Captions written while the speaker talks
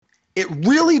it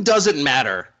really doesn't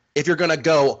matter if you're going to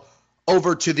go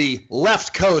over to the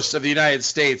left coast of the United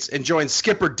States and join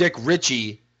Skipper Dick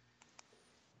Ritchie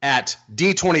at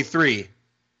D23,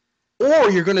 or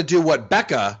you're going to do what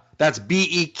Becca, that's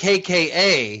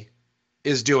Bekka,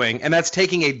 is doing, and that's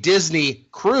taking a Disney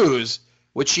cruise,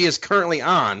 which she is currently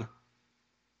on.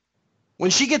 When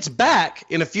she gets back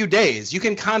in a few days, you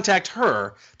can contact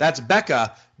her. That's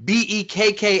Becca,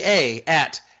 Bekka,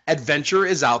 at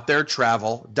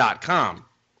adventureisoutthere.travel.com.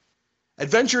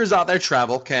 Adventure Is Out There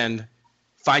Travel can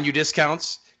find you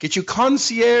discounts, get you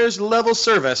concierge level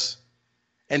service,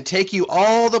 and take you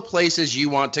all the places you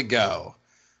want to go,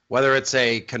 whether it's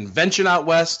a convention out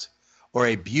west or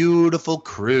a beautiful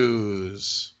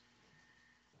cruise.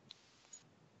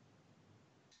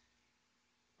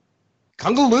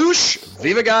 Kungaloosh,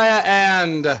 Viva Gaia,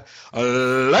 and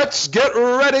let's get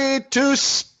ready to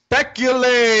speculate.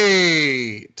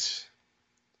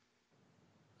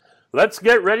 Let's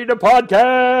get ready to podcast.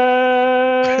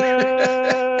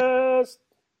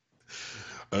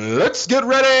 Let's get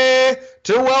ready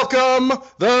to welcome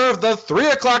the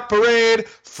 3 o'clock parade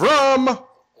from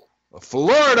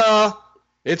Florida.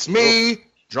 It's me,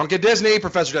 Drunk at Disney,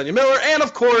 Professor Daniel Miller, and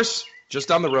of course, just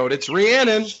down the road, it's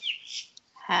Rhiannon.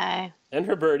 Hi. And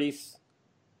her birdies.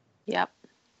 Yep.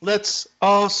 Let's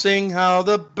all sing how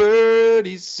the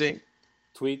birdies sing.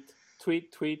 Tweet,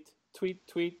 tweet, tweet, tweet,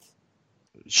 tweet.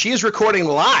 She is recording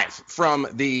live from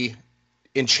the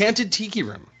Enchanted Tiki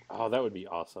Room. Oh, that would be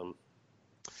awesome.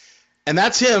 And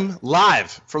that's him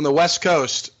live from the West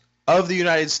Coast of the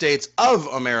United States of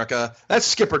America. That's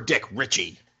Skipper Dick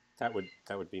Ritchie. That would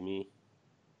be me.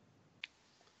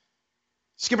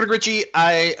 Skipper Ritchie,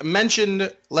 I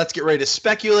mentioned let's get ready to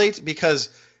speculate because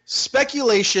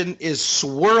speculation is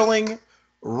swirling,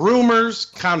 rumors,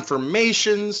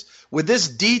 confirmations with this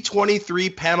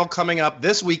D23 panel coming up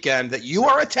this weekend that you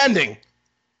are attending.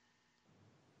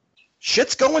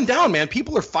 Shit's going down, man.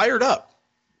 People are fired up.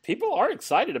 People are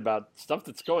excited about stuff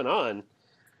that's going on.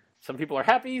 Some people are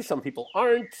happy, some people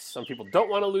aren't. Some people don't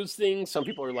want to lose things. Some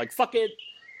people are like, fuck it,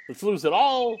 let's lose it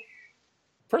all.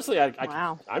 Personally,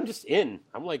 I'm just in.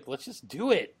 I'm like, let's just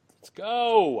do it. Let's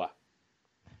go.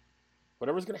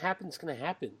 Whatever's going to happen is going to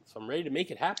happen. So I'm ready to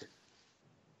make it happen.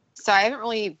 So I haven't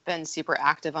really been super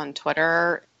active on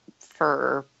Twitter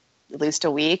for at least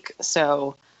a week.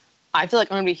 So I feel like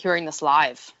I'm going to be hearing this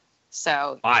live.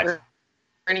 So we're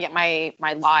going to get my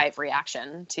live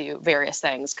reaction to various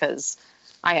things because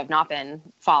I have not been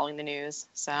following the news.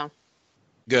 So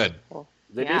good.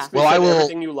 They basically said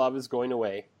everything you love is going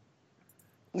away.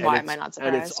 Why am I not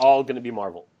surprised? And it's all going to be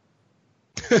Marvel.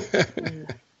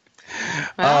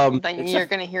 Well, then you're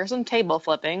going to hear some table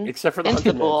flipping. Except for the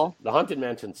Haunted Mansion. The Haunted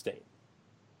Mansion staying.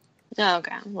 Oh,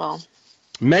 okay, well.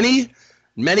 Many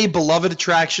beloved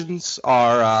attractions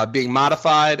are being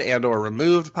modified and or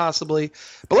removed, possibly.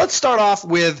 But let's start off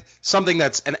with something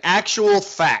that's an actual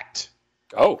fact.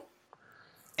 Oh.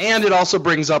 And it also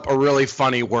brings up a really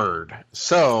funny word.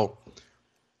 So,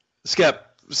 Skip,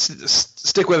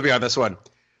 stick with me on this one.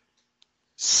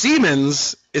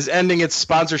 Siemens is ending its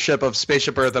sponsorship of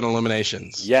Spaceship Earth and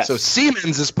Illuminations. Yes. So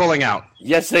Siemens is pulling out.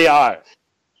 Yes, they are.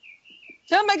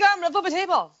 Oh my God, I'm going to flip a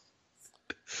table.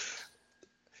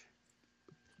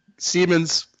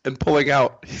 Siemens and pulling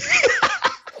out.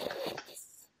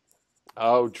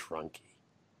 Oh, Drunky.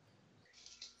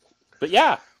 But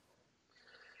yeah,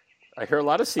 I hear a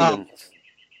lot of Siemens.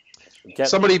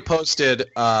 Somebody posted,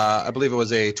 I believe it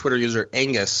was a Twitter user,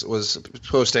 Angus, was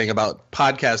posting about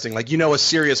podcasting. Like, a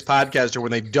serious podcaster when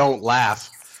they don't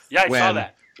laugh. Yeah, I saw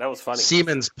that. That was funny.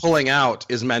 Siemens pulling out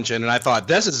is mentioned, and I thought,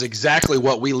 this is exactly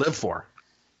what we live for.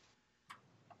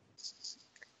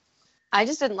 I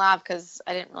just didn't laugh because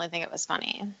I didn't really think it was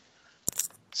funny.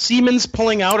 Siemens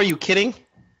pulling out? Are you kidding?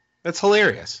 That's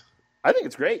hilarious. I think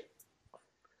it's great.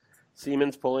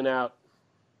 Siemens pulling out.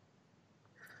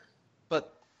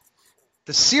 But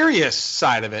the serious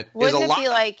side of it is a lot. Wouldn't it be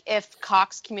like if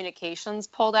Cox Communications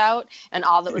pulled out and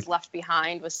all that was left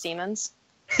behind was Siemens?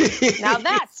 Now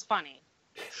that's funny.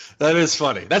 That is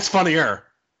funny. That's funnier.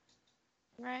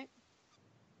 Right?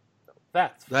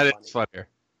 That is funnier.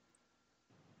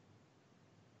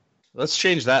 Let's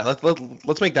change that.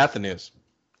 Let's make that the news.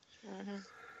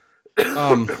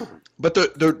 Mm-hmm. But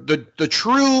the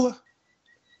true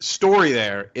story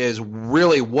there is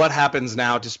really what happens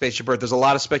now to Spaceship Earth. There's a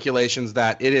lot of speculations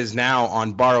that it is now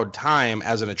on borrowed time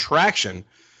as an attraction.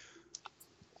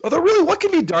 Although, really, what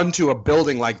can be done to a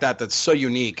building like that that's so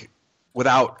unique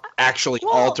without actually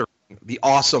altering the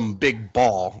awesome big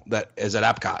ball that is at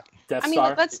Epcot? Death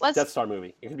Star. Let's Death Star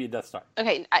movie. It could be a Death Star.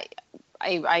 Okay,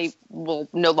 I will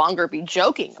no longer be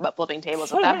joking about flipping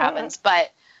tables if that happens,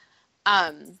 but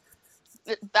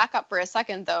Back up for a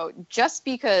second, though. Just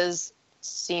because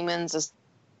Siemens is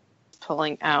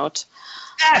pulling out,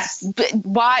 Yes.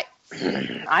 why?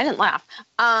 I didn't laugh.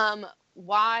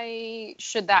 Why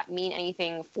should that mean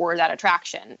anything for that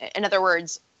attraction? In other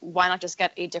words, why not just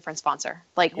get a different sponsor?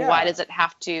 Like, why does it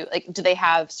have to? Like, do they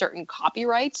have certain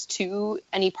copyrights to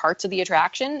any parts of the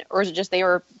attraction, or is it just they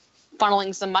were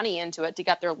funneling some money into it to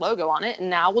get their logo on it, and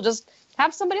now we'll just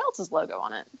have somebody else's logo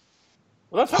on it?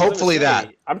 Well, that's hopefully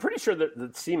that. I'm pretty sure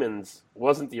that Siemens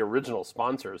wasn't the original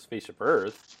sponsor of Spaceship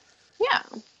Earth. Yeah.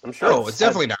 I'm sure. No, it's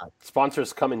definitely not.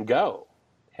 Sponsors come and go.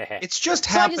 It's just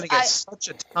happening at such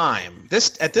a time.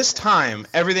 At this time,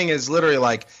 everything is literally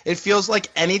like, it feels like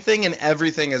anything and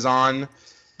everything is on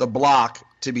the block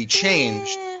to be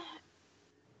changed.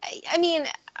 I mean,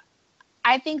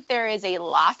 I think there is a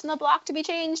lot on the block to be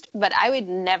changed, but I would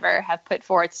never have put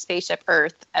forth Spaceship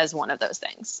Earth as one of those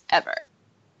things, ever.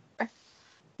 I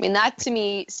mean, that to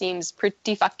me seems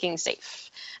pretty fucking safe.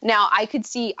 Now, I could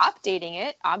see updating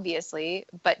it, obviously,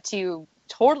 but to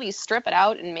totally strip it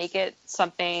out and make it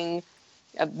something,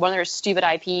 one of their stupid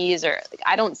IPs, or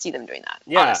I don't see them doing that,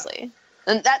 honestly.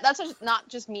 And that's not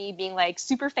just me being like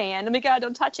super fan, oh my god,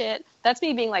 don't touch it. That's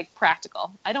me being like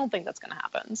practical. I don't think that's going to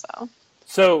happen.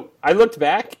 So I looked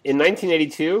back in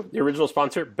 1982, the original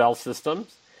sponsor, Bell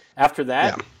Systems. After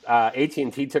that,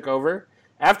 AT&T took over.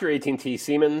 After AT&T,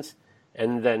 Siemens.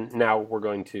 And then now we're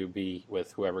going to be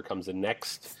with whoever comes in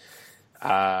next.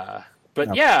 I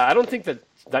don't think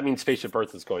that means Spaceship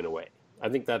Earth is going away. I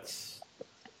think that's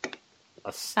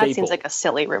a staple. That seems like a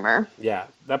silly rumor. Yeah,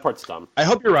 that part's dumb. I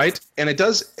hope you're right, and it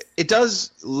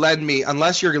does lend me,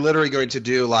 unless you're literally going to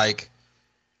do like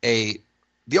the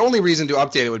only reason to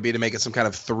update it would be to make it some kind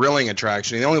of thrilling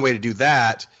attraction. And the only way to do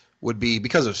that would be,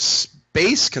 because of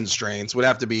space constraints, would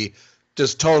have to be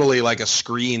just totally like a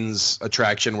screens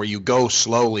attraction where you go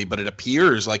slowly, but it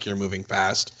appears like you're moving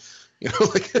fast.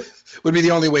 Like would be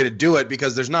the only way to do it,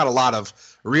 because there's not a lot of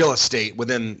real estate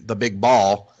within the big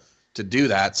ball to do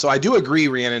that. So I do agree,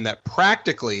 Rhiannon, that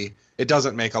practically it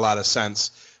doesn't make a lot of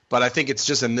sense. But I think it's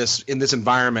just in this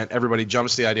environment, everybody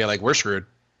jumps to the idea like we're screwed.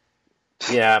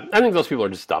 Yeah, I think those people are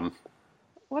just dumb.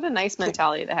 What a nice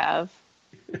mentality to have.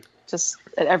 Just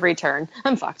at every turn,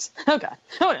 I'm fucked. Oh god.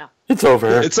 Oh no. It's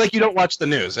over. It's like you don't watch the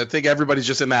news. I think everybody's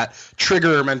just in that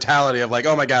trigger mentality of like,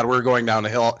 oh my god, we're going down the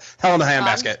hell in the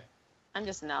handbasket. I'm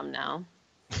just numb now.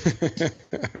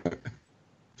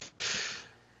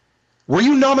 Were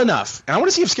you numb enough? And I want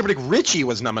to see if Skipper Dick Ritchie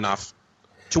was numb enough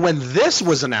to, when this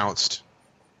was announced,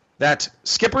 that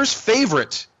Skipper's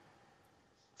favorite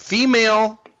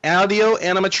female audio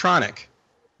animatronic,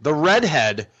 the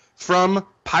redhead from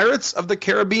Pirates of the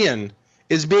Caribbean,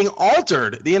 is being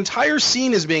altered. The entire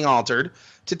scene is being altered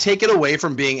to take it away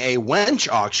from being a wench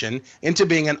auction into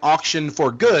being an auction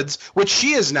for goods, which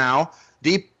she is now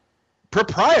the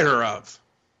proprietor of.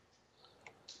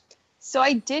 So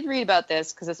I did read about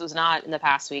this, because this was not in the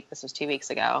past week. This was 2 weeks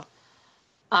ago.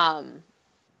 And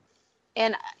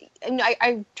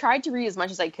I tried to read as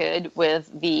much as I could with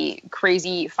the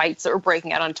crazy fights that were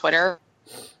breaking out on Twitter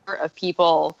of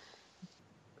people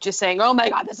just saying, oh my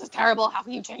god, this is terrible. How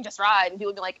can you change this ride? And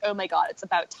people be like, oh my god, it's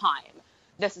about time.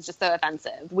 This is just so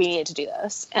offensive. We need to do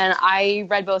this. And I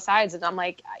read both sides, and I'm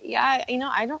like, yeah,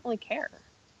 I don't really care.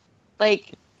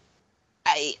 Like,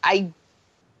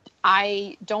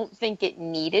 I don't think it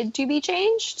needed to be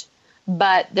changed,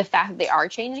 but the fact that they are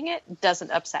changing it doesn't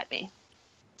upset me.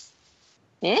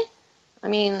 I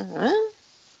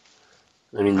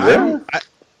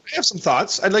have some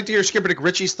thoughts. I'd like to hear Skipper Dick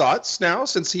Ritchie's thoughts now,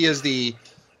 since he is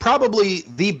probably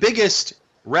the biggest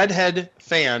redhead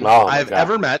fan I've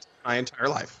ever met in my entire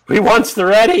life. He wants the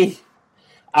ready.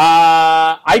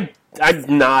 I'm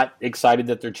not excited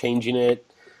that they're changing it.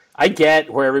 I get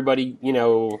where everybody,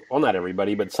 well, not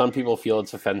everybody, but some people feel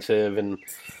it's offensive. And,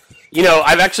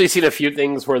 I've actually seen a few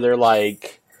things where they're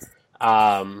like,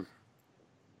 they're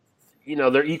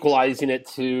equalizing it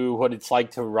to what it's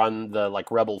like to run the,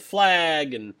 like, rebel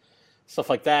flag and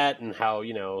stuff like that. And how,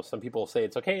 some people say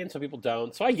it's okay and some people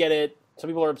don't. So I get it. Some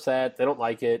people are upset. They don't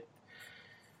like it.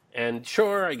 And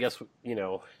sure, I guess,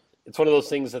 it's one of those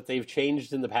things that they've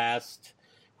changed in the past,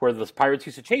 where the pirates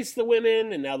used to chase the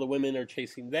women, and now the women are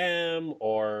chasing them,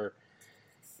 or,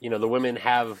 the women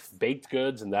have baked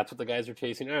goods, and that's what the guys are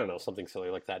chasing. I don't know, something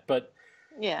silly like that. But,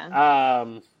 yeah,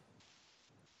 I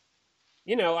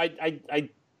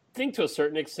think to a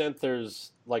certain extent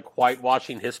there's, like,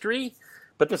 whitewashing history,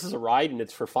 but this is a ride, and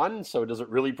it's for fun, so it doesn't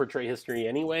really portray history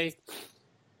anyway.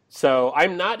 So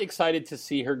I'm not excited to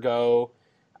see her go.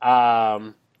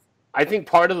 I think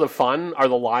part of the fun are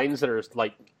the lines that are,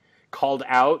 like, called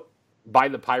out by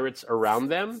the pirates around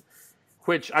them.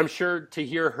 Which I'm sure to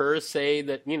hear her say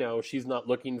that, she's not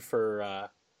looking for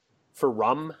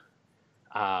rum,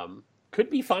 could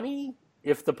be funny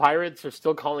if the pirates are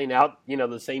still calling out,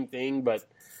 the same thing, but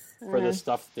for the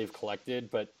stuff they've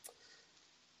collected. But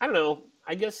I don't know.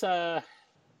 I guess,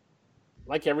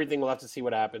 like everything, we'll have to see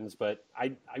what happens. But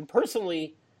I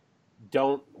personally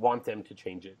don't want them to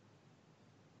change it.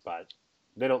 But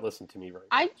they don't listen to me very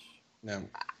much. No.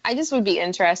 I just would be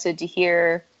interested to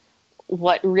hear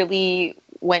what really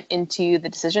went into the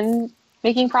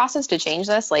decision-making process to change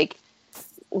this. Like,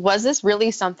 was this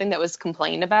really something that was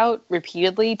complained about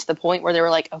repeatedly to the point where they were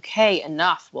like, okay,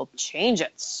 enough, we'll change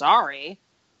it. Sorry.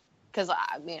 Because,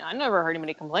 I never heard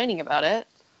anybody complaining about it.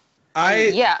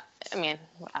 I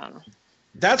don't know.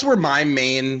 That's where my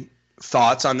main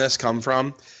thoughts on this come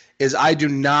from, is I do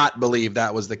not believe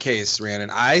that was the case, Rhiannon.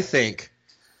 I think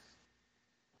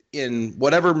in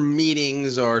whatever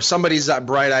meetings or somebody's got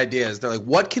bright ideas, they're like,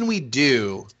 what can we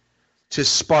do to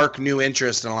spark new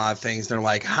interest in a lot of things? They're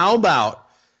like, how about,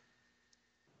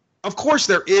 of course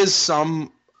there is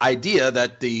some idea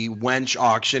that the wench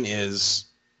auction is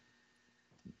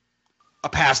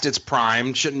past its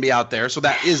prime, shouldn't be out there, so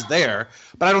that is there,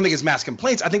 but I don't think it's mass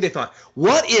complaints. I think they thought,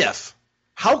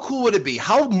 how cool would it be,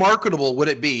 how marketable would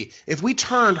it be if we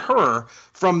turned her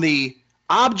from the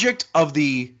object of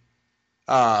the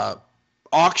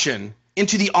auction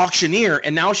into the auctioneer,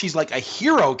 and now she's like a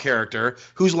hero character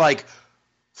who's like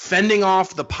fending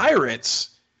off the pirates.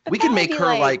 We can make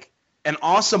her like an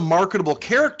awesome marketable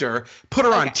character, put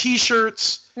her on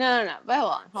t-shirts. No, but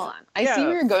hold on. I see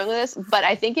where you're going with this, but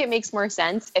I think it makes more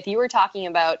sense if you were talking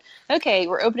about, okay,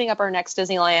 we're opening up our next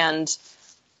Disneyland,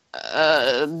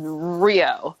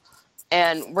 Rio,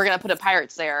 and we're going to put a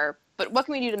pirates there, but what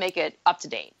can we do to make it up to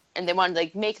date? And they wanted to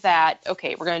like make that,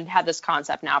 okay, we're going to have this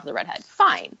concept now for the Redhead.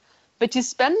 Fine. But to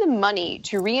spend the money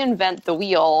to reinvent the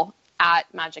wheel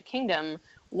at Magic Kingdom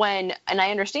and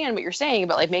I understand what you're saying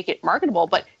about like make it marketable,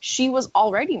 but she was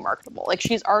already marketable. Like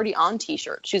she's already on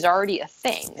t-shirts. She's already a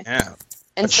thing. Yeah.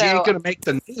 But she ain't going to make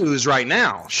the news right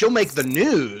now. She'll make the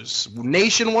news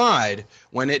nationwide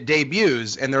when it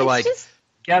debuts. And they're like,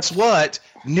 guess what?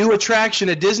 New attraction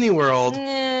at Disney World.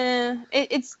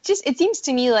 It seems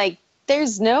to me like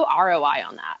there's no ROI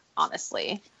on that,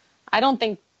 honestly. I don't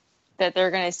think that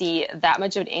they're going to see that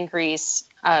much of an increase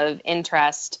of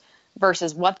interest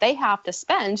versus what they have to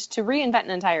spend to reinvent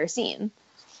an entire scene.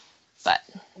 But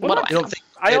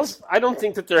I don't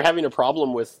think that they're having a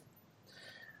problem with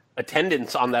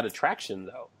attendance on that attraction,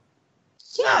 though.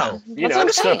 Yeah, that's what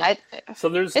I'm saying. So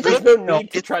there's no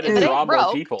need to try to draw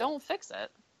more people. Don't fix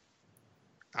it.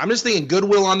 I'm just thinking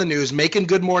Goodwill on the news, making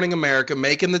Good Morning America,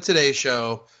 making the Today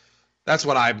Show. That's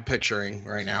what I'm picturing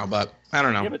right now, but I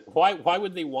don't know. Yeah, but why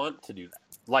would they want to do that?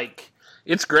 Like,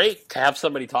 it's great to have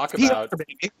somebody talk about.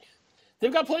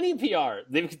 They've got plenty of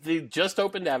PR. They just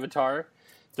opened Avatar.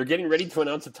 They're getting ready to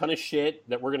announce a ton of shit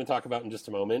that we're going to talk about in just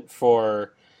a moment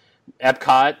for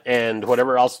Epcot and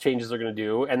whatever else changes they're going to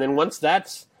do. And then once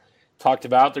that's talked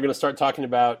about, they're going to start talking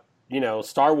about,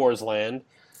 Star Wars Land.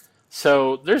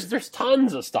 So there's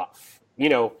tons of stuff.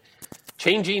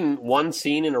 Changing one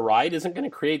scene in a ride isn't going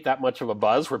to create that much of a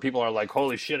buzz where people are like,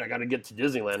 holy shit, I got to get to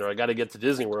Disneyland or I got to get to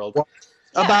Disney World.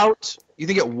 You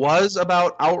think it was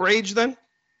about outrage then?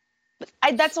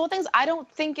 That's the whole thing. I don't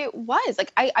think it was.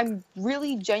 Like, I'm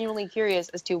really genuinely curious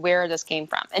as to where this came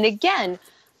from. And again,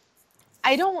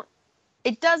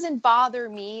 it doesn't bother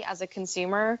me as a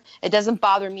consumer. It doesn't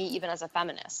bother me even as a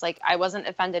feminist. Like, I wasn't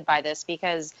offended by this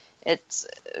because it's,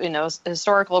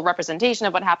 historical representation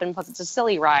of what happened, plus it's a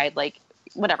silly ride. Like,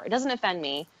 whatever. It doesn't offend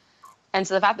me. And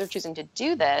so the fact they're choosing to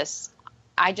do this,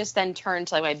 I just then turn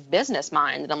to like my business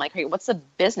mind and I'm like, hey, what's the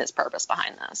business purpose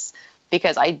behind this?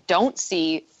 Because I don't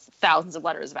see thousands of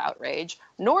letters of outrage,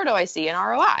 nor do I see an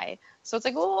ROI. So it's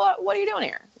like, well, what are you doing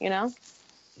here?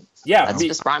 Yeah, that's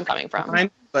just where I'm coming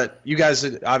from. But you guys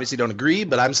obviously don't agree.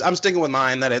 But I'm sticking with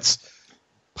mine that it's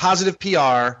positive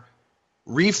PR,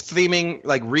 theming,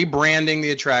 like rebranding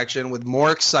the attraction with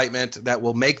more excitement that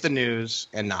will make the news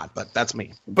and not. But that's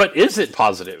me. But is it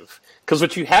positive? Because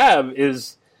what you have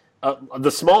is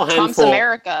the small handful. Trump's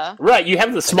America. Right. You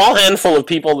have the small handful of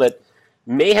people that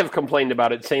may have complained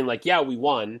about it, saying like, yeah, we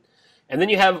won. And then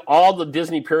you have all the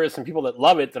Disney purists and people that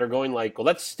love it that are going like, well,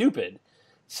 that's stupid.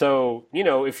 So,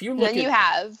 if you look then you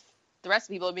have the rest of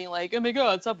the people being like, oh my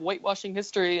God, stop whitewashing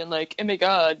history. And like, oh my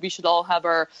God, we should all have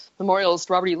our memorials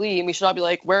to Robert E. Lee. And we should all be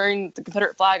like wearing the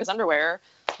Confederate flag as underwear.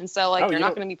 And so like, you're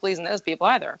not going to be pleasing those people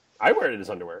either. I wear it as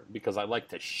underwear because I like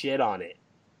to shit on it.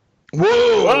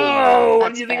 Whoa!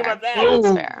 What do you think about that?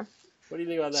 That's fair. What do you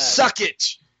think about that? Suck it!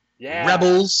 Yeah.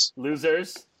 Rebels.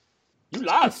 Losers. You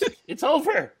lost. It's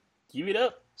over. Give it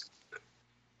up.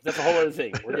 That's a whole other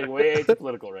thing. We're getting way too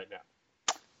political right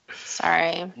now.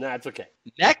 Sorry. Nah, it's okay.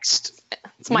 Next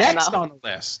MO. on the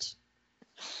list.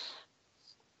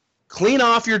 Clean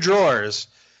off your drawers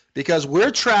because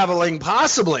we're traveling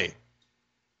possibly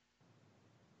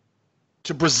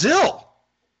to Brazil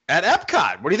at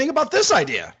Epcot. What do you think about this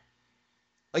idea?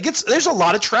 Like there's a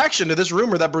lot of traction to this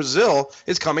rumor that Brazil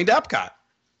is coming to Epcot.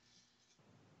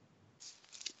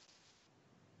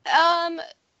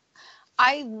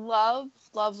 I love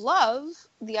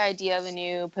the idea of a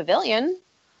new pavilion.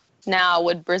 Now,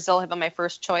 would Brazil have been my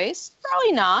first choice?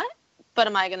 Probably not. But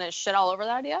am I going to shit all over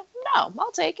that idea? No,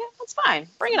 I'll take it. That's fine.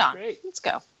 Bring it on. Great. Let's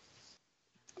go.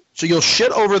 So you'll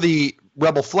shit over the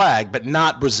rebel flag, but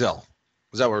not Brazil.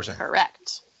 Is that what we're saying?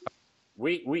 Correct.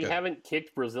 We haven't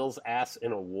kicked Brazil's ass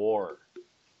in a war.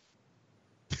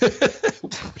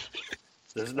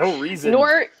 There's no reason.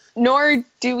 Nor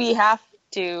do we have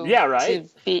to. Yeah, right.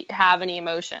 To have any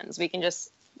emotions. We can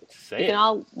just. We can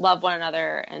all love one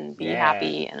another and be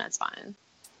happy, and that's fine.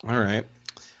 All right.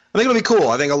 I think it'll be cool.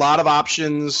 I think a lot of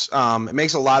options. It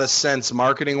makes a lot of sense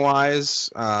marketing-wise.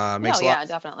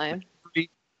 Definitely.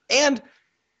 And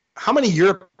how many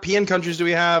European countries do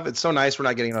we have? It's so nice we're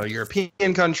not getting another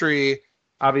European country.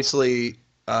 Obviously,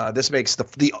 this makes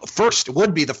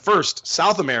would be the first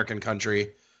South American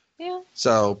country. Yeah.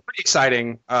 So pretty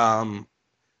exciting.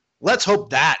 Let's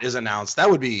hope that is announced. That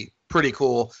would be pretty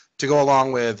cool to go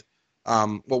along with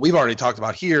what we've already talked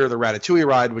about here, the Ratatouille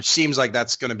ride, which seems like that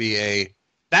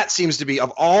seems to be,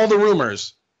 of all the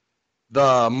rumors,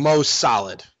 the most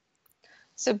solid.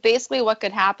 So basically what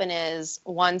could happen is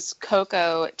once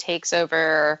Coco takes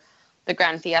over the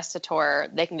Grand Fiesta Tour,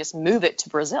 they can just move it to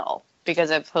Brazil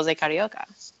because of Jose Carioca.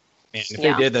 And if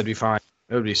they did, that'd be fine.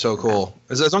 It would be so cool.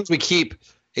 As long as we keep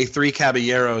a Three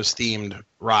Caballeros themed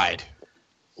ride.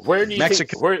 Where do you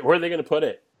think, where are they going to put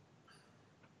it?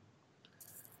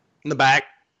 In the back.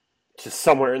 Just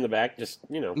somewhere in the back. Just,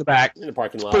 in the back. In the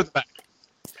parking lot. Put it in the back.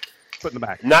 Put it in the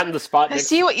back. Not in the spot. I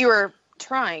see what you were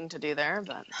trying to do there,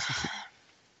 but...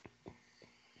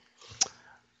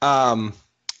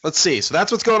 Let's see. So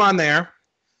that's what's going on there.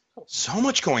 So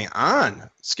much going on.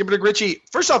 Skipper Dick Ritchie.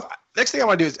 First off, next thing I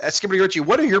want to do is, Skipper Dick Ritchie,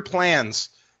 what are your plans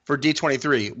for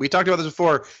D23? We talked about this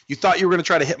before. You thought you were going to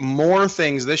try to hit more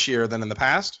things this year than in the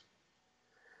past?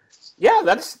 Yeah,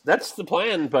 that's the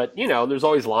plan. But, there's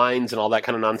always lines and all that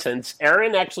kind of nonsense.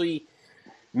 Aaron actually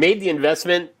made the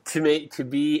investment to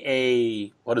be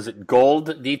a,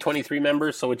 gold D23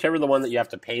 member. So whichever the one that you have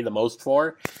to pay the most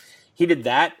for, he did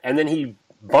that. And then he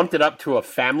bumped it up to a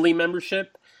family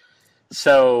membership.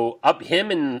 So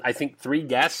him and I think 3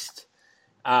 guests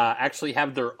actually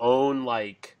have their own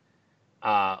line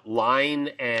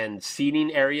and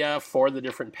seating area for the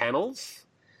different panels.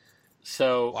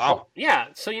 So wow. Yeah,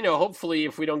 so hopefully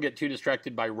if we don't get too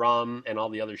distracted by rum and all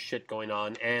the other shit going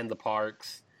on and the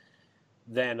parks,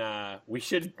 then we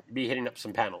should be hitting up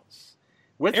some panels.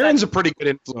 Aaron's a pretty good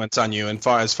influence on you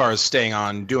as far as staying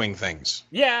on doing things.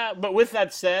 Yeah, but with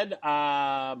that said,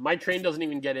 my train doesn't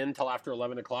even get in until after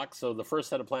 11 o'clock, so the first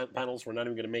set of panels we're not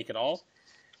even going to make at all.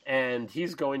 And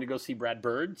he's going to go see Brad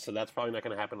Bird, so that's probably not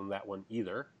going to happen on that one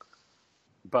either.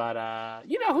 But,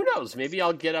 who knows? Maybe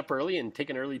I'll get up early and take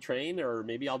an early train, or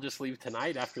maybe I'll just leave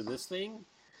tonight after this thing.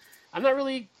 I'm not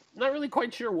really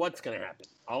quite sure what's going to happen.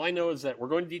 All I know is that we're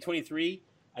going to D23.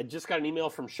 I just got an email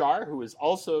from Shar, who is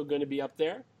also going to be up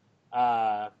there.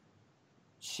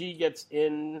 She gets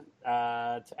in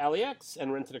to LAX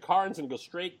and rented a car and is going to go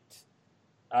straight.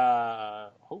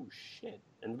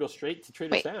 And go straight to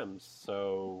Trader Sam's.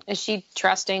 So is she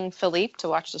trusting Philippe to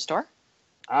watch the store?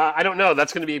 I don't know.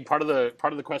 That's going to be part of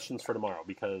the questions for tomorrow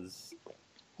because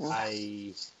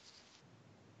I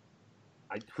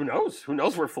who knows? Who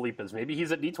knows where Philippe is? Maybe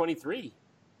he's at D23.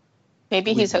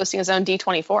 Maybe he's hosting his own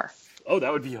D24. Oh,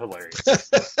 that would be hilarious.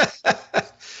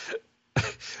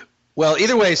 Well,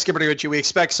 either way, Skipper Ritchie, we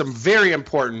expect some very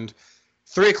important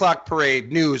 3 o'clock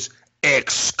parade news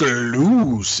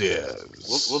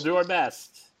exclusives. We'll do our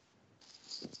best.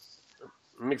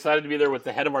 I'm excited to be there with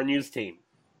the head of our news team.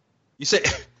 So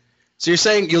you're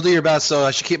saying you'll do your best, so I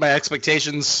should keep my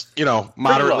expectations,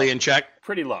 moderately in check?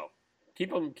 Pretty low.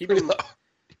 Keep them low.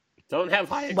 Don't have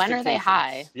high expectations. When are they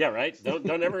high? Yeah, right?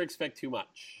 Don't ever expect too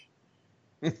much.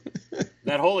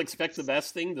 That whole expect the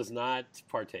best thing does not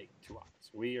partake to us.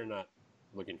 We are not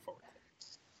looking forward to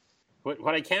it.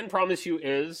 What I can promise you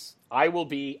is I will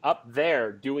be up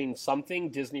there doing something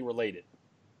Disney related.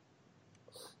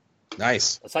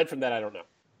 Nice. Aside from that, I don't know.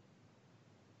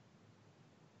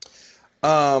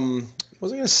 What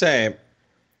was I going to say?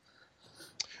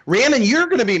 Rhiannon, you're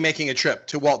going to be making a trip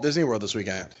to Walt Disney World this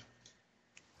weekend.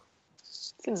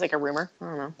 Seems like a rumor. I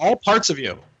don't know. All parts of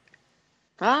you.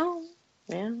 Oh,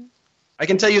 yeah. I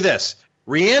can tell you this.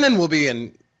 Rhiannon will be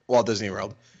in Walt Disney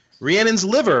World. Rhiannon's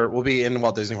liver will be in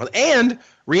Walt Disney World. And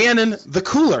Rhiannon the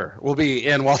cooler will be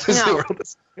in Walt Disney No. World.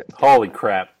 Holy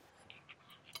crap.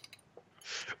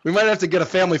 We might have to get a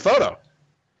family photo.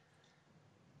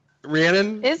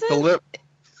 Rhiannon, Is the it? lip.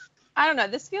 I don't know.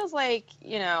 This feels like,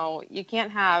 you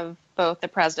can't have both the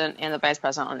president and the vice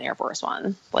president on the Air Force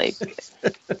One. Like,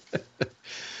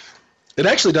 It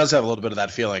actually does have a little bit of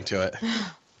that feeling to it.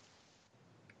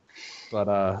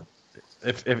 But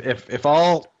if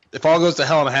all goes to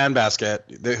hell in a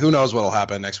handbasket, who knows what'll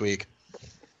happen next week?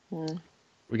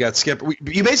 We got Skip.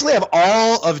 You basically have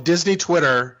all of Disney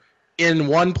Twitter in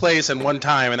one place and one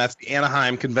time, and that's the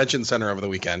Anaheim Convention Center over the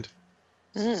weekend.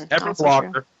 Every also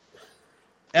blogger, true.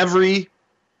 every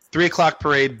 3:00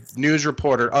 parade news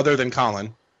reporter, other than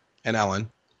Colin and Ellen,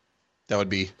 that would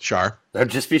be Shar. That'd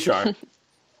just be Shar.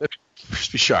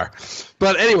 Just be Shar.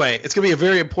 But anyway, it's going to be a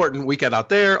very important weekend out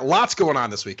there. Lots going on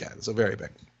this weekend. So very big.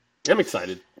 I'm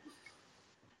excited.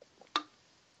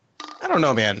 I don't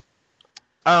know, man.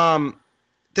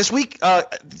 This week,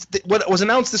 what was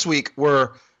announced this week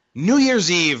were New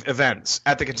Year's Eve events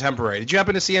at the Contemporary. Did you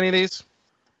happen to see any of these?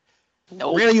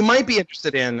 Nope. Rena, you might be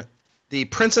interested in the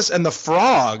Princess and the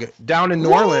Frog down in New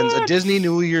Orleans, a Disney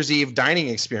New Year's Eve dining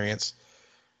experience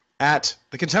at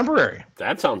the Contemporary.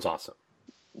 That sounds awesome.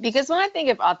 Because when I think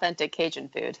of authentic Cajun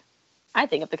food, I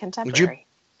think of the Contemporary.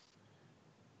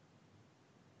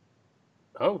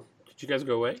 Oh, did you guys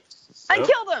go away? I No?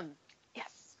 killed him! Yes.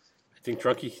 I think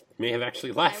Drunky may have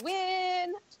actually I left.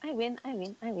 win! I win.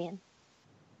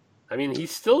 I mean,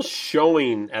 he's still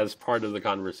showing as part of the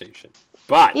conversation.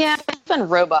 But Yeah, it's been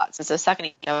robots since the second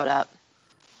he showed up.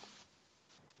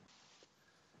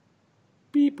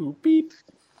 beep boop beep.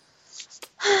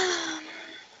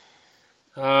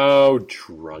 Oh,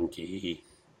 Drunky.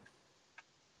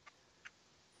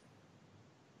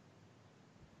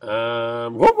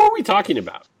 What were we talking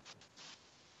about?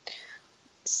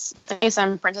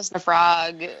 Some Princess and the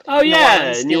Frog. Oh, yeah, New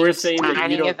Orleans and you were themed saying that you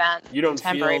dining don't- event, you don't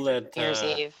Contemporary feel that, New Year's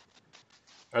Eve.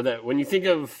 Or that when you think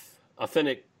of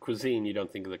authentic cuisine, you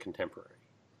don't think of the Contemporary.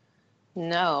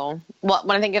 No. Well,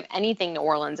 when I think of anything New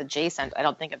Orleans adjacent, I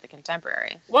don't think of the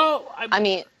Contemporary. Well, I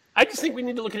mean, I just think we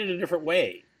need to look at it a different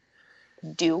way.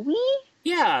 do we?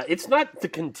 Yeah, it's not the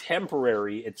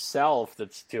Contemporary itself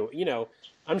that's still,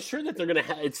 I'm sure that they're going to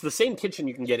have, it's the same kitchen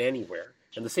you can get anywhere,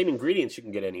 and the same ingredients you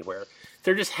can get anywhere.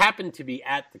 There just happen to be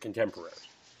at the Contemporary.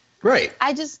 Right.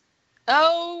 It's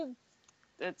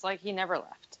like he never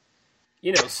left.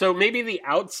 So maybe the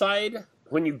outside,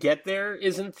 when you get there,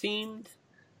 isn't themed,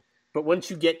 but once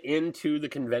you get into the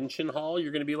convention hall,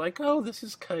 you're going to be like, oh, this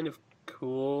is kind of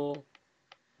cool,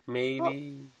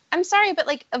 maybe. I'm sorry, but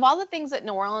like of all the things that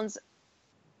New Orleans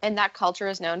and that culture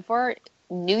is known for,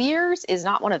 New Year's is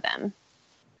not one of them.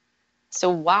 So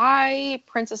why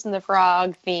Princess and the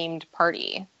Frog themed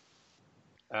party?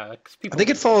 'Cause I think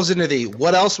it falls into the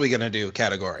what else we going to do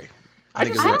category. I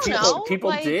think just is think what- don't know. people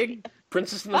like- dig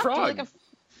Princess and the Fuck, Frog. like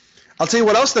I'll tell you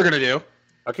what else they're going to do.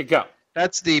 Okay, go.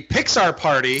 That's the Pixar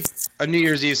Party, a New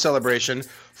Year's Eve celebration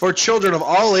for children of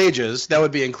all ages. That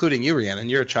would be including you, Rhiannon.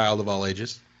 You're a child of all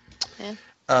ages.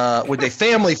 Yeah. With a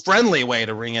family-friendly way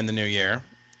to ring in the new year.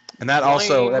 And that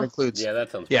that includes... Yeah,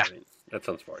 that sounds Yeah. boring. That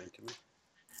sounds boring to me.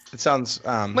 It sounds...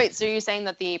 Wait, so you're saying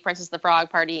that the Princess and the Frog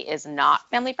party is not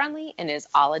family friendly and is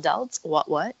all adults?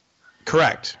 What?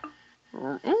 Correct.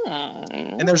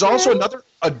 And there's also another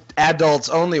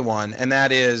adults-only one, and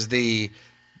that is the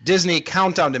Disney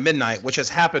Countdown to Midnight, which has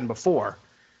happened before.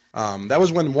 That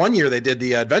was when one year they did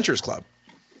the Adventures Club.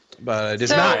 But it is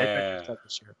So- not Yeah. Adventures Club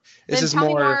this year. This Then is tell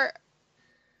me more...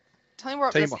 Tell me more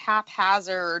about Tell you this more.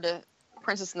 haphazard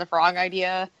Princess and the Frog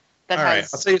idea that All right,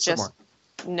 has I'll tell you some just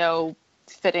more. no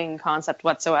fitting concept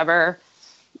whatsoever.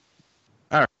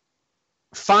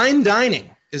 Fine dining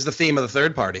is the theme of the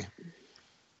third party.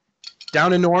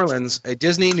 Down in New Orleans, a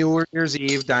Disney New Year's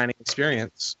Eve dining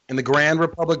experience in the Grand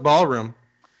Republic Ballroom.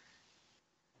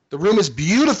 The room is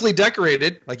beautifully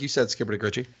decorated, like you said, Skipper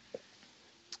DeGritchie.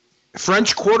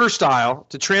 French Quarter style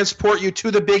to transport you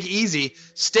to the Big Easy.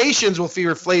 Stations will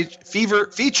feature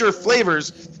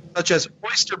flavors such as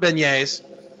oyster beignets,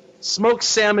 smoked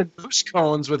salmon goose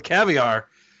cones with caviar,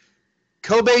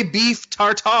 Kobe beef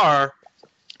tartare,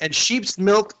 and sheep's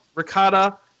milk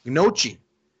ricotta gnocchi.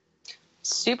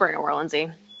 Super New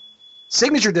Orleansy.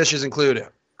 Signature dishes include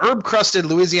herb-crusted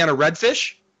Louisiana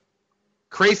redfish,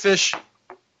 crayfish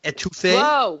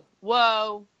etouffee.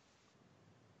 Whoa.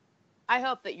 I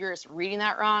hope that you're just reading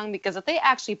that wrong, because if they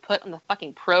actually put on the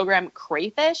fucking program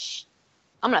crayfish,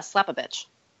 I'm gonna slap a bitch.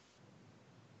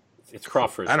 It's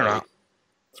crawfish. I don't know.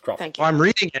 It's crawfish. Thank you. Well, I'm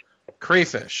reading it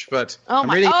crayfish, but Oh I'm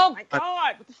my reading god! What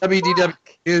the WDW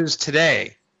fuck? News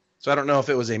today, so I don't know if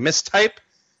it was a mistype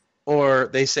or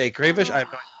they say crayfish. I have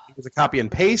no idea. It was a copy and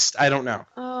paste. I don't know.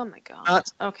 Oh my god.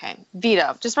 Okay,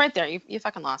 Vito, just right there. You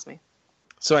fucking lost me.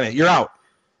 So anyway, you're out.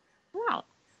 Wow.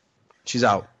 She's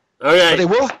out. Okay. But they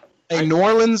will. A New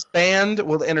Orleans band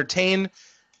will entertain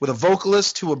with a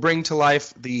vocalist who will bring to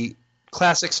life the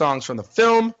classic songs from the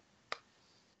film.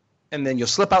 And then you'll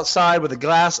slip outside with a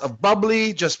glass of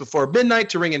bubbly just before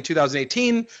midnight to ring in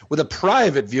 2018 with a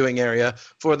private viewing area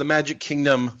for the Magic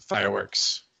Kingdom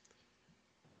fireworks.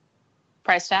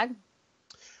 Price tag?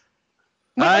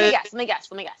 I- Let me guess.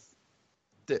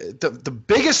 The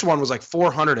biggest one was like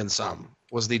 400 and some,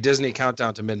 was the Disney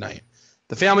Countdown to Midnight.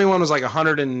 The family one was like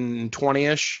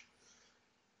 120-ish.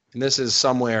 And this is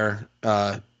somewhere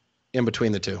in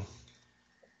between the two.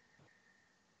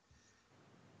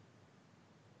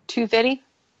 250?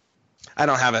 I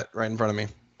don't have it right in front of me.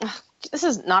 This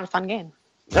is not a fun game.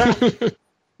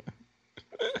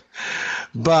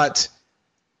 But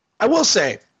I will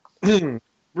say, one of the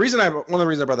reasons I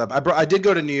brought that up, I did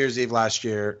go to New Year's Eve last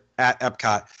year at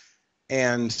Epcot,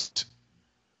 and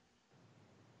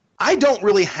I don't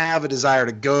really have a desire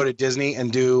to go to Disney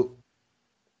and do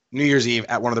New Year's Eve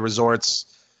at one of the resorts.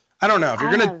 I don't know. If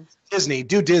you're going to Disney,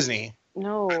 do Disney.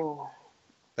 No.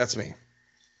 That's me.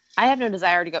 I have no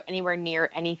desire to go anywhere near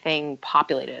anything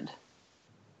populated.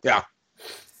 Yeah.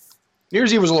 New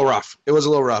Year's Eve was a little rough. It was a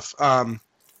little rough.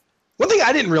 One thing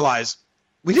I didn't realize,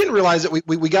 we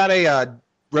got a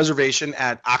reservation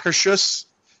at Akershus,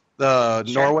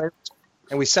 Norway,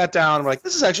 and we sat down and we're like,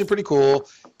 this is actually pretty cool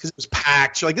because it was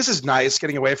packed. You're like, this is nice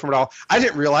getting away from it all. I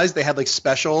didn't realize they had like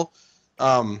special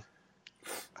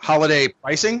holiday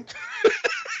pricing.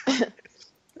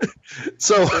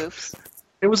 So Oops.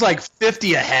 it was like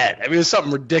 50 a head. I mean, it was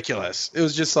something ridiculous. It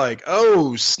was just like,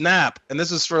 oh, snap. And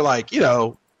this is for like,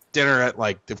 dinner at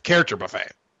like the character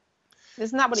buffet.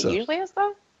 Isn't that what it usually is,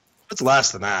 though? It's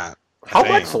less than that. How I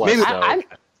much think. less? Maybe- though?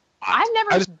 I've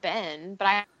never I just- been, but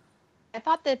I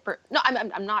thought that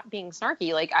I'm not being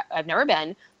snarky. Like, I've never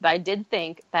been, but I did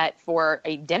think that for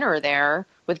a dinner there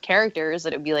with characters,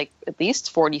 that it would be like at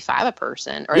least 45 a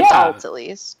person, or Yeah. adults at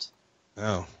least.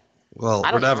 Oh, well,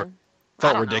 I don't whatever. know.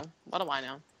 Felt I don't ridiculous. know. What do I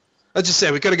know? Let's just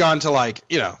say we could have gone to like,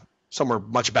 somewhere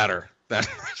much better than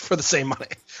for the same money.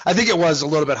 I think it was a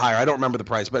little bit higher. I don't remember the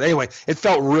price, but anyway, it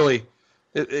felt really.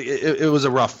 It was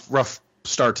a rough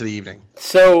start to the evening.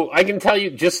 So I can tell you,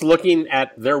 just looking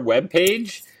at their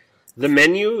webpage, the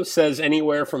menu says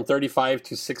anywhere from $35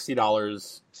 to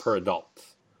 $60 per adult.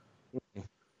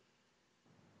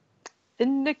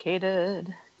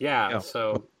 Vindicated. Yeah, Yeah.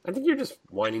 so I think you're just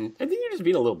whining. I think you're just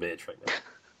being a little bitch right now.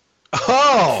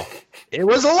 Oh, it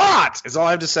was a lot. Is all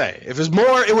I have to say. If it was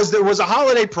more, there was a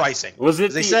holiday pricing. Was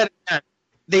it? They said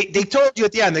they told you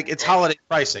at the end that it's holiday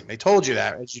pricing. They told you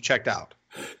that as you checked out.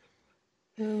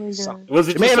 Oh my So- God. Was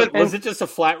it? It may Just have been- was it just a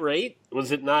flat rate?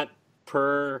 Was it not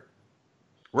per?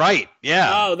 Right?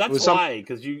 Yeah. Oh, It that's was why.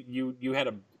 Because you had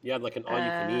like an all you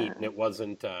can eat, and it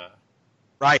wasn't.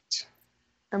 Right.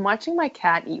 I'm watching my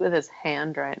cat eat with his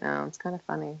hand right now. It's kind of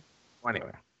funny.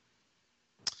 Anyway,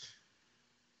 let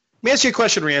me ask you a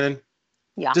question, Rhiannon.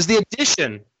 Yeah. Does the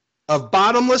addition of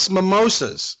bottomless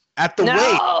mimosas at the Wave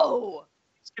No!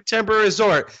 Contemporary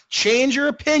Resort change your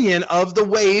opinion of the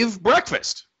Wave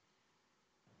breakfast?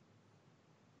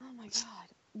 Oh my God.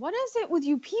 What is it with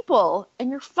you people and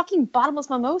your fucking bottomless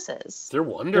mimosas? They're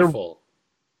wonderful.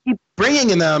 Keep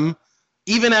bringing them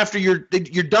even after you're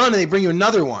done, and they bring you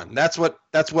another one. That's what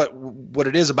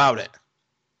it is about it.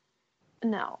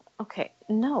 No. Okay.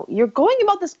 No. You're going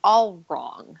about this all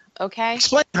wrong. Okay?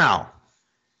 Explain how.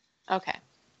 Okay.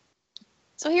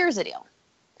 So here's the deal.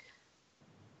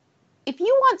 If you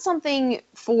want something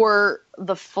for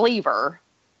the flavor,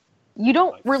 you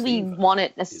don't Like really flavor want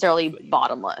it necessarily is flavor.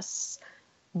 bottomless.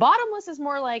 Bottomless is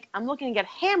more like I'm looking to get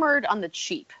hammered on the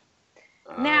cheap.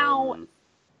 Now,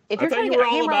 if I you're thought trying you to were get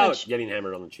all hammered on the about cheap, getting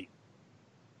hammered on the cheap.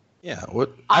 Yeah.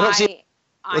 What? I don't see.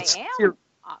 I let's am. hear-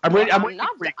 I'm ready- I'm I'm ready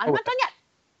not, for you. I'm not done yet.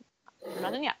 I'm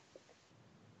not done yet.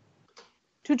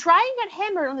 To try and get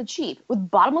hammered on the cheap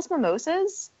with bottomless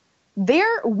mimosas,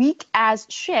 they're weak as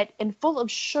shit and full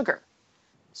of sugar.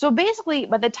 So basically,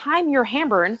 by the time you're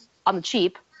hammered on the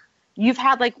cheap, you've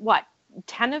had like, what,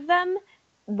 10 of them?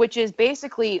 Which is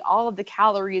basically all of the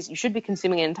calories you should be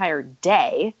consuming an entire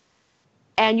day.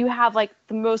 And you have like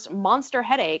the most monster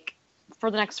headache for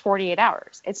the next 48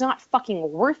 hours. It's not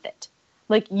fucking worth it.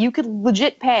 Like, you could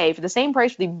legit pay for the same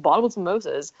price for the bottomless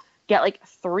mimosas, get like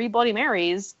 3 Bloody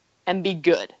Marys, and be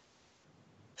good.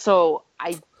 So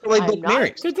Like I'm Bloody not-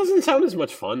 Marys. It doesn't sound as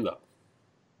much fun though.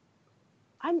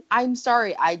 I'm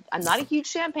sorry. I'm not a huge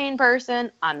champagne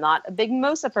person. I'm not a big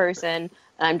mimosa person.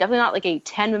 And I'm definitely not like a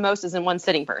 10 mimosas in one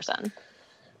sitting person.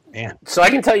 Man. So I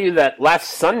can tell you that last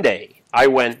Sunday I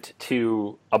went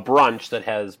to a brunch that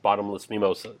has bottomless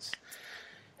mimosas.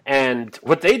 And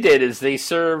what they did is they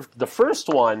served the first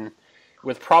one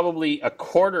with probably a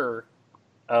quarter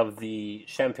of the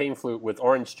champagne flute with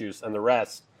orange juice and the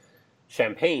rest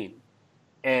champagne.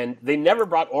 And they never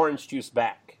brought orange juice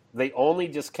back. They only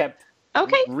just kept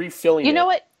refilling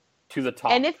it to the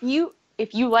top. And if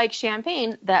you like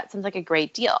champagne, that sounds like a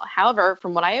great deal. However,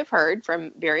 from what I have heard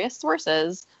from various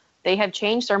sources, they have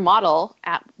changed their model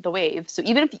at the Wave. So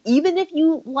even if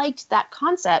you liked that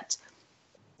concept,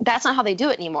 that's not how they do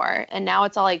it anymore. And now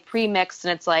it's all like pre-mixed,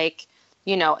 and it's like,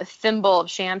 a thimble of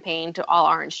champagne to all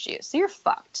orange juice. So you're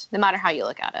fucked, no matter how you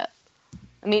look at it.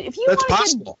 I mean, if you That's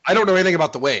possible. I don't know anything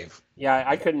about the Wave. Yeah,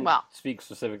 I couldn't speak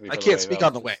specifically for I can't speak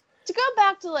on the Wave. To go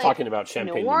back to like talking about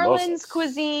champagne New Orleans mimosas.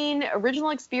 cuisine,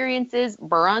 original experiences,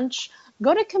 brunch,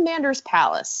 go to Commander's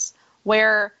Palace,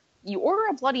 where you order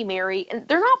a Bloody Mary, and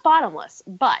they're not bottomless,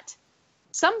 but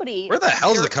somebody... Where the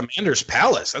hell's the Commander's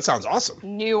Palace? That sounds awesome.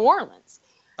 New Orleans.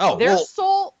 Oh,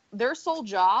 Their sole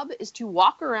job is to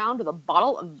walk around with a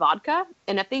bottle of vodka,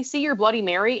 and if they see your Bloody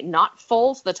Mary not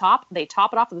full to the top, they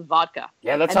top it off with vodka.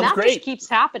 Yeah, that sounds great. And that just keeps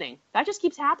happening. That just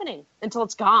keeps happening until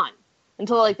it's gone.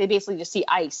 Until like they basically just see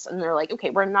ice, and they're like, okay,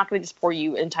 we're not going to just pour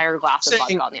you an entire glass of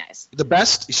vodka on the ice.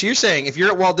 So you're saying if you're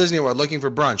at Walt Disney World looking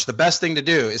for brunch, the best thing to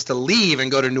do is to leave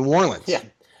and go to New Orleans. Yeah.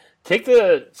 Take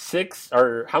the 6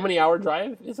 or how many hour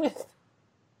drive is it?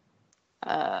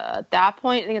 At that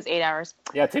point, I think it's 8 hours.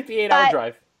 Yeah, take the 8 hour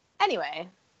drive. Anyway,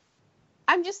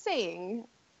 I'm just saying,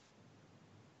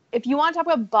 if you want to talk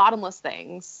about bottomless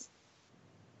things,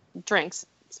 drinks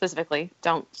specifically,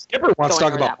 don't Skipper wants to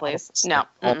talk about that, please. No.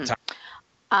 all the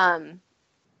time.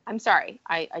 I'm sorry.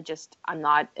 I'm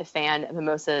not a fan of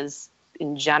mimosas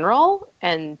in general,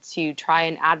 and to try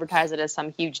and advertise it as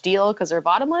some huge deal because they're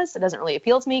bottomless, it doesn't really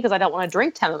appeal to me because I don't want to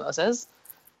drink 10 mimosas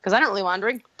because I don't really want to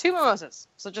drink 2 mimosas.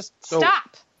 So just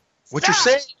stop. What you're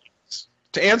saying is,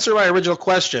 to answer my original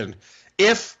question,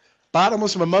 if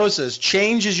bottomless mimosas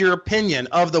changes your opinion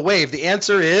of the Wave, the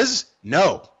answer is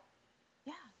no.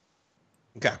 Yeah.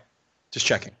 Okay. Just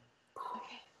checking.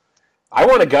 I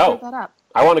want to go. That up.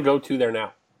 I want to go to there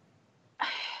now.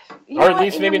 You Or know at what?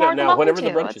 least You're maybe more not than now, welcome whenever the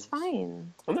to. brunch It's is.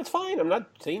 fine. And that's fine. I'm not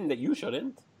saying that you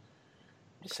shouldn't.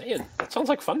 I'm just saying. That sounds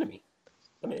like fun to me.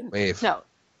 I'm in. Wave. No.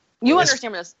 You It's-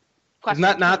 understand where this question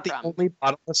Isn't that not came the from. only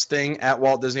bottomless thing at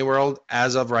Walt Disney World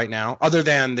as of right now, other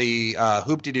than the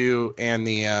Hoop-de-Doo and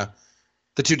the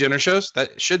 2 dinner shows?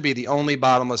 That should be the only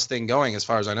bottomless thing going, as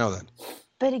far as I know. Then.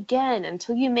 But again,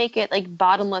 until you make it like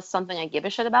bottomless something I give a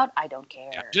shit about, I don't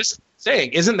care. Yeah, just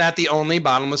saying, isn't that the only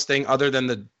bottomless thing other than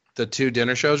the 2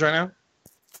 dinner shows right now?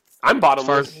 I'm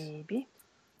bottomless. Maybe.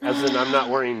 As in, I'm not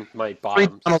wearing my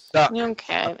bottoms. Donald Duck.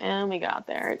 Okay, and we got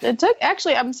there. It took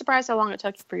actually. I'm surprised how long it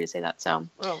took for you to say that. So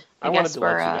Well, I wanted guess to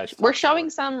let you guys talk we're showing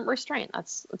more. some restraint.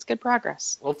 That's good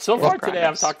progress. Well, so far today I've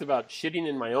progress. talked about shitting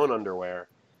in my own underwear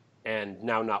and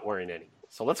now not wearing any.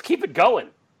 So let's keep it going.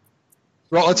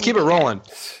 Well, let's keep it rolling.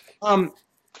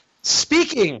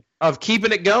 Speaking of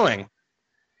keeping it going,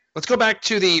 let's go back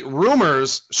to the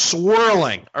rumors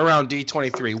swirling around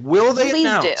D23. Will they Please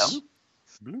announce? do.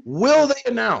 Will they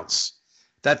announce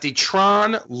that the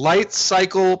Tron Light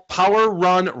Cycle Power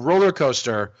Run roller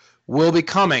coaster will be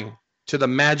coming to the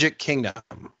Magic Kingdom?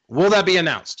 Will that be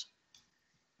announced?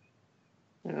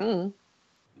 Mm.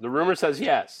 The rumor says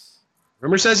yes.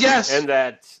 Rumor says yes. And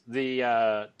that the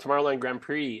Tomorrowland Grand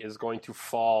Prix is going to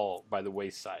fall by the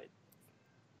wayside.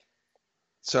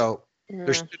 So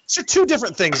there's 2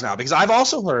 different things now, because I've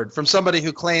also heard from somebody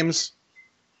who claims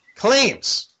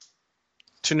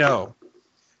to know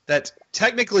that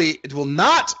technically it will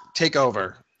not take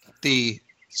over the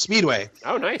Speedway.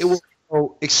 Oh, nice. It will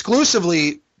go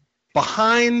exclusively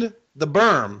behind the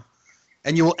berm,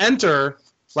 and you will enter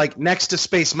like next to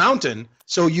Space Mountain,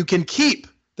 so you can keep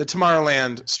the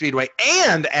Tomorrowland Speedway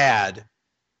and add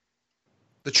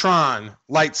the Tron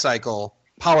Light Cycle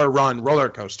Power Run roller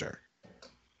coaster.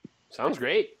 Sounds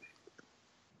great.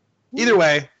 Either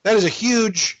way, that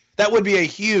would be a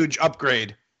huge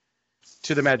upgrade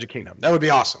to the Magic Kingdom. That would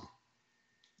be awesome.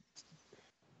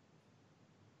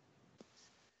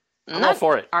 I'm all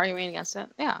for it. Arguing against it.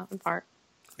 Yeah, in part.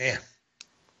 Man.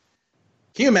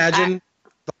 Can you imagine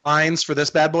the lines for this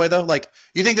bad boy, though? Like,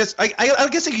 you think this... I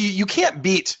guess you can't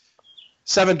beat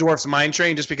Seven Dwarfs Mine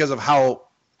Train just because of how...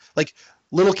 Like,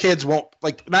 little kids won't...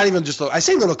 Like, not even just... I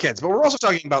say little kids, but we're also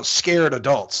talking about scared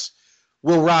adults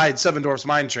will ride Seven Dwarfs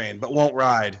Mine Train, but won't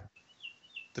ride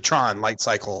the Tron Light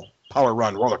Cycle Power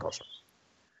Run roller coaster.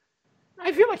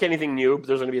 I feel like anything new, but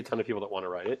there's going to be a ton of people that want to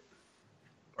ride it.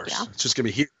 Of course. Yeah. It's just going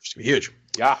to be huge. It's going to be huge.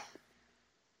 Yeah.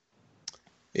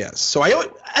 Yes. So I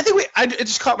think I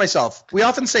just caught myself. We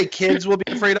often say kids will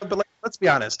be afraid of, but let's be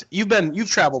honest. You've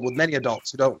traveled with many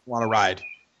adults who don't want to ride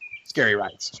scary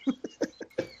rides.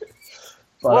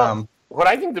 But what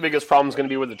I think the biggest problem is going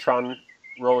to be with the Tron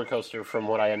roller coaster, from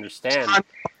what I understand.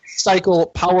 Cycle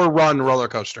Power Run roller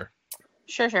coaster.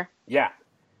 Sure. Yeah,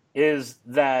 is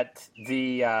that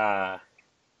the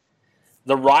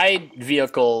ride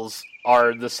vehicles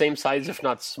are the same size, if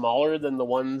not smaller, than the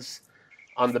ones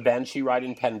on the Banshee ride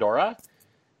in Pandora.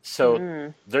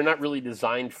 So they're not really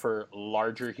designed for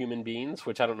larger human beings,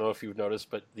 which I don't know if you've noticed,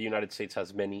 but the United States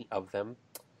has many of them.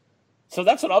 So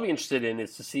that's what I'll be interested in,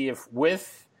 is to see if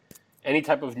with any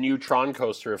type of new Tron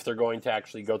coaster, if they're going to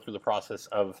actually go through the process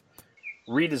of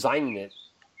redesigning it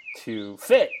to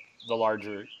fit the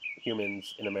larger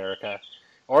humans in America,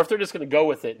 or if they're just going to go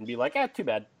with it and be like, too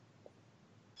bad.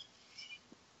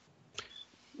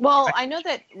 Well, I know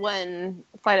that when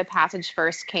Flight of Passage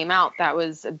first came out, that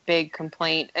was a big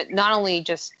complaint, not only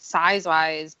just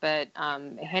size-wise, but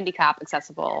handicap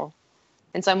accessible.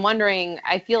 And so I'm wondering,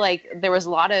 I feel like there was a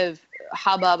lot of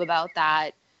hubbub about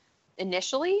that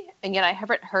initially, and yet I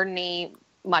haven't heard any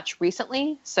much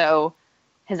recently. So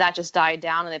has that just died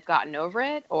down and they've gotten over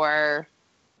it? Or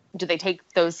do they take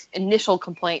those initial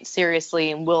complaints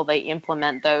seriously, and will they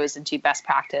implement those into best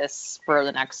practice for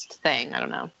the next thing? I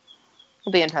don't know.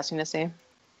 It'll be interesting to see.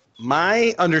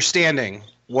 My understanding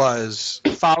was,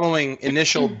 following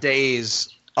initial days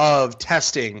of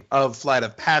testing of Flight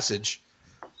of Passage,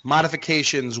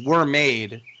 modifications were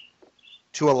made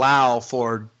to allow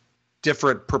for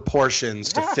different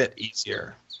proportions to fit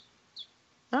easier.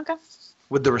 Okay.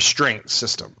 With the restraint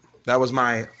system. That was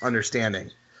my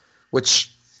understanding.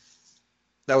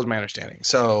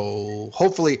 So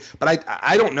hopefully, but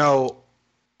I don't know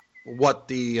what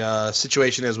the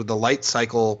situation is with the light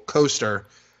cycle coaster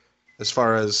as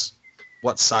far as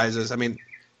what sizes. I mean,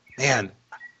 man,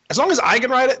 as long as I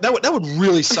can ride it, that would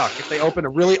really suck if they opened a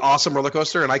really awesome roller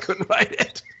coaster and I couldn't ride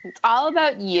it. It's all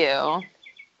about you.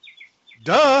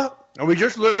 Duh. Are we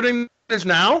just learning this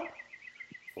now?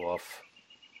 Woof.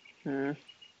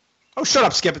 Oh, shut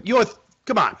up, Skip.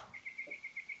 Come on.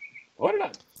 What did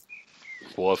I?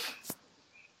 Woof.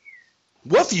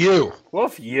 Woof you.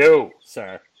 Woof you,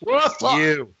 sir. Woof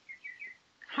you.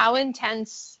 How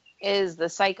intense is the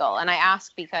cycle? And I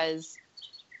ask because,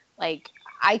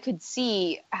 I could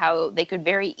see how they could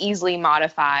very easily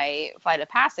modify Flight of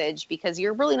Passage, because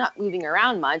you're really not moving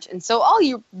around much. And so all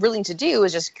you're willing to do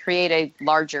is just create a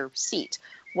larger seat.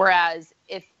 Whereas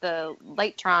if the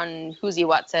Lightron Whoozy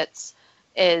Whatsits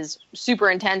is super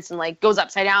intense and goes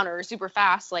upside down or super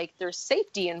fast, there's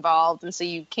safety involved. And so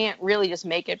you can't really just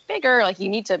make it bigger. You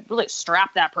need to really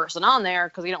strap that person on there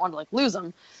because you don't want to lose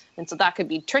them. And so that could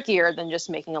be trickier than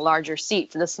just making a larger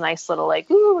seat for this nice little we're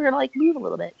going to move a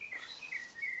little bit.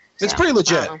 It's pretty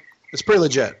legit. It's pretty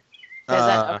legit. Is it?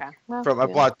 Okay. Well,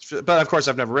 I've watched, but of course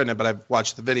I've never ridden it, but I've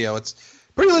watched the video. It's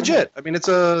pretty legit. I mean, it's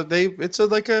a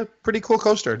pretty cool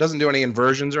coaster. It doesn't do any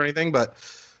inversions or anything, but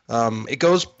it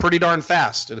goes pretty darn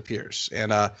fast, it appears,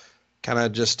 and kind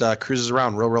of just cruises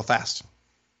around real fast.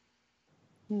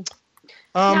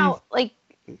 Now, okay,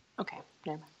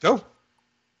 never mind. Go.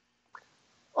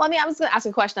 Well, I mean, I was going to ask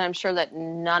a question I'm sure that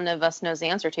none of us knows the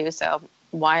answer to, so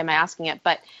why am I asking it?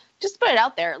 But just put it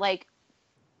out there,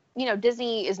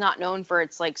 Disney is not known for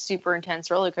its super intense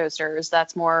roller coasters.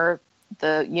 That's more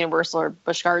the Universal or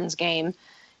Busch Gardens game.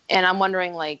 And I'm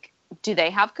wondering, do they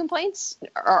have complaints?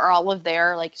 Are all of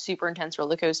their super intense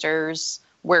roller coasters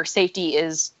where safety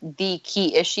is the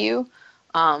key issue?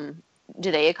 Do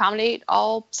they accommodate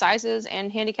all sizes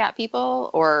and handicapped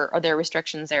people, or are there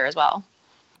restrictions there as well?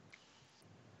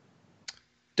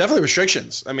 Definitely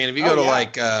restrictions. I mean, if you go to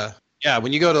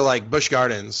when you go to Busch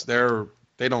Gardens,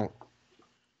 they don't.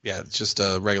 Yeah, it's just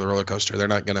a regular roller coaster. They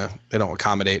don't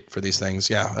accommodate for these things.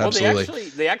 Yeah, well, absolutely.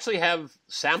 They actually have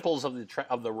samples of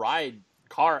the ride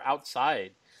car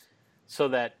outside, so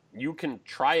that you can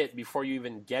try it before you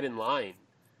even get in line,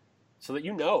 so that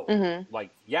I'm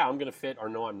gonna fit, or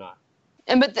no, I'm not.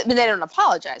 But they don't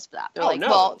apologize for that. They're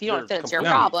well, if you don't fit, it's your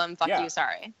problem. Fuck you,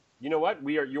 sorry. You know what?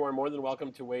 You are more than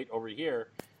welcome to wait over here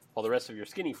while the rest of your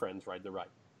skinny friends ride the ride.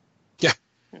 Yeah.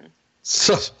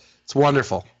 So it's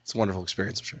wonderful. It's a wonderful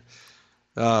experience, I'm sure.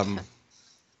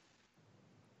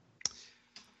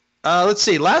 Let's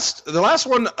see. The last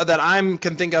one that I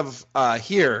can think of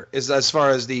here is, as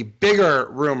far as the bigger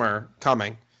rumor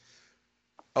coming,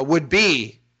 would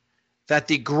be that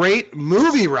the Great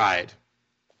Movie Ride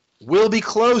will be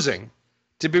closing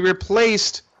to be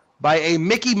replaced by a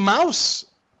Mickey Mouse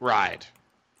ride.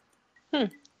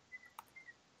 And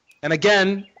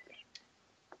again,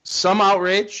 some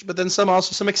outrage, but then some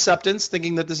acceptance,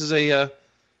 thinking that this is a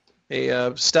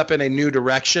step in a new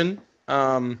direction.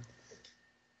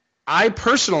 I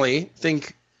personally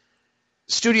think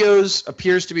studios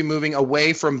appears to be moving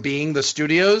away from being the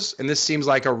studios, and this seems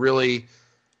like a really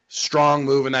strong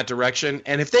move in that direction.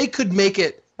 And if they could make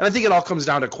it, and I think it all comes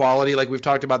down to quality, like we've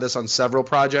talked about this on several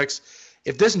projects,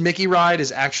 if this Mickey ride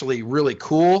is actually really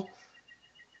cool,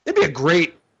 it'd be a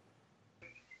great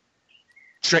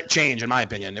change, in my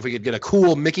opinion. If we could get a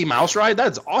cool Mickey Mouse ride,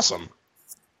 that's awesome.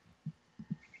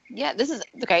 Yeah, this is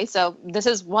okay. So this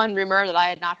is one rumor that I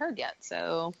had not heard yet.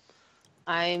 So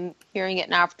I'm hearing it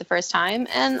now for the first time,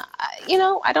 and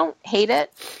I don't hate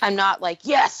it. I'm not like,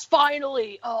 yes,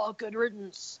 finally, oh, good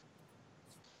riddance.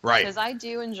 Right. Because I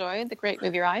do enjoy the Great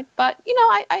Movie Ride, but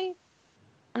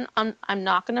I'm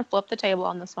not going to flip the table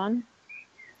on this one.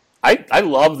 I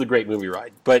love the Great Movie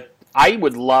Ride, but I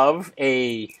would love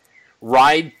a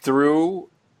ride through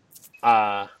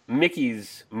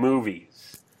Mickey's movies.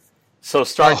 So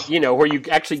where you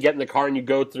actually get in the car and you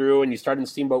go through and you start in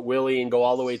Steamboat Willie and go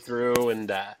all the way through, and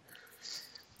that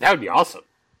would be awesome.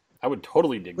 I would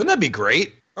totally dig that. Wouldn't that be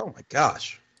great? Oh my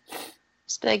gosh.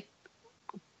 Just like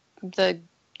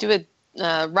do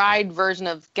a ride version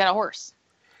of Get a Horse.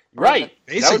 Right.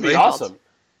 That would be awesome.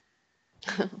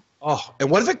 Oh, and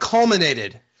what if it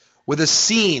culminated with a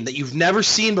scene that you've never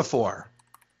seen before?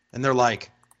 And they're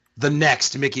like, the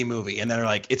next Mickey movie. And they're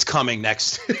like, it's coming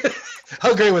next.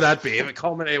 How great would that be if it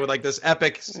culminated with like this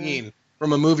epic scene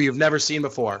from a movie you've never seen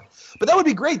before? But that would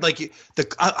be great. Like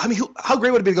how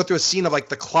great would it be to go through a scene of like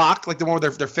the clock, like the one where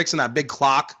they're fixing that big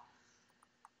clock,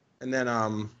 and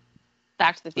then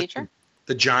Back to the Future.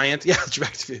 The giant, yeah,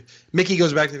 Mickey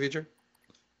goes Back to the Future.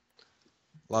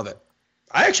 Love it.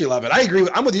 I actually love it. I agree.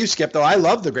 I'm with you, Skip. Though I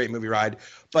love the Great Movie Ride,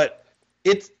 but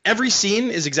every scene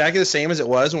is exactly the same as it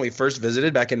was when we first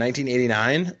visited back in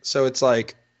 1989. So it's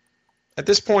like, at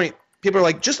this point, people are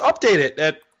like, just update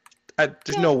it.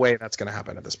 There's no way that's going to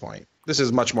happen at this point. This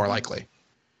is much more likely.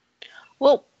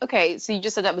 Well, okay, so you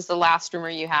just said that was the last rumor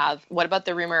you have. What about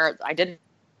the rumor, I did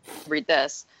read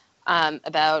this,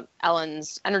 about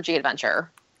Ellen's Energy Adventure?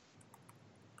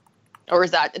 Or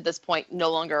is that, at this point,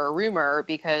 no longer a rumor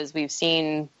because we've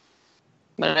seen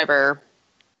whatever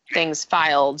things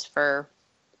filed for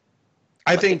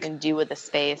what they can do with the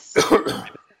space?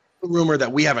 Rumor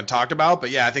that we haven't talked about, but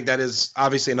yeah, I think that is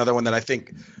obviously another one that I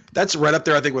think that's right up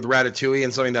there. I think with Ratatouille,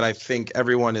 and something that I think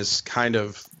everyone is kind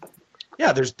of,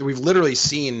 we've literally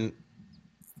seen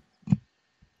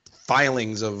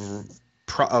filings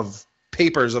of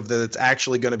papers of that it's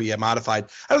actually going to be modified.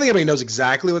 I don't think anybody knows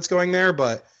exactly what's going there,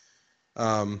 but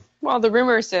well, the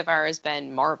rumor so far has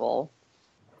been Marvel.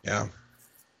 Yeah.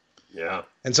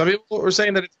 And some people were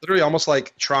saying that it's literally almost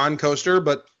like Tron coaster,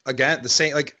 but again, the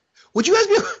same. Like, would you guys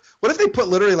be? What if they put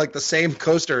literally like the same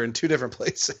coaster in two different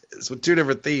places with two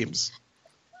different themes?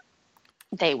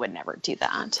 They would never do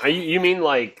that. You mean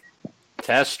like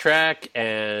Test Track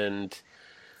and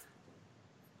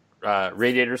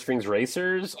Radiator Springs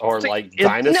Racers, or like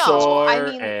Dinosaur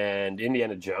and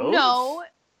Indiana Jones?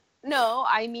 No,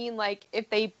 I mean like if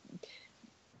they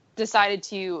decided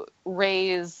to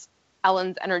raise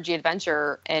Ellen's Energy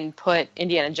Adventure and put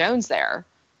Indiana Jones there,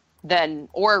 then,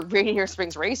 or Radiator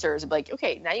Springs Racers, like,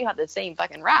 okay, now you have the same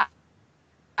fucking ride.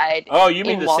 Oh, you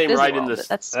mean the Walt same Disney ride World. in this?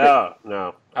 That's no,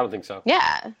 I don't think so.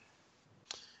 Yeah.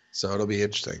 So it'll be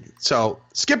interesting. So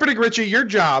Skipper Dick Ritchie, your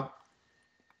job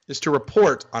is to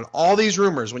report on all these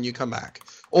rumors when you come back,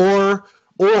 or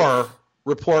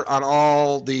report on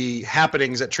all the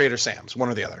happenings at Trader Sam's, one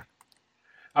or the other.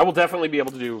 I will definitely be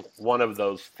able to do one of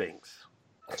those things.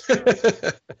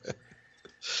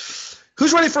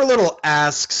 Who's ready for a little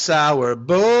Ask Sour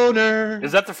Boner?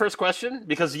 Is that the first question?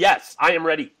 Because yes, I am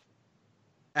ready.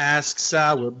 Ask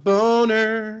Sour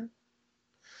Boner.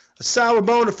 A sour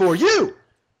boner for you.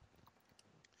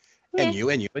 And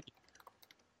you.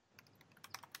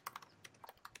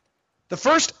 The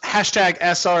first hashtag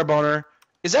Ask Sour Boner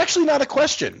is actually not a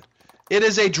question. It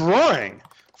is a drawing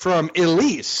from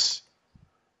Elise,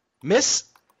 Miss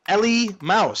Ellie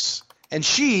Mouse. And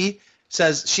she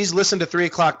says she's listened to 3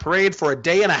 O'Clock Parade for a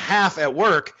day and a half at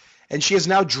work, and she has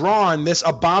now drawn this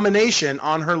abomination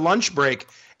on her lunch break.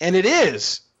 And it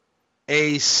is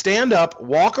a stand-up,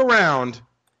 walk-around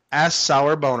Ask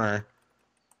Sour Boner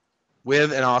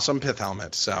with an awesome pith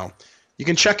helmet. So you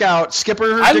can check out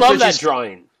Skipper. I love that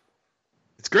drawing.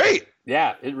 It's great.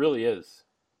 Yeah, it really is.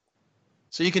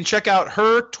 So you can check out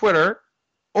her Twitter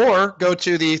or go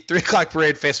to the 3 O'Clock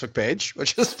Parade Facebook page,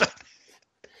 which is...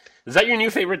 Is that your new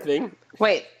favorite thing?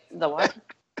 Wait, the what?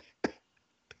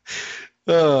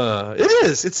 It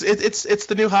is. It's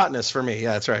the new hotness for me.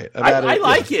 Yeah, that's right. I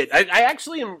like it. I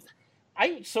actually am.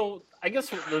 I guess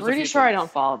there's Pretty sure I don't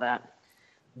follow that.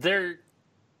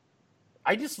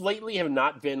 I just lately have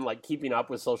not been like keeping up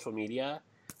with social media.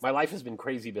 My life has been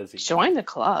crazy busy. Join the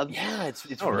club. Yeah, it's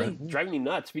really driving me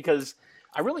nuts because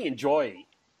I really enjoy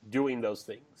doing those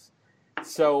things.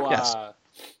 So Yes.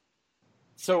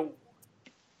 So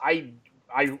I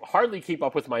hardly keep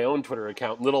up with my own Twitter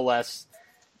account, little less,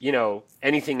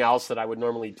 anything else that I would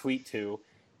normally tweet to.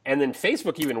 And then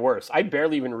Facebook even worse. I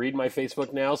barely even read my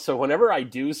Facebook now. So whenever I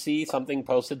do see something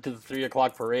posted to the 3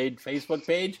 o'clock parade Facebook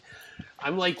page,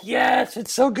 I'm like, yes,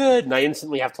 it's so good. And I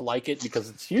instantly have to like it because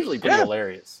it's usually pretty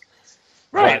hilarious.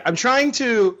 Right. But I'm trying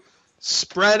to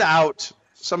spread out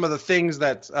some of the things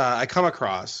that I come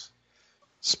across,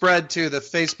 spread to the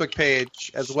Facebook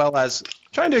page, as well as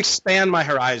trying to expand my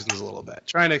horizons a little bit,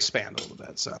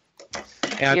 So,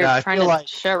 and You're trying to like,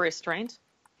 show restraint?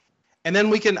 and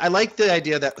then I like the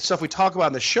idea that stuff we talk about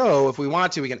in the show, if we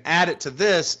want to, we can add it to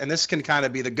this, and this can kind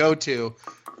of be the go-to.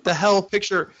 The hell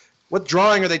picture, what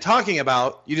drawing are they talking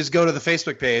about? You just go to the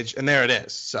Facebook page, and there it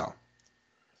is. So,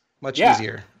 much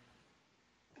easier.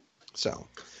 So,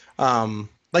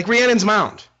 like Rhiannon's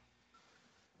mound.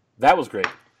 that was great.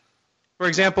 For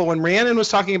example, when Rhiannon was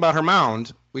talking about her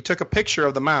mound, we took a picture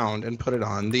of the mound and put it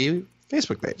on the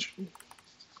Facebook page.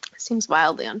 Seems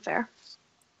wildly unfair.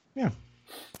 Yeah.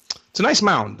 It's a nice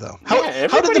mound, though. How did the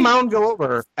everybody- mound go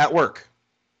over at work?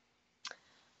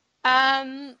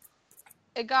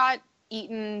 It got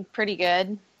eaten pretty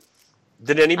good.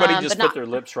 Did anybody just but put not- their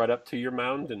lips right up to your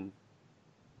mound and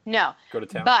No, go to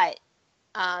town? but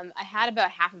I had about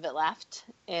half of it left,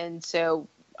 and so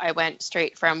I went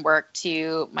straight from work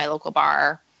to my local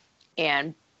bar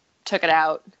and took it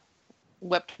out,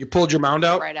 whipped You pulled your mound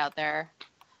out? right out there.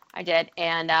 I did,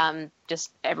 and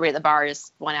just everybody at the bar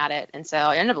just went at it, and so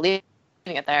I ended up leaving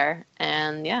it there,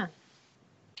 and yeah.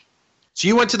 So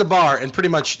you went to the bar and pretty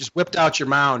much just whipped out your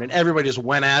mound, and everybody just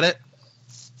went at it?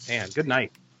 Man, good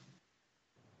night.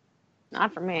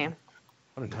 Not for me.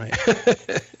 What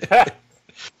a night.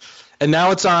 And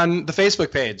now it's on the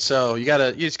Facebook page, so you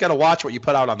just gotta watch what you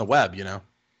put out on the web,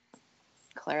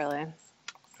 Clearly.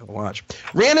 Gotta watch.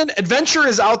 Rhiannon, Adventure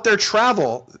is Out There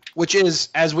Travel, which is,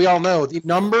 as we all know, the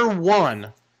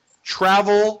 #1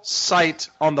 travel site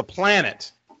on the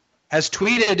planet, has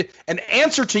tweeted an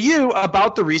answer to you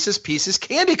about the Reese's Pieces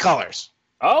candy colors.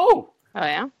 Oh, Oh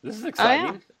yeah. this is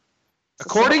exciting.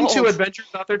 According to old. Adventures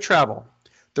Out There Travel,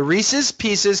 the Reese's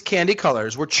Pieces candy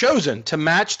colors were chosen to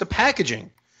match the packaging.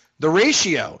 The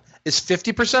ratio is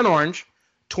 50% orange,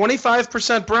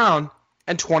 25% brown,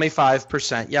 and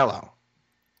 25% yellow.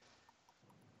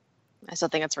 I still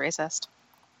think it's racist.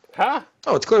 Huh?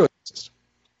 Oh, it's clearly racist.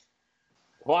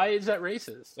 Why is that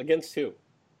racist? Against who?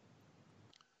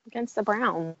 Against the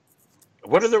brown.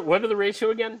 What are the ratio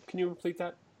again? Can you repeat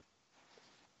that?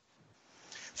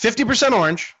 50%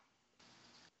 orange,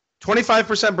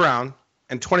 25% brown,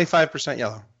 and 25%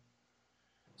 yellow.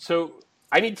 So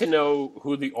I need to know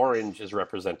who the orange is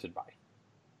represented by.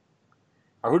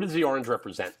 Or who does the orange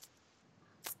represent?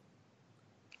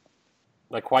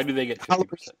 Like, why do they get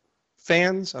 50%?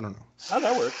 Fans? I don't know. Oh,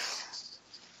 that works.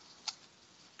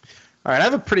 All right, I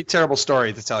have a pretty terrible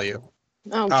story to tell you.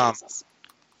 Oh, Jesus.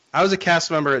 I was a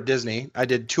cast member at Disney. I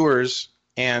did tours,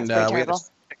 and That's pretty we had a terrible.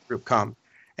 student group come.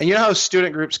 And you know how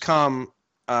student groups come,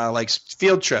 like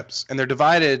field trips, and they're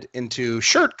divided into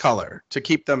shirt color to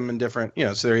keep them in different,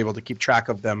 so they're able to keep track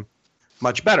of them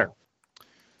much better.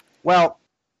 Well,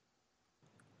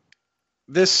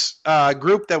 this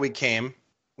group that we came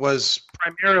was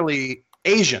primarily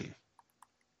Asian.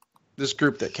 This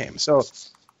group that came. So,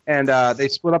 and they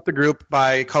split up the group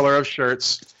by color of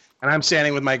shirts, and I'm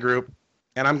standing with my group,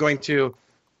 and I'm going to.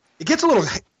 It gets a little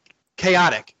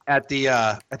chaotic at the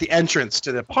entrance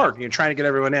to the park. You're trying to get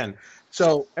everyone in.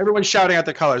 So everyone's shouting out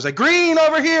the colors, like green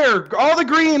over here, all the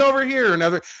green over here, and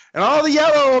all the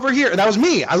yellow over here. And that was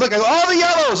me. I look, all the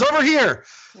yellows over here.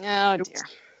 Oh, dear.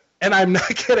 And I'm not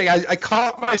kidding. I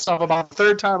caught myself about the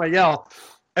third time I yell.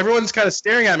 Everyone's kind of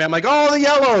staring at me. I'm like, all the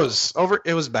yellows over.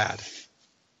 It was bad.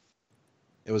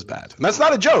 It was bad. And that's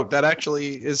not a joke. That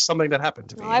actually is something that happened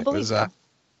to me. Well, I believe so. It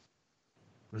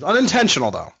was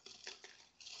unintentional, though.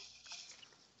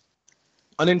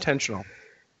 Unintentional.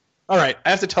 All right, I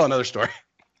have to tell another story.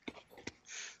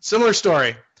 Similar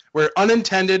story, where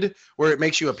unintended, where it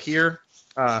makes you appear.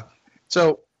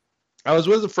 So I was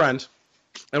with a friend,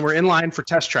 and we're in line for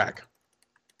test track.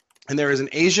 And there is an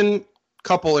Asian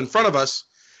couple in front of us,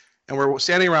 and we're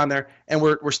standing around there, and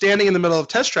we're standing in the middle of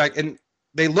test track, and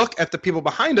they look at the people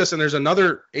behind us, and there's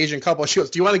another Asian couple. She goes,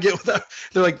 "Do you want to get with them?"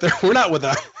 They're like, "We're not with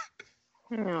them."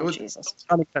 Oh, Jesus.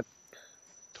 Unintended.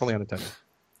 Totally unintended.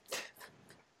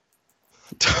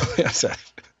 Totally upset.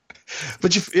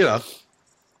 But you know.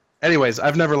 Anyways,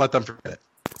 I've never let them forget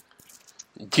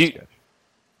it. Do you,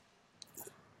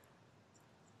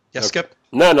 Yes, Skip?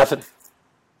 no, nothing.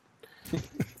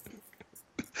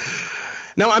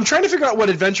 Now, I'm trying to figure out what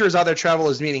Adventurers Out There Travel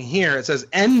is meaning here. It says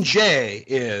NJ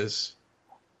is...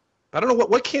 I don't know,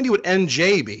 what candy would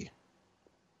NJ be?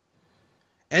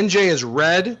 NJ is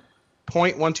red,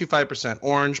 0.125%,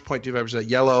 orange, 0.25%,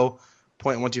 yellow,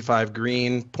 0.125,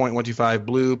 green, 0.125,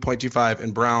 blue, 0.25,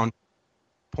 and brown,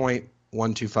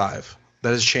 0.125. That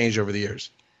has changed over the years.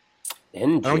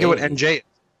 NJ. I don't get what NJ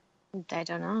is. I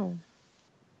don't know.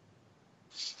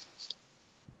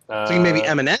 Thinking maybe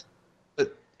M&M,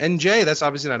 but NJ, that's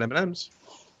obviously not M&M's.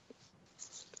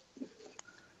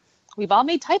 We've all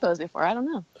made typos before. I don't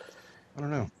know. I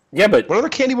don't know. Yeah, but What other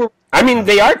candy were... I mean,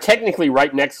 they are technically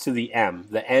right next to the M,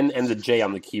 the N, and the J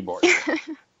on the keyboard.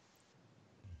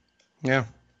 Yeah.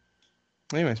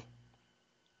 Anyways.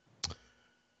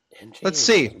 NJ Let's is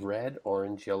see. Red,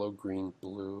 orange, yellow, green,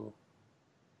 blue.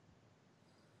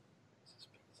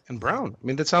 And brown. I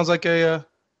mean, that sounds like a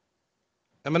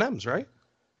M&M's, right?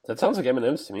 That sounds like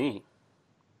M&M's to me.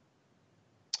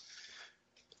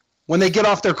 When they get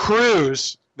off their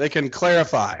cruise, they can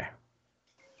clarify.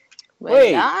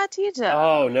 Wait. Oh.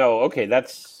 Oh, no. Okay,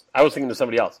 I was thinking of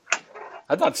somebody else.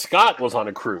 I thought Scott was on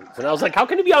a cruise. And I was like, how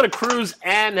can he be on a cruise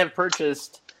and have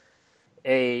purchased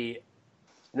a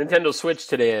Nintendo Switch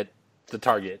today at the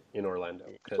Target in Orlando?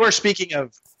 We're speaking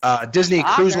of Disney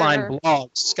Cruise Line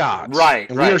blog, Scott. Right,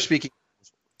 And right. we are speaking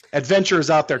Adventurers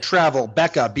Out There Travel,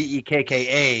 Becca,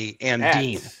 Bekka, and At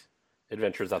Dean.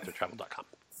 AdventuresOutThereTravel.com.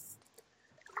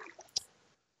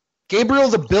 Gabriel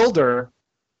the Builder,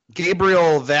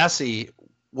 Gabriel Vassie,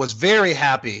 was very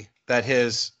happy that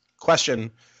his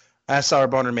question, as Sour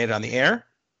Boner, made it on the air.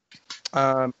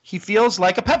 He feels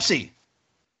like a Pepsi.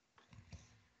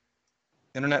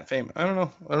 Internet fame. I don't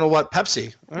know what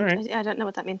Pepsi. All right. Yeah, I don't know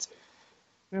what that means.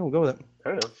 Yeah, we'll go with it. I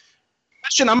don't know.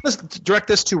 Question, I'm going to direct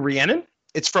this to Rhiannon.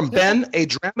 It's from Ben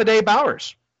Adramaday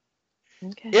Bowers.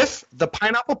 Okay. If the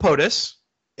Pineapple POTUS,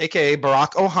 a.k.a.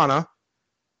 Barack Ohana,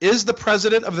 is the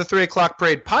president of the 3 O'Clock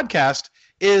Parade podcast,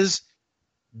 is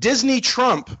Disney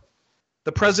Trump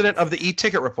the president of the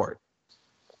E-Ticket Report?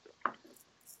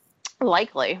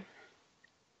 Likely.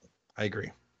 I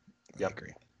agree. Yep. I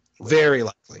agree. Very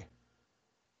likely.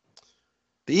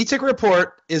 The E-Ticket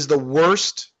Report is the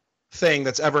worst thing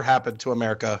that's ever happened to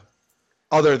America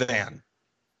other than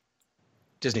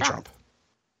Disney Trump.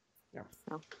 Yeah.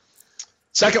 Oh.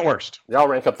 Second worst. They all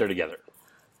rank up there together.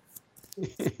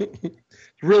 It's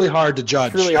really hard to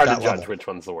judge. It's really hard to that judge level. which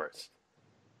one's the worst.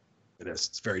 It is.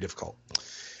 It's very difficult.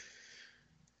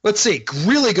 Let's see.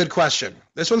 Really good question.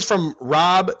 This one's from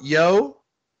Rob Yo,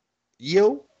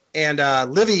 and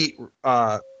Livy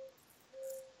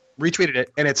retweeted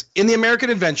it. And it's, in the American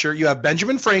Adventure, you have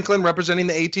Benjamin Franklin representing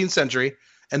the 18th century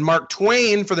and Mark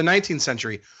Twain for the 19th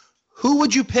century. Who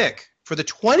would you pick for the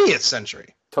 20th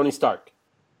century? Tony Stark.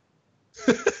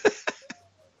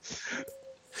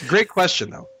 Great question,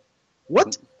 though.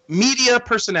 What media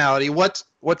personality, what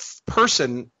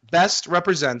person best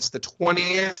represents the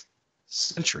 20th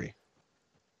century?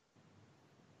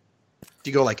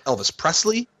 Do you go like Elvis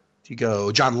Presley? Do you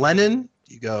go John Lennon?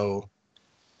 Do you go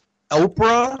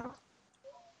Oprah?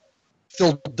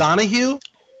 Phil Donahue?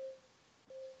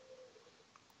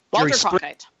 Walter Jerry Spring-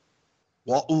 Cronkite.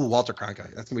 Walter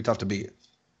Cronkite. That's going to be tough to beat.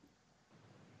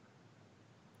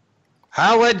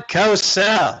 Howard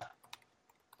Cosell.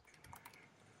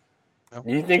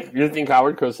 You think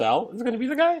Howard Cosell is going to be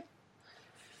the guy?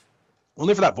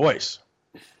 Only for that voice.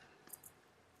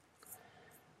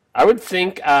 I would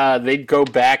think they'd go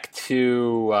back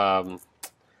to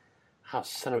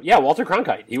Walter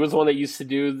Cronkite. He was the one that used to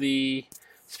do the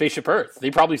Spaceship Earth. They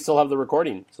probably still have the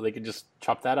recording, so they could just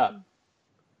chop that up.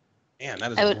 Man,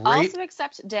 that is I would great. also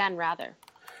accept Dan Rather.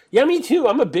 Yeah, me too.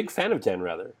 I'm a big fan of Dan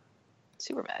Rather.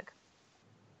 Super big.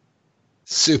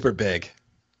 Super big.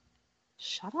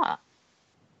 Shut up.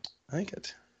 I like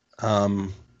it.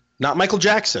 Not Michael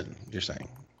Jackson, you're saying,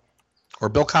 or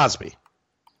Bill Cosby.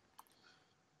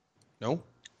 No?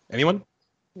 Anyone?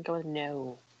 Go with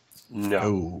no. No.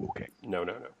 Oh, okay. No.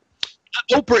 Not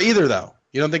Oprah either, though.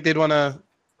 You don't think they'd want to?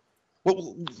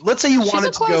 Well, let's say you She's wanted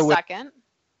a to close go with second.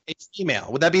 a female.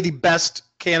 Would that be the best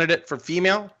candidate for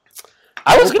female?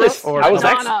 I was Oprah or-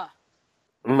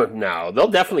 actually. No, they'll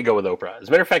definitely go with Oprah. As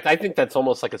a matter of fact, I think that's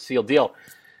almost like a sealed deal.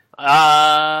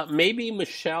 Maybe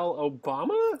Michelle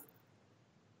Obama?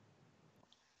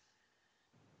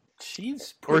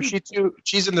 She's Or pretty... is she too?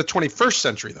 She's in the 21st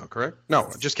century, though, correct?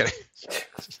 No, just kidding.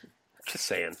 Just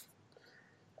saying.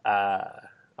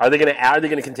 Are they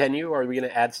gonna continue, or are we gonna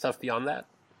add stuff beyond that?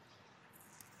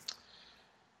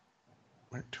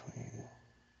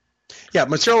 Yeah,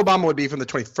 Michelle Obama would be from the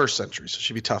 21st century, so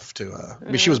she'd be tough to. I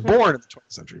mean, she was born in the 20th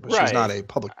century, but she's not a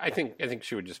public. I think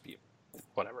she would just be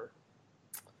whatever.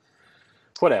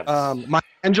 Whatever. Maya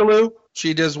Angelou,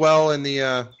 she does well in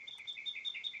the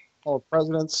Hall of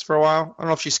Presidents for a while. I don't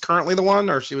know if she's currently the one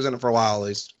or she was in it for a while at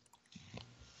least.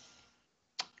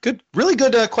 Good, really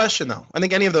good question though. I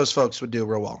think any of those folks would do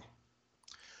real well.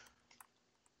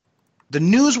 The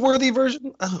newsworthy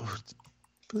version,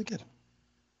 really good.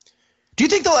 Do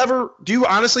you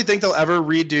honestly think they'll ever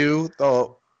redo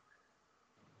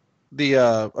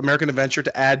the American Adventure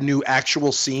to add new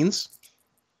actual scenes?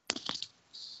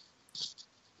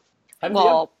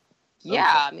 Well,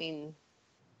 yeah, I mean,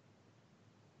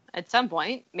 at some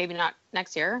point, maybe not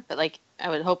next year, but like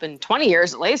I would hope in 20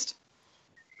 years at least.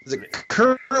 It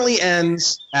currently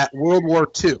ends at World War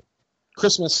II.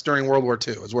 Christmas during World War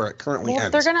II is where it currently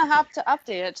ends. They're going to have to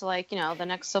update it to the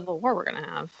next Civil War we're going to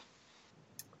have.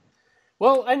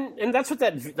 Well, and that's what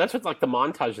like the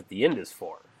montage at the end is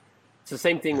for. It's the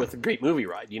same thing with the Great Movie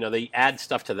Ride. They add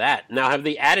stuff to that. Now, have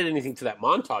they added anything to that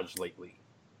montage lately?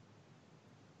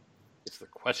 It's the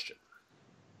question.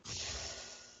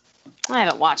 I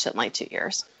haven't watched it in like 2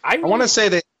 years. I want to say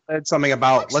they said something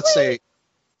about, let's say,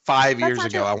 5 years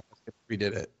ago. I want to say they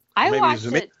redid it. I watched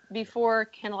it before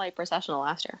Candlelight Processional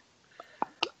last year.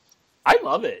 I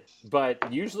love it,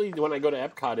 but usually when I go to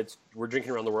Epcot, we're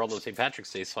drinking around the world on St.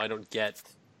 Patrick's Day, so I don't get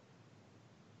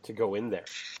to go in there.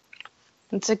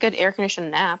 It's a good air-conditioned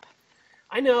nap.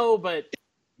 I know, but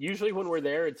usually when we're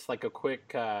there, it's like a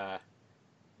quick,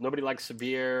 nobody likes the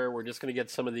beer, we're just going to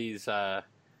get some of these,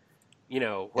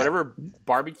 whatever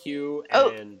barbecue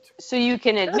and... Oh, so you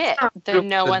can admit that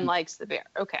no one likes the beer.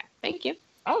 Okay, thank you.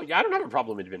 Oh, yeah, I don't have a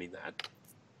problem admitting that.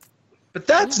 But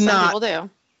that's not... Some people do.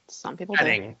 Some people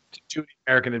do. To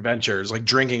American Adventures, like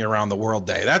drinking around the world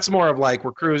day. That's more of like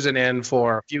we're cruising in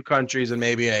for a few countries and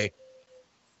maybe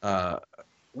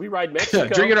we ride Mexico.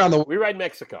 Drinking around we ride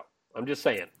Mexico. I'm just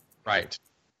saying. Right.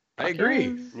 I agree.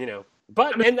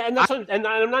 But and that's and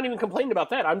I'm not even complaining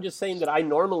about that. I'm just saying that I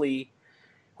normally,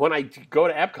 when I go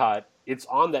to Epcot, it's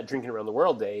on that drinking around the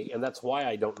world day, and that's why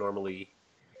I don't normally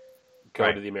go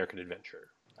to the American Adventure.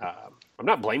 I'm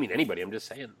not blaming anybody. I'm just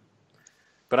saying.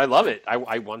 But I love it.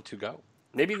 I want to go.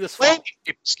 Maybe this fall.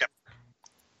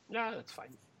 Nah, that's fine.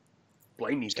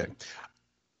 Blame me.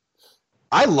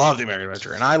 I love the American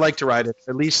Adventure, and I like to ride it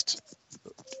at least.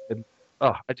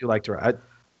 I do like to ride.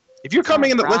 If you're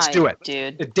coming in, let's do it,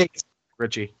 dude. The dates,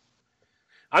 Richie.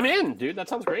 I'm in, dude. That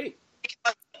sounds great.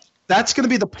 That's going to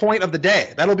be the point of the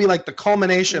day. That'll be like the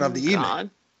culmination of the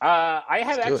evening. I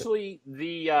have actually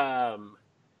the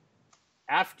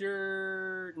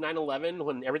after 9/11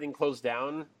 when everything closed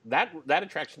down. That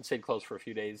attraction stayed closed for a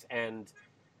few days, and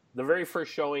the very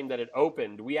first showing that it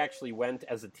opened, we actually went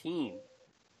as a team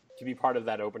to be part of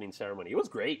that opening ceremony. It was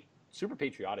great. Super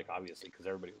patriotic, obviously, because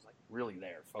everybody was like really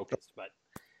there, focused. But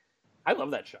I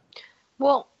love that show.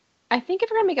 Well, I think if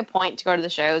you're gonna make a point to go to the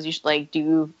shows, you should like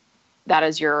do that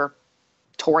as your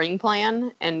touring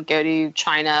plan and go to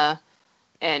China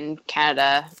and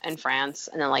Canada and France,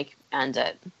 and then like end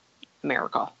at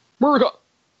America. I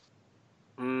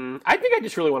think I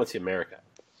just really want to see America.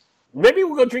 Maybe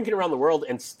we'll go drinking around the world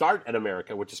and start at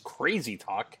America, which is crazy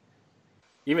talk.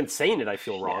 Even saying it, I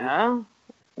feel wrong. Yeah.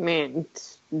 I mean,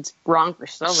 it's wrong for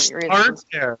so many reasons. Start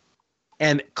there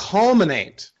and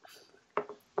culminate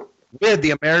with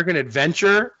the American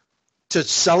Adventure to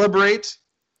celebrate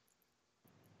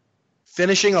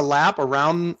finishing a lap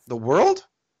around the world?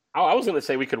 Oh, I was going to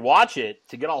say we could watch it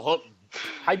to get all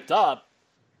hyped up,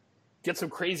 get some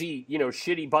crazy,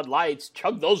 shitty Bud Lights,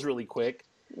 chug those really quick,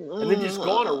 and then just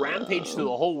go on a rampage through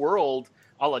the whole world,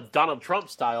 a la Donald Trump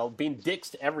style, being dicks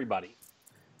to everybody.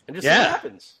 And just see what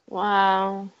happens.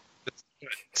 Wow.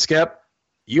 Skip,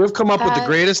 you have come up with the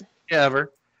greatest idea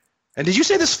ever. And did you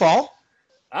say this fall?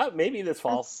 Maybe this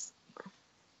fall.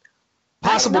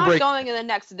 Possible break. Going in the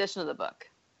next edition of the book.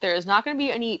 There is not going to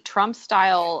be any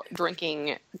Trump-style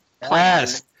drinking plan.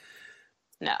 Yes.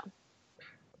 No.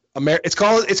 It's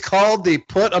called the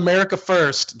Put America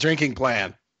First drinking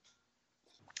plan.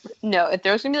 No, if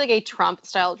there's going to be like a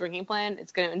Trump-style drinking plan,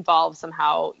 it's going to involve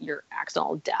somehow your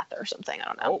accidental death or something. I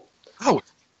don't know. Oh.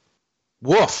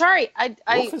 Woof. Sorry,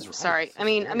 sorry. I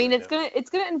mean, it's gonna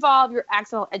involve your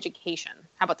accidental education.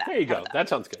 How about that? There you go. That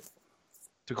sounds good.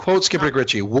 To quote Skipper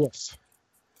Ritchie, woof.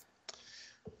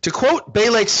 To quote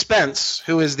Bay Lake Spence,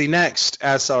 who is the next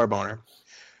As Cellar Boner,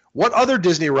 What other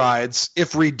Disney rides,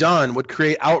 if redone, would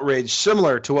create outrage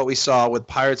similar to what we saw with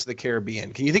Pirates of the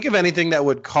Caribbean? Can you think of anything that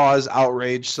would cause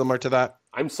outrage similar to that?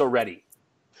 I'm so ready.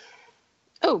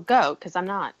 Oh, go, because I'm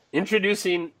not.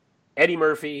 Introducing Eddie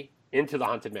Murphy into the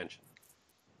Haunted Mansion.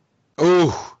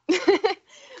 Ooh.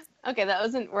 Okay, that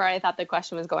wasn't where I thought the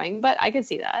question was going, but I could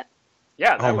see that.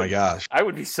 Yeah. Oh my gosh. I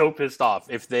would be so pissed off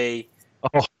if they.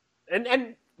 Oh. And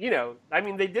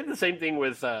they did the same thing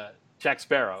with Jack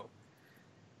Sparrow,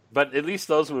 but at least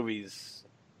those movies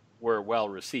were well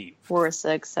received. Were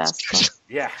successful.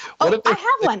 Yeah. Oh, I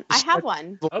have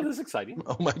one. Oh, this is exciting.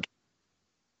 Oh my God.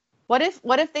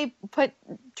 What if they put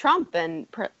Trump in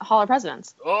Hall of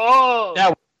Presidents?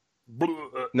 Oh.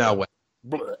 No way.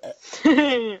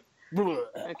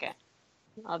 Okay,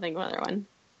 I'll think of another one.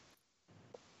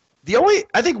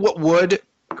 I think what would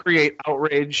create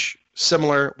outrage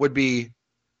similar would be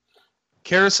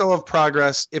Carousel of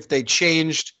Progress if they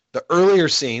changed the earlier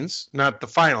scenes, not the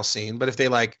final scene, but if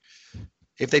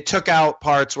they took out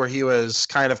parts where he was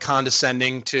kind of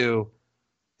condescending to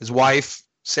his wife,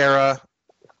 Sarah,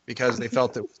 because they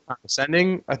felt it was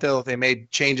condescending. I feel if they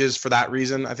made changes for that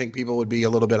reason, I think people would be a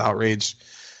little bit outraged.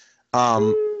 I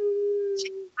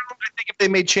think if they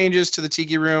made changes to the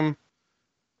Tiki Room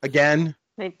again,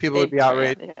 people would be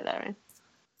outraged. Right.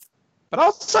 But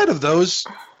outside of those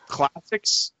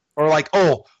classics, or like,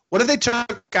 what if they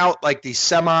took out like the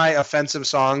semi-offensive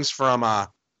songs from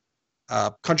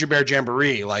Country Bear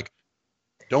Jamboree, like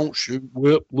 "Don't Shoot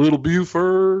Whip Little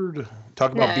Buford,"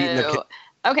 talking about beating the kid.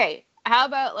 Okay, how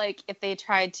about like if they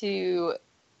tried to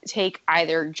take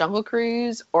either Jungle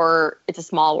Cruise or It's a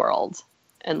Small World,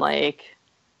 and like,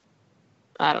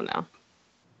 I don't know.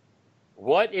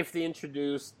 What if they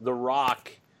introduced The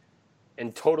Rock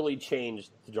and totally changed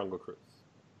the Jungle Cruise?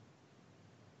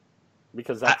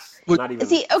 Because that's not even.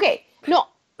 See, okay, no.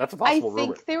 That's a possible rumor. I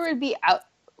think there would be out.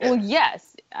 Well,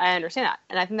 yes, I understand that,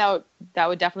 and I think that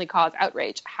would definitely cause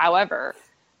outrage. However,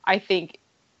 I think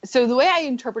so. The way I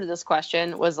interpreted this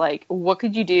question was like, what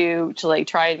could you do to like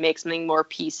try and make something more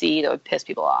PC that would piss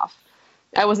people off?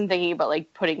 I wasn't thinking about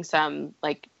like putting some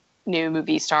like new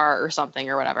movie star or something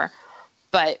or whatever,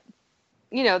 but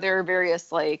there are various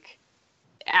like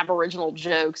Aboriginal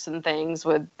jokes and things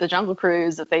with the Jungle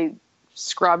Cruise. If they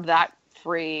scrubbed that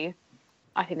free,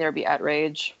 I think there'd be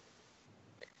outrage.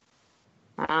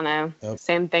 I don't know. Yep.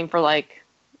 Same thing for like,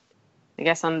 I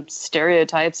guess some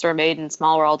stereotypes are made in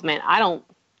Small World. Man,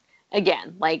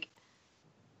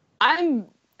 I'm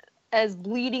as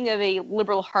bleeding of a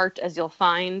liberal heart as you'll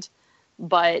find,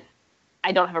 but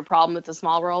I don't have a problem with the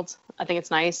Small World. I think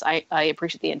it's nice. I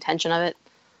appreciate the intention of it.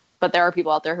 But there are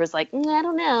people out there who's like, I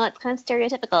don't know, it's kind of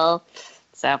stereotypical.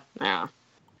 So, I don't know.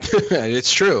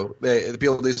 It's true. The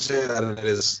people do say that, and it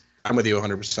is. I'm with you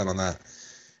 100% on that.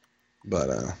 But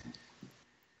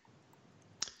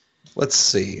let's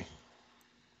see.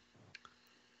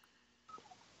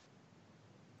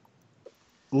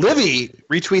 Livy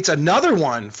retweets another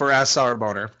one for Ask Sour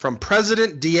Boner from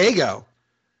President Diego.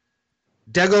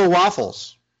 Dego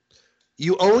Waffles.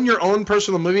 You own your own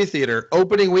personal movie theater.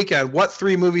 Opening weekend, what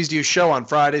 3 movies do you show on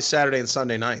Friday, Saturday, and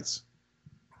Sunday nights?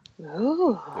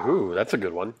 Ooh, that's a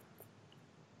good one.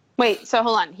 Wait, so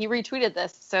hold on. He retweeted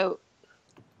this. So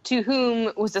to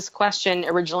whom was this question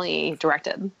originally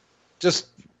directed? Just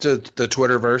to the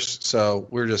Twitterverse. So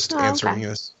we're just answering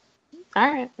this.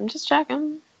 All right. I'm just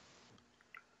checking.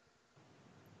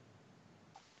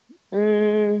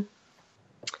 I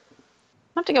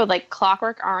have to go with like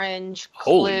Clockwork Orange,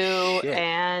 Clue,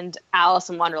 and Alice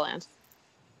in Wonderland.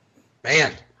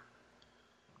 Man.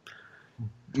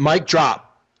 Mic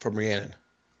drop from Rhiannon.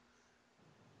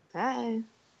 Hey.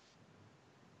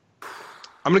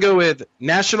 I'm going to go with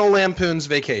National Lampoon's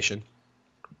Vacation,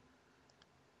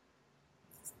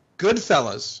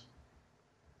 Goodfellas,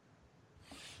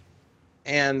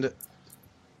 and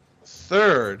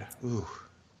third,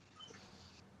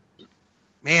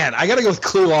 man, I got to go with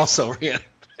Clue also, Rhiannon.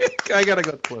 I got to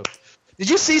go with Clue.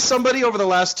 Did you see somebody over the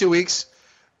last 2 weeks,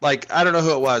 like, I don't know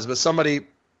who it was, but somebody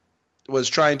was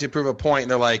trying to prove a point,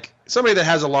 and they're like, somebody that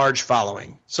has a large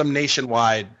following, some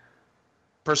nationwide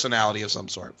personality of some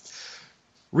sort.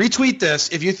 Retweet this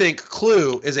if you think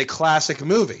Clue is a classic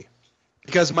movie,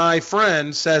 because my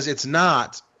friend says it's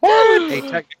not a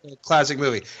technical classic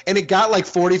movie, and it got like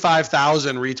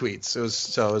 45,000 retweets.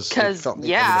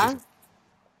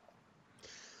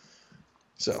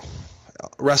 So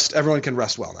everyone can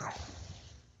rest well now.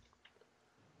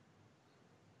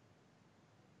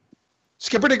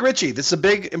 Skipper Dick Ritchie, this is a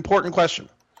big important question.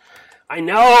 I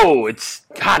know.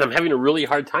 I'm having a really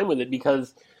hard time with it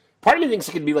because part of me thinks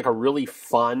it could be like a really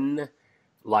fun,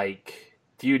 like,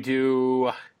 do you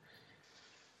do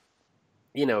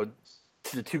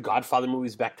to the 2 Godfather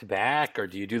movies back to back, or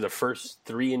do you do the first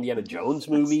 3 Indiana Jones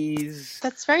movies?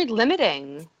 That's very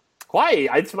limiting. Why?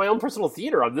 It's my own personal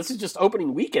theater. This is just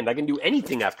opening weekend. I can do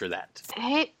anything after that.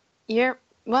 Hey, okay.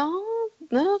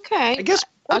 I guess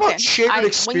what about shared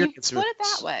experiences? When you put it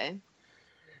that way.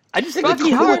 I just think Rocky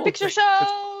it's Horror cool. Picture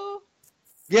Show.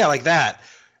 Yeah, like that.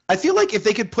 I feel like if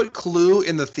they could put Clue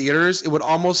in the theaters, it would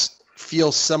almost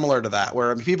feel similar to that.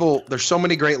 Where there's so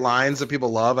many great lines that people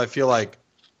love. I feel like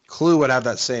Clue would have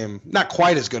that same, not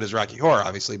quite as good as Rocky Horror,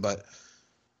 obviously, but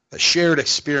a shared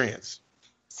experience.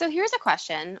 So here's a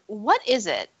question. What is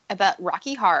it about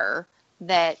Rocky Horror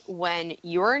that when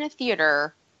you're in a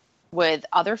theater with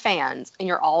other fans and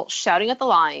you're all shouting at the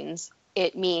lines,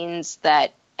 it means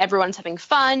that everyone's having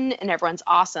fun and everyone's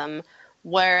awesome,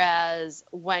 whereas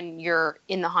when you're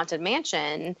in the Haunted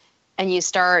Mansion and you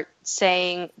start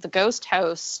saying the ghost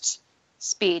host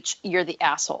speech, you're the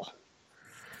asshole?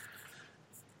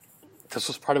 This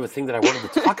was part of a thing that I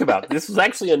wanted to talk about. This was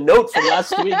actually a note from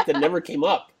last week that never came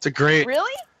up. It's a great...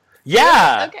 Really?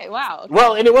 Yeah. Okay, wow. Okay.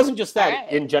 Well, and it wasn't just that.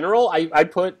 Right. In general, I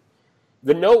put...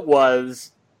 The note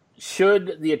was,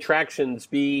 should the attractions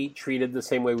be treated the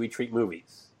same way we treat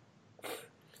movies?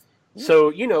 So,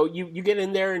 you get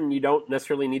in there and you don't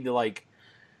necessarily need to,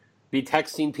 be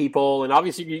texting people. And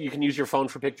obviously you can use your phone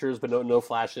for pictures, but no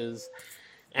flashes.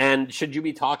 And should you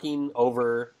be talking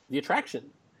over the attraction?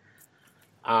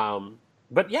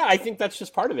 But yeah, I think that's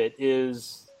just part of it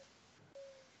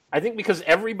I think because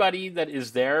everybody that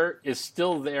is there is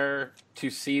still there to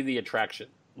see the attraction,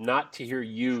 not to hear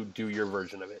you do your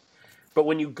version of it. But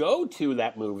when you go to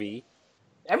that movie,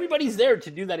 everybody's there to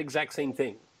do that exact same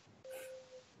thing.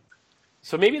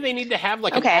 So maybe they need to have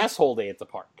an asshole day at the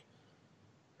park,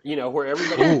 where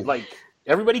everybody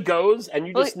everybody goes and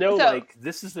you just know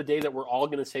this is the day that we're all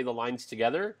going to say the lines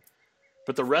together.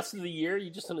 But the rest of the year,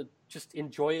 you just want to just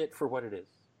enjoy it for what it is.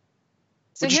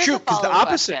 So which is true, because the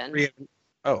opposite...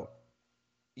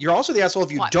 You're also the asshole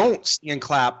if you don't sing and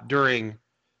clap during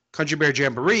Country Bear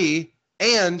Jamboree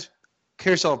and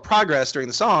Carousel of Progress during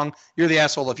the song. You're the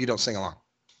asshole if you don't sing along.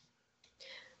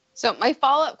 So my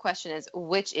follow-up question is,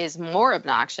 which is more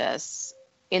obnoxious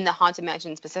in the Haunted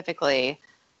Mansion specifically,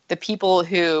 the people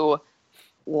who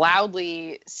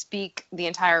loudly speak the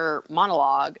entire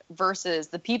monologue versus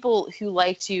the people who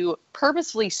like to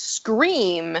purposefully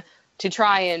scream to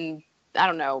try and, I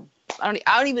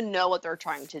don't even know what they're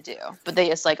trying to do, but they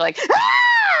just like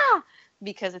ah!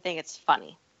 Because I think it's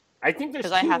funny. I think there's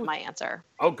because I have my answer.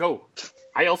 Oh, go.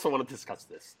 I also want to discuss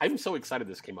this. I'm so excited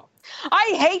this came up.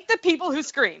 I hate the people who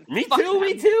scream. Me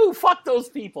too. Fuck those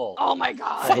people. Oh my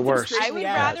God. They're the worst. I would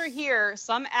rather hear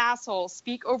some asshole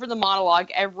speak over the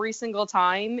monologue every single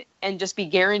time and just be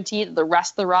guaranteed that the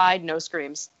rest of the ride, no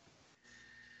screams.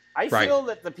 I feel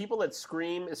that the people that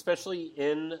scream, especially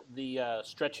in the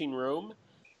stretching room,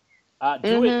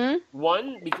 do it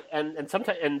and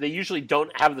sometimes, and they usually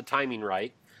don't have the timing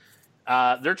right.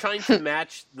 They're trying to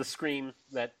match the scream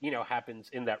that happens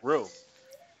in that room.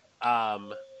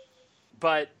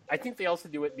 But I think they also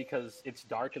do it because it's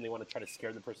dark and they want to try to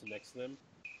scare the person next to them.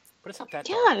 But it's not that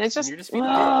dark. Yeah, it's just. You're just being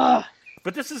a dick.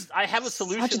 But this is. I have a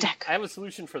solution. Such a dick. I have a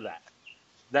solution for that.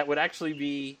 That would actually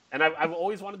be, and I've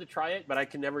always wanted to try it, but I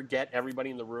can never get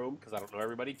everybody in the room because I don't know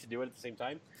everybody to do it at the same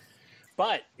time.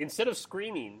 But instead of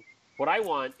screaming, what I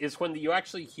want is when you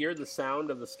actually hear the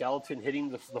sound of the skeleton hitting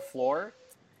the floor,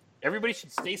 everybody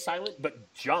should stay silent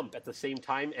but jump at the same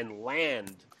time and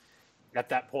land at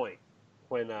that point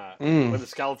when the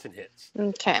skeleton hits.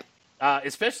 Okay.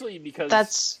 Especially because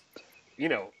that's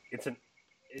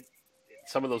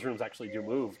some of those rooms actually do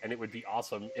move, and it would be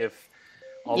awesome if.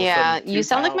 You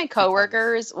sound like my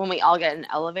coworkers when we all get in an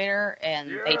elevator and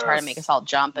they try to make us all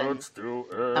jump. And let's do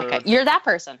it. Okay, you're that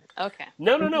person. Okay.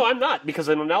 No, I'm not, because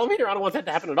in an elevator I don't want that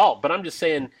to happen at all. But I'm just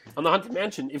saying, on the Haunted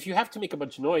Mansion, if you have to make a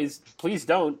bunch of noise, please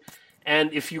don't.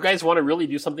 And if you guys want to really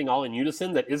do something all in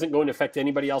unison that isn't going to affect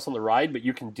anybody else on the ride, but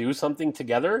you can do something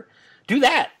together, do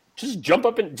that. Just jump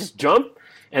up and just jump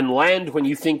and land when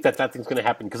you think that thing's going to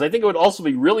happen. Because I think it would also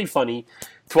be really funny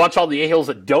to watch all the a-holes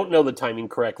that don't know the timing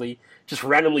correctly just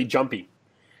randomly jumping.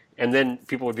 And then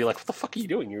people would be like, what the fuck are you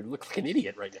doing? You look like an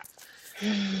idiot right now.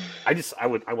 I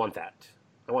want that.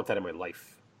 I want that in my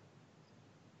life.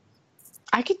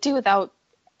 I could do without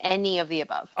any of the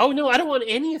above. Oh, no, I don't want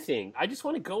anything. I just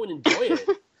want to go and enjoy it.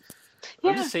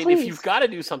 I'm just saying, please. If you've got to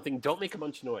do something, don't make a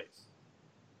bunch of noise.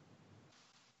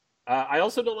 I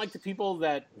also don't like the people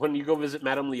that, when you go visit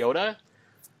Madame Leota,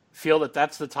 feel that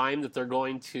that's the time that they're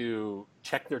going to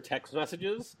check their text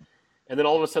messages, and then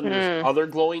all of a sudden there's other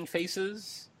glowing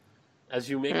faces as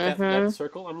you make that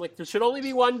circle. I'm like, there should only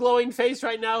be one glowing face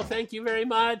right now. Thank you very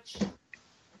much.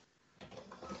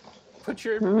 Put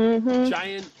your Mhm.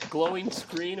 giant glowing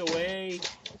screen away.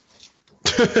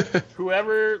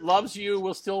 Whoever loves you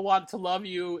will still want to love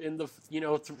you in the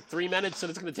 3 minutes that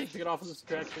it's going to take to get off of this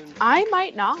attraction. I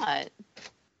might not.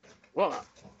 Well,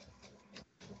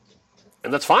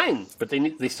 and that's fine, but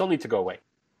they still need to go away.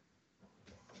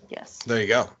 Yes. There you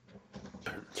go.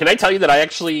 Can I tell you that I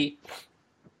actually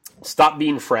stopped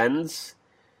being friends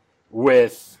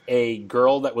with a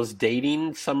girl that was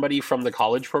dating somebody from the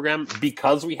college program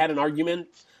because we had an argument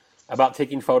about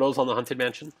taking photos on the Haunted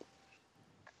Mansion?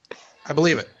 I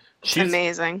believe it. She's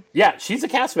amazing. Yeah, she's a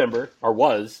cast member, or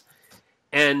was,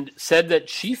 and said that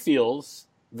she feels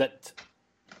that,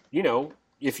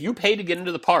 if you pay to get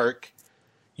into the park,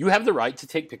 you have the right to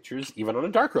take pictures even on a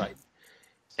dark ride.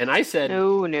 And I said,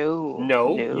 No,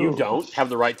 you don't have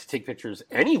the right to take pictures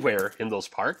anywhere in those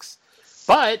parks.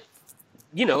 But,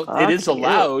 it is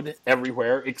allowed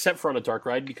everywhere except for on a dark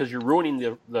ride because you're ruining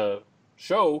the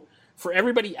show for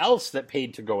everybody else that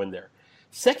paid to go in there.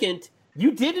 Second,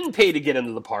 you didn't pay to get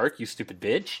into the park, you stupid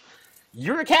bitch.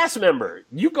 You're a cast member.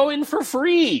 You go in for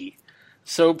free.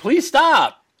 So please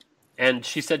stop. And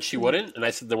she said she wouldn't. And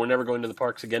I said that we're never going to the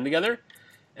parks again together.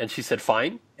 And she said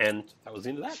fine. And that was the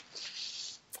end of that.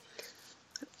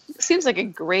 Seems like a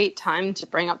great time to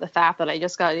bring up the fact that I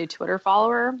just got a new Twitter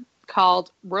follower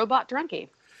called Robot Drunkie.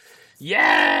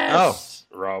 Yes!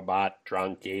 Oh. Robot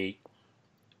Drunkie.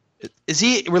 Is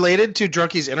he related to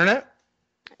Drunkie's Internet?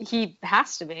 He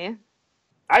has to be.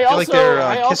 I also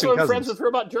am cousins. friends with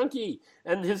Robot Drunkie,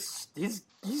 and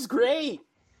he's great.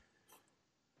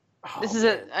 This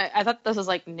is I thought this was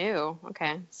like new.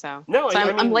 Okay, so no,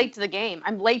 I'm late to the game.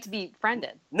 I'm late to be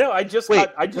friended. No, I just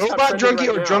got Robot Drunkie right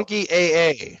or now. Drunkie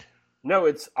AA? No,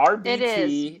 it's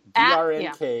RBT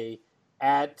DRNK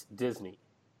at Disney.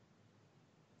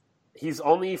 He's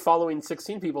only following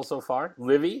 16 people so far.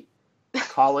 Livy,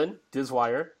 Colin,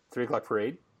 Dizwire, 3 O'Clock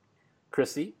Parade,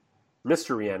 Chrissy,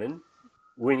 Mr. Rhiannon,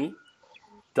 Winnie,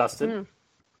 Dustin,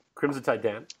 Crimson Tide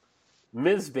Dan,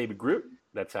 Ms. Baby Groot,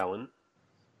 that's Alan.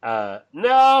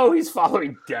 No, he's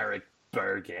following Derek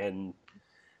Bergen.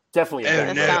 Definitely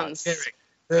a sounds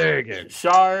Bergen.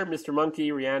 Shar, Mr.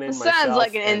 Monkey, Rhiannon, This myself, sounds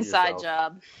like an and inside yourself.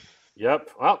 job. Yep.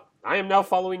 Well, I am now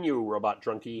following you, Robot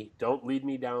Drunkie. Don't lead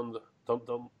me down.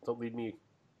 Don't lead me.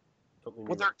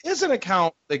 Well, there is an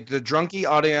account, like the Drunkie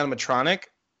Audio Animatronic,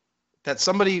 that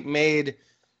somebody made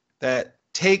that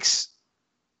takes.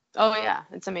 Oh yeah,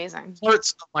 it's amazing.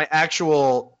 Parts of my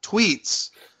actual tweets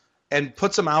and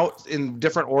puts them out in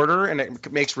different order, and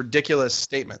it makes ridiculous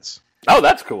statements. Oh,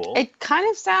 that's cool. It kind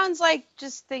of sounds like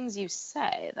just things you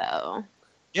say, though.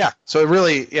 Yeah. So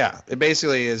it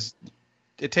basically is.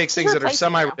 It takes things that are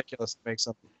semi-ridiculous and makes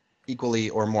them equally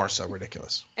or more so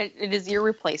ridiculous. It is your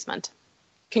replacement.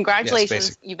 Congratulations,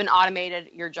 Yes, you've been automated.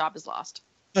 Your job is lost.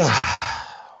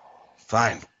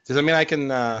 Fine. Does that mean I can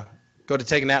go to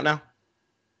take a nap now?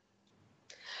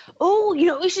 Oh, you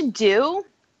know what we should do?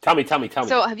 Tell me.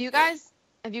 So have you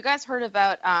guys heard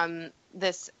about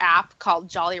this app called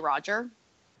Jolly Roger?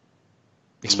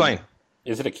 Explain.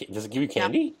 Does it give you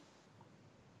candy?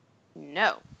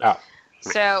 No. Oh.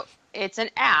 So it's an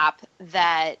app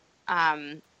that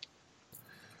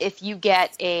if you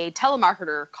get a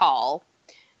telemarketer call,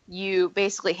 you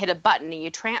basically hit a button and you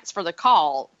transfer the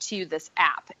call to this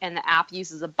app. And the app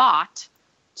uses a bot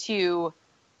to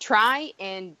try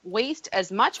and waste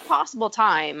as much possible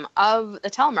time of the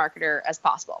telemarketer as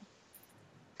possible.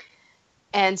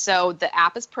 And so the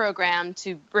app is programmed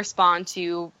to respond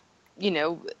to,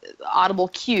 audible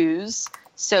cues,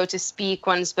 so to speak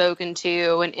when spoken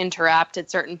to and interrupt at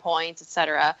certain points,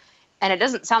 etc. And it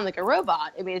doesn't sound like a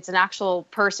robot. I mean, it's an actual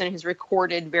person who's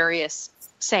recorded various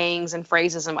sayings and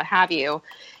phrases and what have you.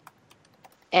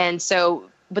 And so,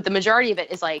 but the majority of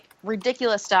it is like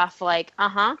ridiculous stuff like,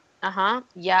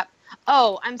 yep.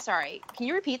 Oh, I'm sorry. Can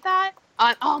you repeat that?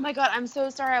 Oh my God, I'm so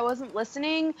sorry. I wasn't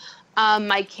listening.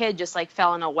 My kid just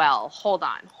fell in a well. Hold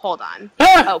on.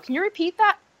 Oh, can you repeat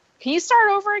that? Can you start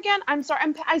over again? I'm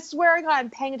sorry. I swear to God, I'm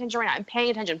paying attention right now. I'm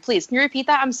paying attention. Please, can you repeat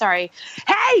that? I'm sorry.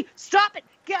 Hey, stop it.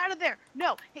 Get out of there.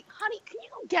 No. Hey, honey, can you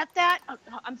go get that? Oh,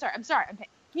 I'm sorry. Can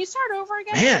you start over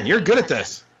again? Man, you're good at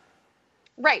this.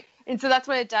 Right. And so that's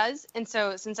what it does. And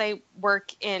so since I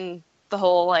work in the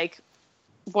whole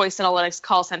voice analytics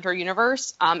call center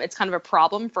universe, it's kind of a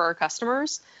problem for our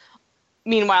customers.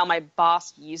 Meanwhile, my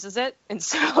boss uses it. And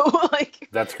so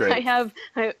that's great. I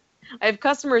have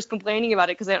customers complaining about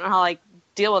it because I don't know how to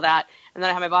deal with that. And then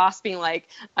I have my boss being like,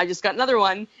 I just got another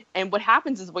one. And what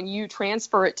happens is when you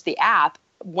transfer it to the app,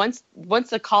 once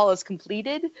the call is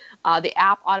completed, the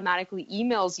app automatically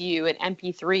emails you an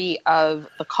MP3 of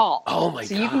the call. Oh my God.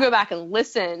 So you can go back and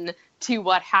listen to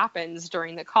what happens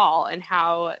during the call and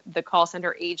how the call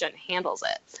center agent handles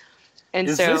it. And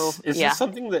Is so, this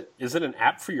something that is it an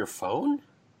app for your phone?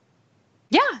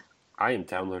 Yeah. I am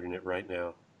downloading it right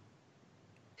now.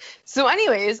 So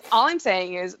anyways, all I'm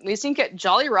saying is we just need to get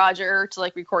Jolly Roger to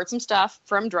like record some stuff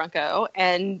from Drunko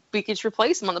and we could just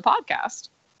replace him on the podcast.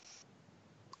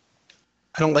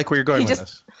 I don't like where you're going with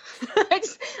this.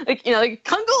 Just, like, you know, like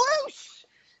Kungaloosh.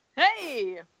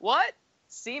 Hey, what?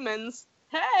 Siemens.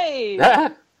 Hey.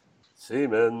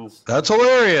 Siemens. That's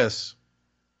hilarious.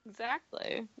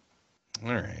 Exactly.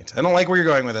 All right. I don't like where you're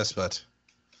going with this, but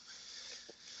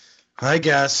I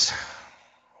guess.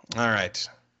 All right.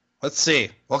 Let's see.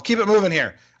 Well, keep it moving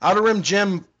here. Outer Rim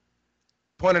Jim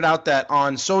pointed out that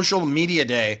on Social Media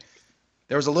Day,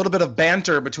 there was a little bit of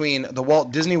banter between the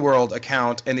Walt Disney World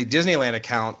account and the Disneyland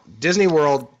account. Disney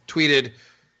World tweeted,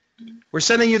 "We're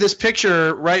sending you this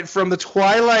picture right from the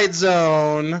Twilight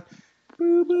Zone."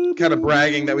 Kind of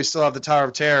bragging that we still have the Tower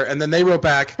of Terror. And then they wrote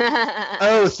back,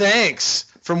 "Oh, thanks.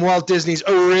 From Walt Disney's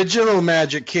original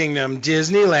Magic Kingdom,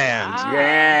 Disneyland."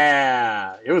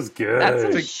 Yeah, it was good. That's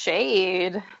some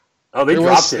shade. Oh, they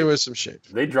dropped it. It was some shade.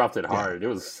 They dropped it hard. Yeah.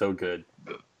 It was so good.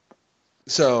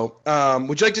 So,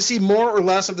 would you like to see more or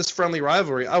less of this friendly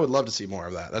rivalry? I would love to see more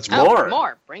of that. That's more.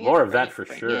 More. Bring more it, of that it, for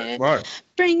bring sure. It. More.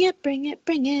 Bring it, bring it,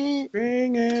 bring it.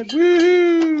 Bring it.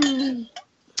 Woohoo!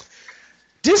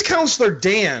 Discounselor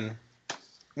Dan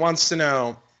wants to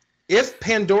know, if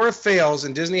Pandora fails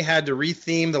and Disney had to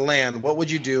retheme the land, what would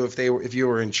you do if you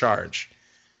were in charge?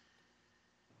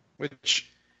 Which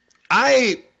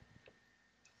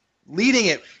leading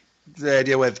it the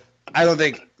idea with, I don't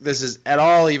think this is at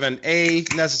all even A,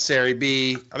 necessary,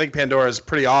 B, I think Pandora is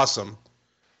pretty awesome.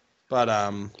 But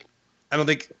I don't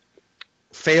think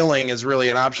failing is really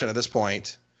an option at this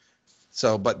point.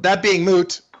 So, but that being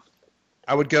moot,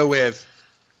 I would go with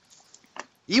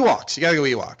Ewoks. You gotta go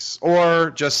Ewoks.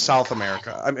 Or just South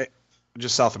America. I mean,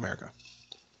 just South America.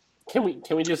 Can we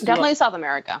just Definitely South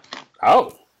America.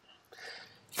 Oh.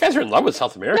 You guys are in love with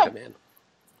South America, man.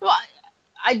 Well,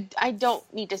 I don't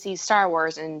need to see Star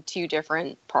Wars in two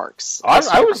different parks.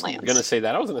 I was going to say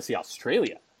that. I was going to see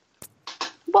Australia.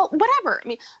 Well, whatever. I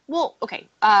mean, okay.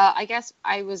 I guess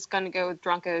I was going to go with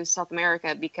Drunko's South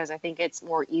America because I think it's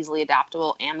more easily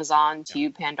adaptable Amazon to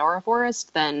Pandora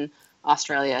Forest than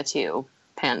Australia to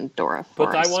Pandora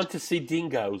Forest. But I want to see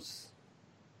dingoes.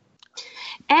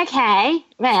 Okay,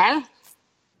 well.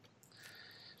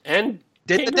 And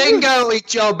did the dingo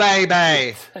eat your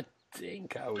baby?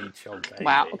 Dingo eat your baby.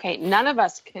 Wow, okay. None of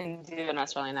us can do an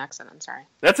Australian accent. I'm sorry.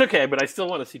 That's okay, but I still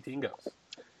want to see dingoes.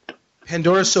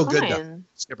 Pandora's so good, though.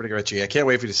 Skipper Dick Ritchie. I can't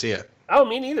wait for you to see it. Oh,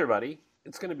 me neither, buddy.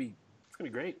 It's gonna be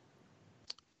great.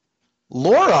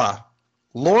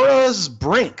 Laura's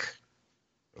Brink,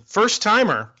 first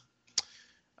timer.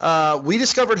 We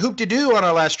discovered Hoop-de-Doo on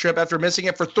our last trip after missing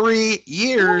it for 3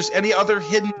 years. Any other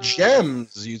hidden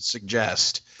gems you'd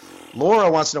suggest?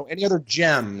 Laura wants to know any other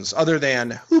gems other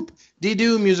than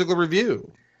Hoop-de-Doo musical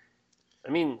review.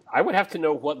 I mean, I would have to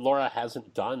know what Laura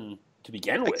hasn't done to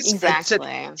begin with. Exactly.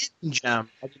 It said hidden gem.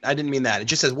 I didn't mean that. It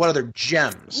just says what other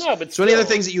gems. No, but so any other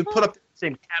things that you'd put up in the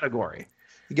same category?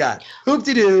 You got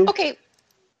Hoop-de-Doo. Okay.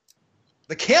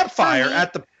 The campfire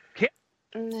at the camp.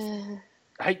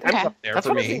 That's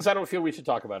one of the things I don't feel we should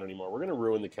talk about anymore. We're going to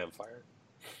ruin the campfire.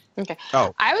 Okay.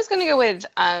 Oh. I was going to go with,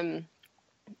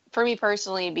 for me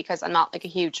personally, because I'm not like a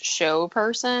huge show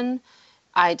person,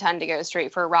 I tend to go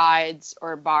straight for rides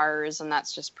or bars, and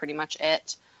that's just pretty much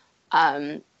it.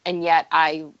 And yet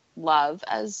I love,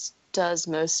 as does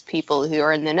most people who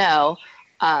are in the know,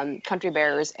 Country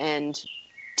Bears and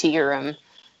Tiki Room.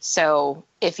 So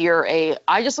if you're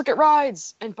I just look at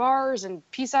rides and bars and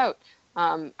peace out,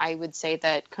 I would say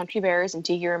that Country Bears and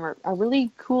Tiki Room are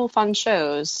really cool, fun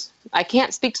shows. I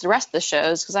can't speak to the rest of the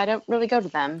shows because I don't really go to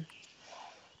them.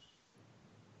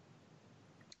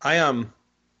 I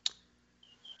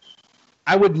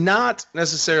would not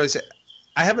necessarily say,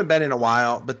 I haven't been in a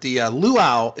while, but the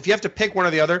luau, if you have to pick one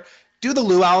or the other, do the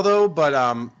luau though, but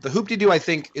the Hoop-de-Doo I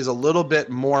think is a little bit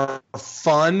more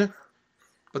fun,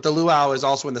 but the luau is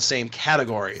also in the same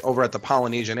category over at the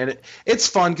Polynesian, and it's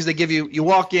fun because they give you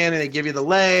walk in and they give you the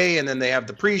lay, and then they have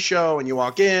the pre-show and you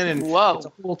walk in, and it's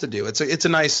cool to do. It's a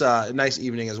nice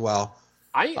evening as well.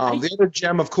 The other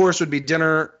gem, of course, would be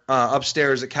dinner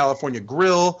upstairs at California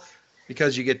Grill,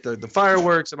 because you get the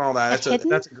fireworks and all that.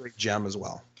 That's a great gem as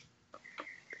well.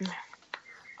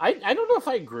 I don't know if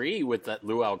I agree with that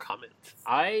luau comment.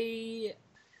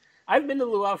 I've been to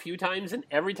luau a few times, and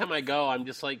every time I go, I'm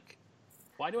just like,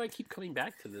 why do I keep coming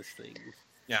back to this thing?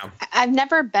 Yeah. I've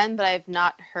never been, but I've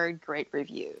not heard great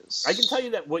reviews. I can tell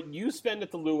you that what you spend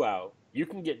at the luau, you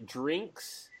can get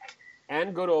drinks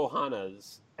and go to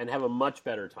Ohana's and have a much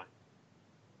better time.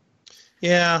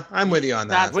 Yeah, I'm with you on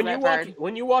that. That's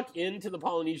When you walk into the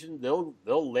Polynesian,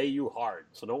 they'll lay you hard.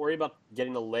 So don't worry about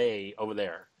getting a lay over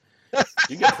there.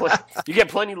 You get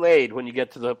plenty laid when you get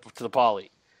to the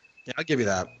Poly. Yeah, I'll give you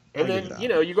that. And then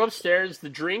you go upstairs. The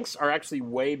drinks are actually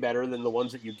way better than the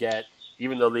ones that you get,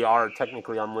 even though they are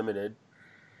technically unlimited.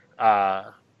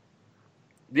 The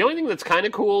only thing that's kind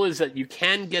of cool is that you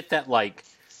can get that like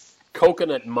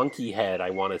coconut monkey head. I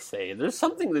want to say there is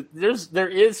something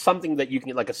that you can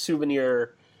get, like a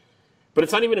souvenir, but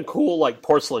it's not even a cool like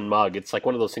porcelain mug. It's like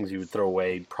one of those things you would throw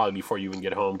away probably before you even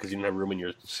get home because you don't have room in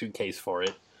your suitcase for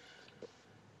it.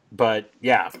 But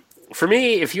yeah, for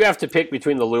me, if you have to pick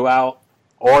between the luau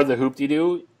or the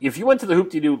Hoop-Dee-Doo, if you went to the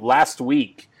Hoop-Dee-Doo last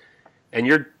week and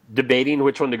you're debating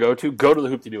which one to go to the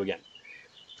Hoop-Dee-Doo again.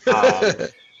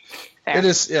 It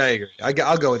is. Yeah, I agree.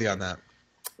 I'll go with you on that.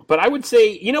 But I would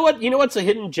say, you know what's a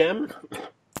hidden gem?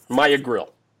 Maya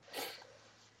Grill.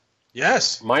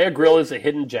 Yes. Maya Grill is a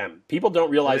hidden gem. People don't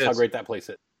realize how great that place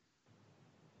is.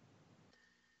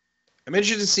 I'm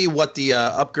interested to see what the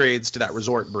upgrades to that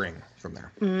resort bring from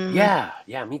there.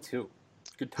 Yeah, me too.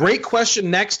 Good time. Great question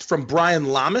next from Brian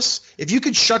Lamas. If you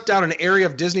could shut down an area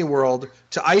of Disney World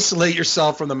to isolate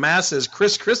yourself from the masses,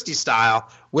 Chris Christie style,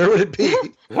 where would it be?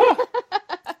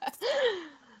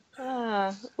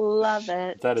 Love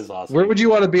it. That is awesome. Where would you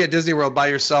want to be at Disney World by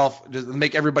yourself to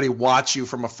make everybody watch you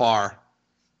from afar?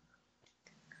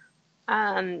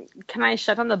 Can I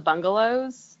shut down the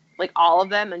bungalows? Like all of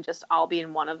them and just I'll be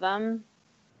in one of them?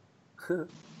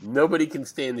 Nobody can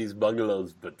stay in these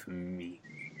bungalows but me.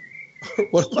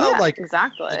 What about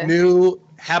exactly. the new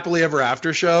Happily Ever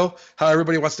After show? How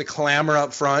everybody wants to clamor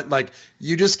up front. Like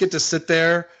you just get to sit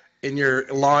there in your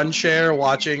lawn chair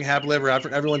watching Happily Ever After.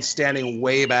 Everyone's standing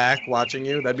way back watching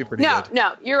you. That'd be pretty good.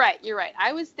 No, you're right.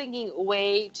 I was thinking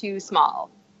way too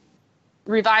small.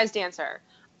 Revised answer.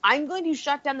 I'm going to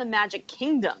shut down the Magic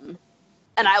Kingdom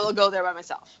and I will go there by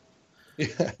myself.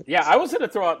 Yeah, I was going to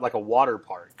throw out like a water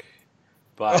park.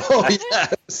 But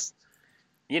yes.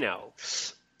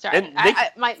 Sorry, And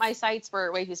my sights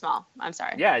were way too small. I'm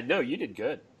sorry. Yeah, no, you did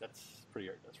good. That's pretty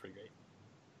great.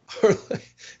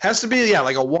 Has to be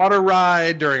like a water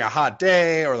ride during a hot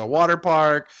day or the water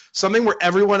park, something where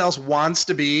everyone else wants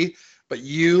to be, but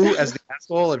you as the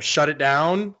asshole have shut it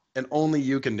down and only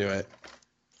you can do it.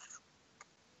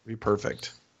 Be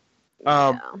perfect.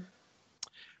 Let's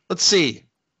see.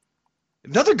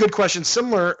 Another good question,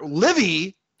 similar.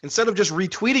 Livy, instead of just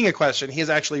retweeting a question, he has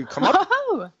actually come up.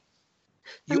 Oh,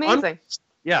 amazing.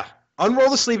 Unroll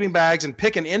the sleeping bags and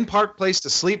pick an in-park place to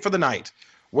sleep for the night.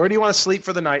 Where do you want to sleep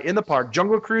for the night? In the park,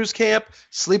 Jungle Cruise Camp,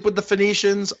 sleep with the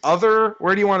Phoenicians, where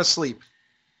do you want to sleep?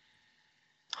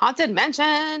 Haunted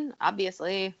Mansion,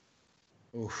 obviously.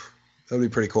 Oof, that would be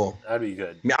pretty cool. That'd be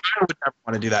good. I mean, I would never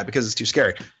want to do that because it's too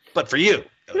scary. But for you,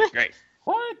 that would be great.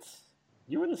 What?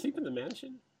 You wouldn't sleep in the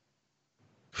mansion?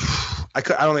 I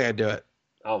don't think I'd do it.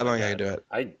 Oh, I don't think I could do it.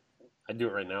 I'd do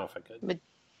it right now if I could. But,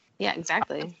 yeah,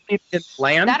 exactly. In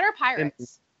land? That or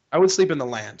pirates? I would sleep in the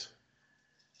land.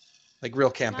 Like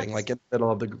real camping, like in the middle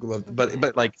of the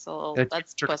but like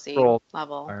that's pussy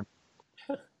level.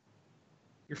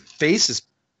 Your face is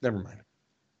never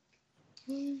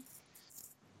mind.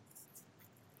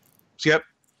 Skip.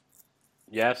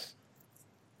 Yes.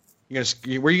 Where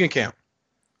are you gonna camp?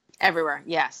 Everywhere.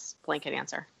 Yes. Blanket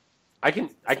answer. I can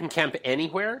camp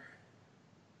anywhere.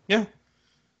 Yeah.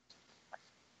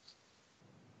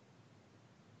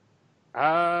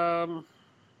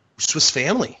 Swiss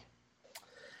Family.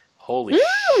 Holy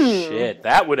shit!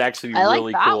 That would actually be really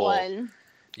like that cool. One.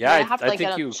 Yeah, I have to I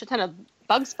think get a shit ton of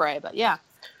bug spray, but yeah. I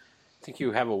think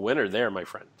you have a winner there, my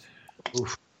friend.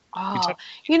 Oof. Oh,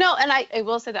 and I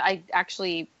will say that I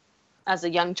actually, as a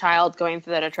young child going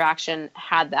through that attraction,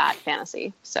 had that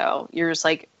fantasy. So you're just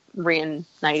like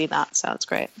reigniting that. So it's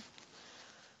great.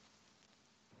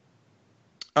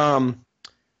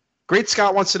 Great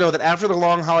Scott wants to know that after the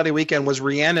long holiday weekend, was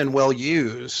Rhiannon well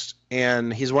used?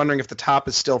 And he's wondering if the top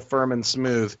is still firm and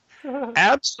smooth.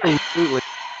 Absolutely.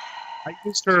 I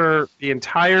used her the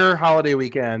entire holiday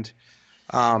weekend.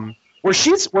 Where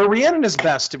Rhiannon is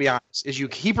best, to be honest, is you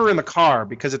keep her in the car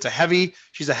because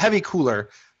she's a heavy cooler,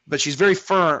 but she's very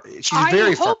firm.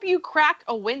 I hope you crack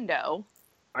a window.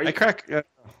 Are you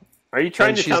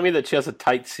trying to tell me that she has a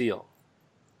tight seal?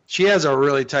 She has a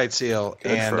really tight seal,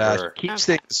 Good and for her. keeps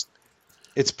things.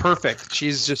 It's perfect.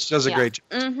 She's just does a great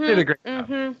job. Did a great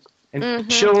job.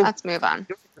 And let's move on.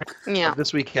 Yeah.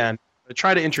 This weekend,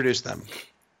 try to introduce them.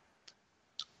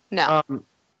 No.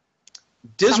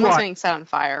 Someone's Dizwire. getting set on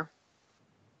fire.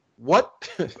 What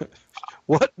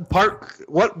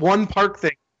one park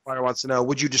thing Fire wants to know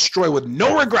would you destroy with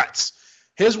no regrets?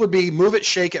 His would be move it,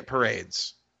 shake it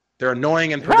parades. They're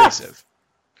annoying and pervasive.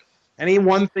 Any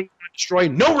one thing you would destroy,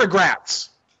 no regrets.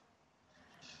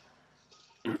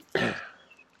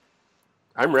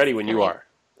 I'm ready when you are.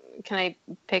 Can I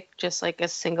pick just like a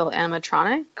single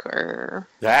animatronic, or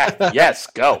Yes,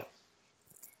 go.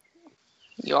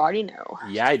 you already know?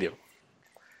 Yeah, I do.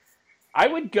 I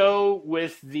would go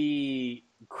with the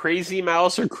Crazy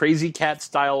Mouse or Crazy Cat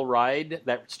style ride,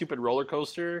 that stupid roller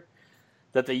coaster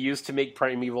that they used to make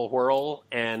Primeval Whirl.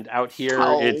 And out here,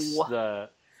 it's that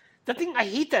thing. I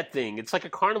hate that thing. It's like a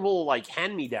carnival, like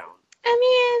hand me down. I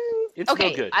mean, It's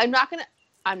okay, no good. I'm not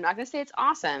gonna say it's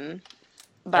awesome,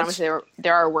 but I'm gonna say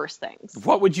there are worse things.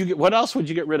 What else would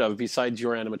you get rid of besides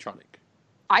your animatronic?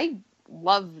 I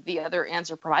love the other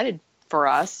answer provided for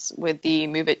us with the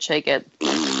move it, shake it.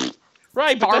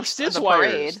 Right, but that's Farce of the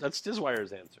parade. Dizwire's. That's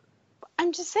Dizwire's answer.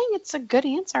 I'm just saying it's a good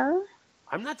answer.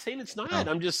 I'm not saying it's not. Oh.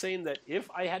 I'm just saying that if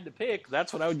I had to pick,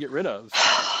 that's what I would get rid of.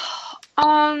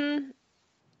 I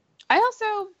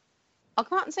also, I'll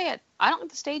come out and say it. I don't like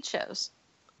the stage shows.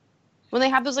 When they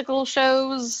have those like little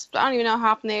shows, I don't even know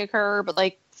how often they occur, but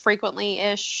like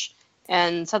frequently-ish,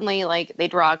 and suddenly like they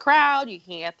draw a crowd, you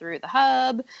can't get through the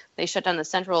hub, they shut down the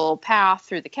central path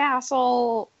through the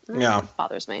castle. Yeah. It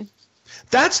bothers me.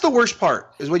 That's the worst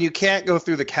part, is when you can't go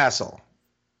through the castle.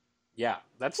 Yeah,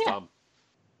 that's Yeah. dumb.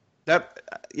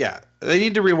 They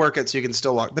need to rework it so you can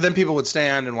still walk. But then people would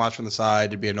stand and watch from the side.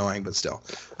 It'd be annoying, but still.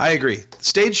 I agree.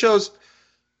 Stage shows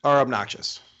are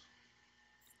obnoxious.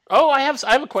 Oh, I have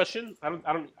a question. I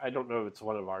don't know if it's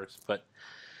one of ours, but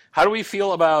how do we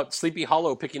feel about Sleepy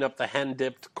Hollow picking up the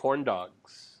hand-dipped corn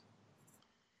dogs?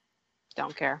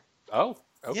 Don't care. Oh,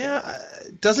 okay. Yeah,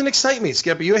 it doesn't excite me,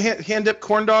 Skip. Are you a hand-dipped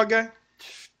corn dog guy?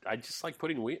 I just like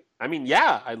putting wheat. I mean,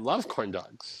 yeah, I love corn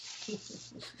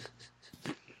dogs.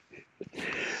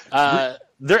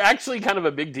 They're actually kind of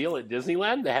a big deal at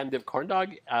Disneyland. The hand-dipped corn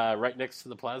dog right next to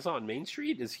the plaza on Main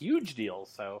Street is a huge deal.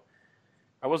 So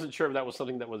I wasn't sure if that was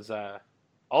something that was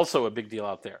also a big deal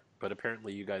out there. But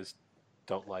apparently you guys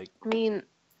don't like. I mean,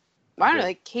 I don't know,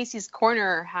 like Casey's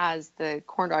Corner has the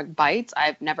corn dog bites.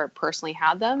 I've never personally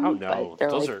had them. Oh, no. but they're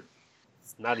Those like, are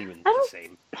not even I the don't-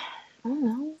 same. I don't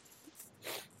know.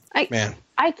 Man.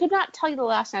 I could not tell you the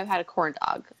last time I've had a corn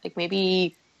dog. Like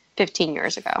maybe 15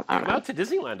 years ago. I don't Come know. out to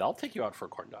Disneyland. I'll take you out for a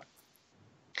corn dog.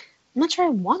 I'm not sure I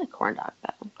want a corn dog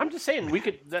though. I'm just saying we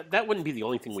could. That wouldn't be the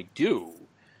only thing we do.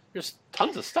 There's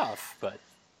tons of stuff, but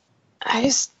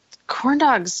Corn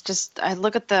dogs just, I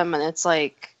look at them and it's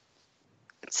like,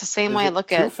 it's the same Is way I it look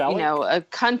too at,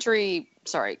 phallic?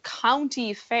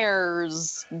 county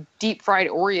fairs, deep fried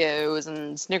Oreos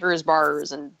and Snickers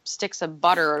bars and sticks of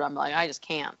butter. And I'm like, I just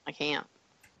can't. I can't.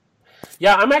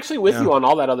 yeah, I'm actually with Yeah. you on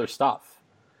all that other stuff.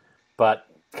 But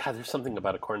God, there's something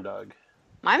about a corn dog.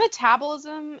 My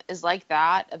metabolism is like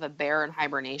that of a bear in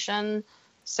hibernation.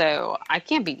 So I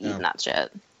can't be eating that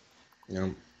shit. Yeah.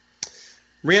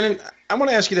 Rhiannon, I want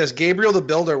to ask you this. Gabriel the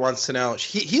Builder wants to know.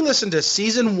 He listened to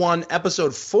season 1,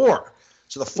 episode 4.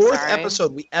 So the 4th Sorry.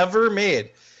 episode we ever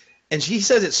made. And she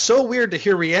says it's so weird to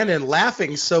hear Rhiannon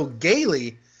laughing so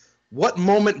gaily. What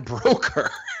moment broke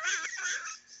her?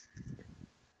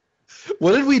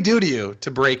 What did we do to you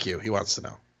to break you? He wants to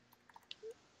know.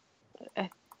 I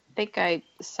think I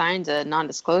signed a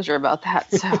non-disclosure about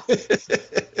that. So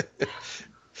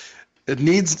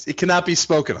It cannot be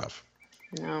spoken of.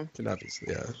 no, Yeah,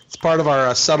 it's part of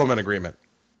our settlement agreement.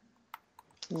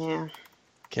 yeah.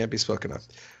 Can't be spoken of.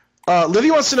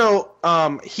 Livy wants to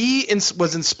know. He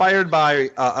was inspired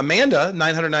by Amanda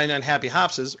 999 Happy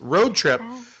Hopses road trip.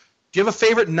 Do you have a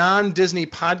favorite non-Disney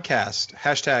podcast?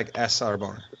 Hashtag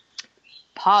 #SRBarn.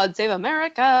 Pod Save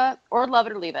America or Love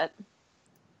It or Leave It.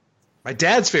 My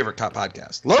dad's favorite top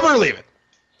podcast. Love it or leave it.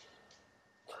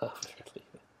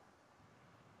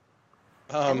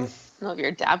 I don't know if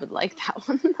your dad would like that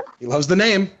one. He loves the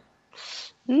name.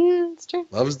 It's true.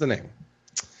 Loves the name.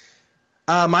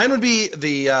 Mine would be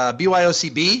the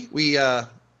BYOCB.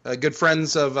 We good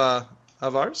friends of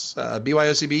ours.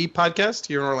 BYOCB podcast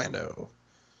here in Orlando.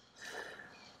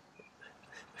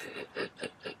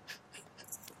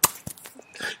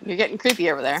 You're getting creepy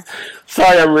over there.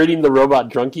 Sorry, I'm reading the Robot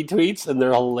Drunkie tweets, and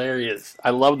they're hilarious. I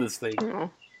love this thing. Oh.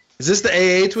 Is this the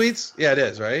AA tweets? Yeah, it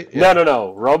is, right? Yeah.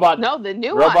 No. Robot. No, the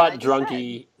new Robot one. like you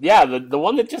Drunkie. Yeah, the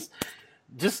one that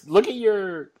just look at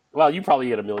your. Well, you probably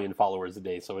get 1 million followers a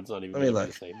day, so it's not even Let me gonna be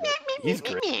look. the same. But he's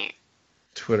great. said.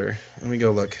 Twitter. Let me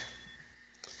go look.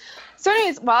 So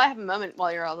anyways, while I have a moment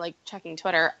while you're all like checking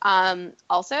Twitter,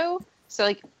 also, so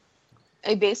like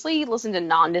I basically listen to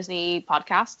non-Disney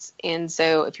podcasts, and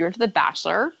so if you're into The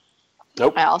Bachelor,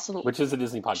 Nope. I also Which is a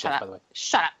Disney podcast, Shut up. by the way.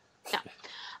 Shut up.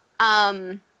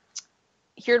 No.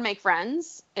 Here to Make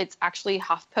Friends. It's actually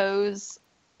HuffPo's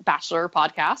Bachelor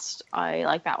podcast. I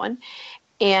like that one.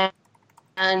 And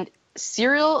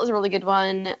Serial is a really good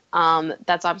one.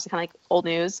 That's obviously kind of like old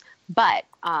news, but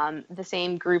the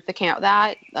same group that came out with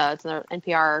that, it's another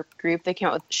NPR group, they came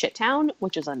out with Shittown,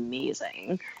 which is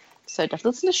amazing. So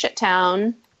definitely listen to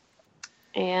Shittown.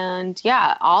 And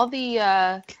yeah, all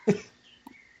the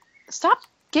stop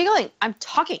giggling. I'm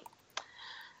talking.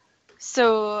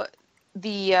 So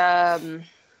the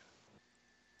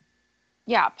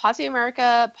Pod Save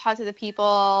America, Pod Save the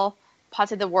People, Pod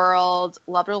Save the World,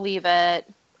 Love It or Leave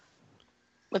It,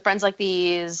 With Friends Like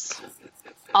These,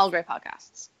 all great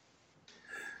podcasts.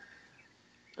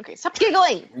 Okay, stop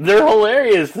giggling. They're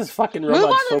hilarious. This fucking robot. Move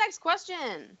on to the next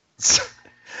question. It's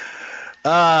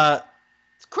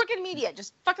Crooked Media.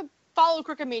 Just fucking follow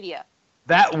Crooked Media.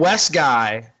 That Wes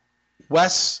guy,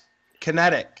 Wes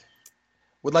Kinetic,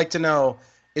 would like to know,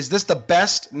 is this the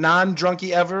best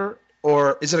non-drunkie ever?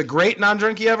 Or is it a great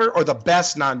non-drunkie ever? Or the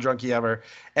best non-drunkie ever?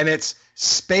 And it's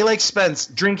Spay Lake Spence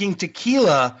drinking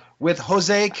tequila with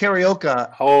Jose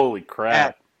Carioca Holy crap.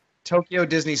 at Tokyo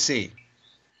Disney Sea.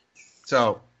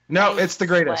 So, no, it's the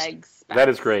greatest. Legs, That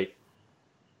is great.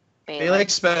 Spay Lake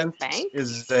Spence Banks?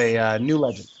 is a new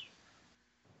legend.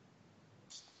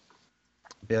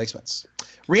 Spay Lake Spence.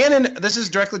 Rhiannon, this is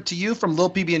directly to you from Lil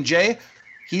PB&J.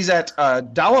 He's at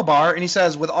Dawa Bar, and he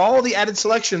says, with all the added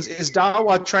selections, is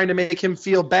Dawa trying to make him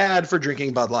feel bad for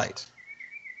drinking Bud Light?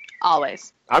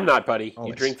 Always. I'm not, buddy. Always.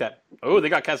 You drink that. Oh, they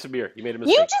got Casa Beer. You made a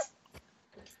mistake. You just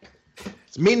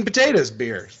It's meat and potatoes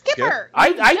beer. Skipper. I-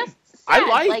 you I- just I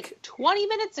said, like- 20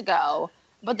 minutes ago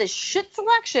about the shit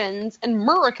selections in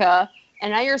Murica,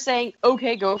 and now you're saying,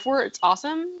 okay, go for it. It's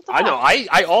awesome. What the I know.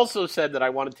 fuck? I also said that I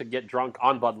wanted to get drunk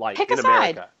on Bud Light Pick in a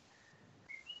side. America.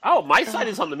 Oh, my side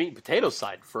is on the meat and potatoes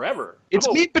side forever. It's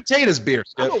I'm a- meat and potatoes beer,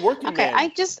 I'm Skip. a working Okay, man. I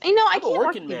I'm can't a work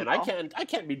working with man. people. I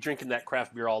can't be drinking that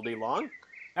craft beer all day long.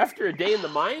 After a day in the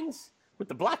mines with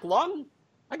the black lung,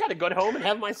 I got to go home and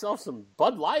have myself some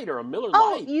Bud Light or a Miller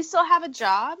Oh, Lite. you still have a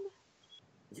job?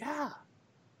 Yeah,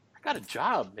 I got a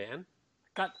job, man.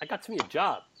 I got to me a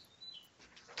job.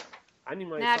 I need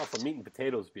myself Next. a meat and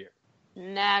potatoes beer.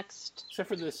 Next. Except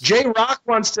for this. J Rock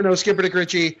wants to know, Skipper Dick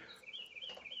Ritchie,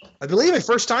 I believe a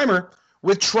first timer,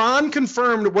 with Tron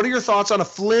confirmed, what are your thoughts on a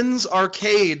Flynn's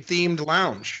Arcade themed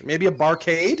lounge? Maybe a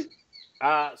barcade?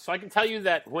 So I can tell you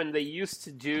that when they used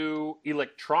to do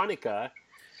Electronica,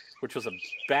 which was a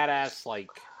badass like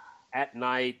at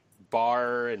night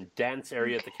bar and dance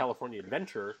area at the California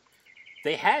Adventure,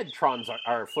 they had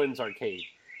Flynn's Arcade,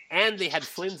 and they had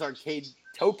Flynn's Arcade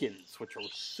tokens, which were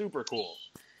super cool.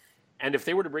 And if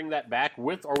they were to bring that back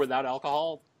with or without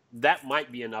alcohol, that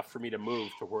might be enough for me to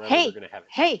move to wherever Hey, they're going to have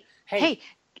it. hey,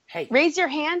 raise your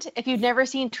hand if you've never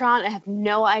seen Tron and have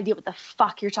no idea what the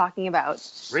fuck you're talking about.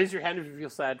 Raise your hand if you feel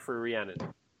sad for Rhiannon.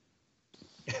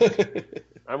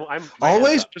 I'm my hand's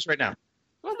Always? up. Just right now.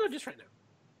 Well, no, just right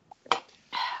now.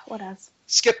 What else?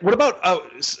 Skip, what about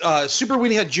Super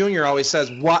Weenie Hut Jr. always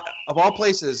says, what of all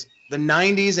places, the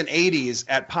 90s and 80s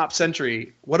at Pop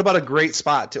Century, what about a great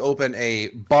spot to open a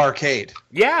barcade?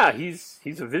 Yeah, he's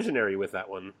a visionary with that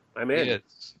one. I'm in.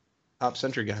 It's Pop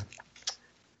Century guy.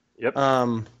 Yep.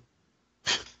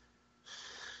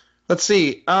 Let's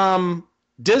see.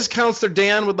 Diz Counselor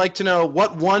Dan would like to know,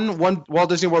 what one Walt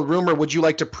Disney World rumor would you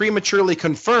like to prematurely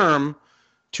confirm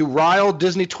to rile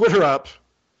Disney Twitter up,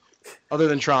 other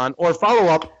than Tron? Or follow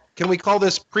up, can we call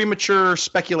this premature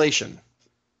speculation?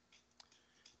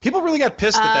 People really got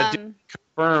pissed that that dude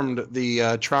confirmed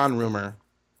the Tron rumor.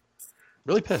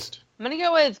 Really pissed. I'm going to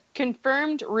go with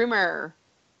confirmed rumor.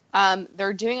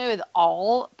 They're doing it with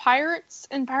all pirates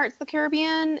in Pirates of the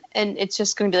Caribbean, and it's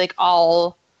just going to be like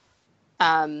all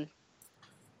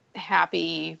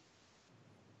happy,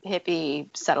 hippie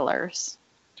settlers.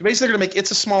 So basically, they're going to make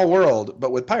It's a Small World,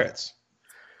 but with pirates.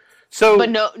 So, But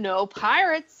no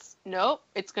pirates. Nope.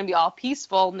 It's going to be all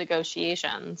peaceful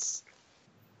negotiations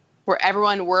where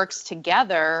everyone works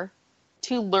together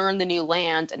to learn the new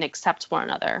land and accept one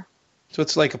another. So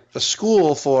it's like a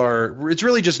school for, it's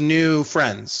really just new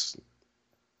friends.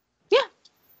 Yeah.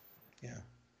 Yeah.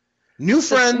 New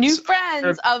So friends. new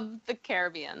friends of the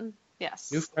Caribbean.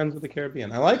 Yes. New friends of the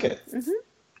Caribbean. I like it. Mhm.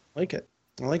 I like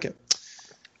it.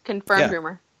 Confirmed Yeah.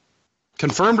 rumor.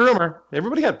 Confirmed rumor.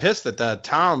 Everybody got pissed that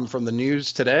Tom from the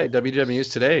news today, WW News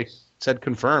Today, said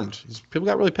confirmed. People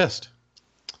got really pissed.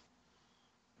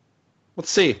 Let's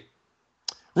see.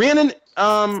 Rhiannon,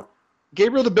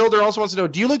 Gabriel the Builder also wants to know,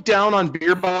 do you look down on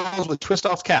beer bottles with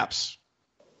twist-off caps?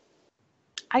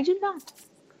 I do not.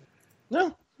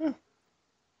 No.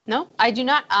 No, I do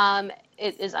not.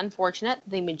 It is unfortunate.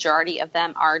 The majority of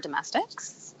them are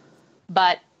domestics,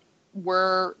 but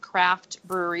were craft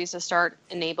breweries to start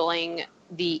enabling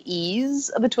the ease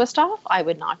of a twist off, I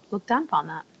would not look down upon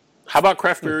that. How about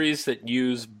craft breweries that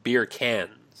use beer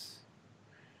cans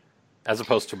as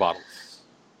opposed to bottles?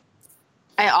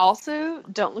 I also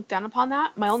don't look down upon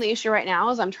that. My only issue right now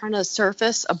is I'm trying to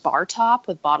surface a bar top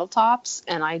with bottle tops,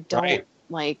 and I don't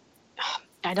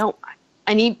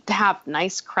I need to have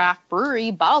nice craft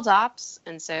brewery bottle tops,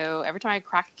 and so every time I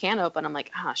crack a can open, I'm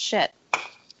like, shit.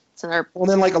 So well,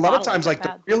 then like a lot of times, like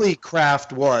the really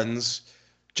craft ones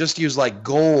just use like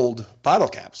gold bottle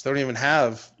caps. They don't even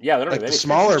have they don't like have the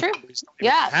smaller.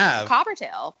 Yeah,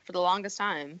 Coppertail for the longest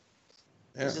time.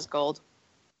 Yeah. It was just gold.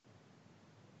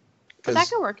 But that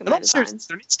could work in my designs.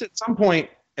 There needs to, at some point,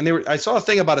 and I saw a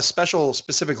thing about a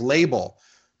specific label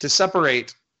to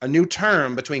separate a new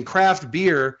term between craft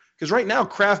beer, because right now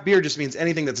craft beer just means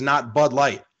anything that's not Bud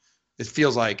Light. It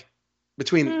feels like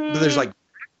there's like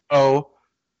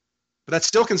but that's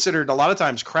still considered a lot of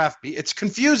times craft beer. It's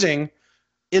confusing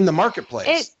in the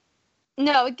marketplace.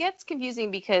 It gets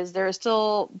confusing because there are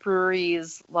still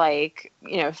breweries like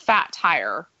Fat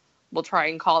Tire will try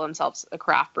and call themselves a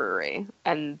craft brewery,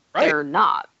 and they're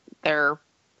not. They're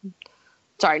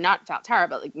not Fat Tire,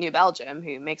 but like New Belgium,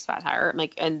 who makes Fat Tire,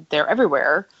 and they're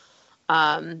everywhere.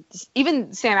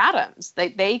 Even Sam Adams,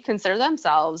 they consider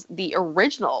themselves the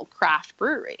original craft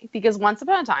brewery, because once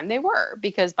upon a time they were,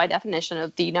 because by definition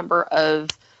of the number of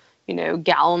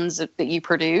gallons that you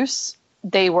produce,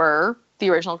 they were the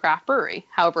original craft brewery.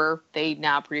 However, they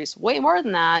now produce way more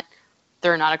than that.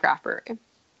 They're not a craft brewery,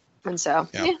 and so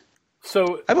yeah.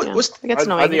 So are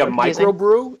they a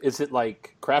microbrew? Is it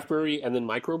like craft brewery and then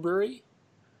microbrewery?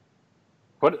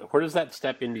 Where does that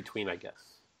step in between, I guess?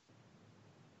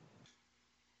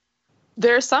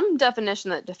 There's some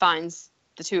definition that defines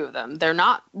the two of them. They're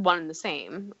not one and the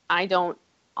same. I don't,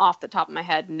 off the top of my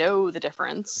head, know the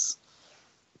difference.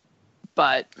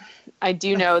 But I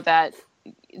do know that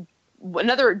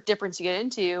another difference you get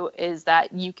into is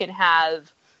that you can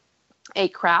have a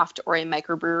craft or a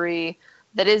microbrewery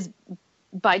that is,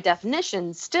 by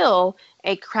definition, still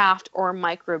a craft or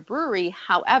microbrewery.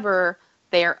 However,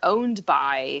 they are owned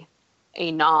by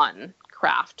a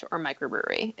non-craft or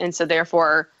microbrewery. And so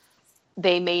therefore,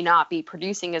 they may not be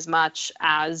producing as much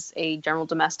as a general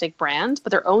domestic brand,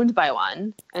 but they're owned by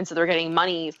one. And so they're getting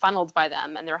money funneled by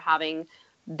them, and they're having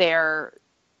their,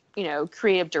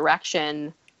 creative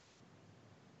direction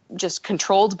just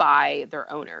controlled by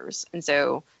their owners. And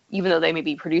so even though they may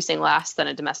be producing less than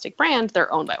a domestic brand,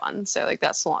 they're owned by one. So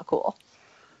that's a lot cool.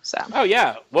 So. Oh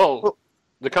yeah. Well,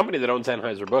 the company that owns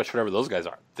Anheuser-Busch, whatever those guys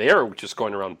are, they're just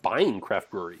going around buying craft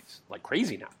breweries like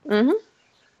crazy now.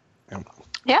 Mm-hmm.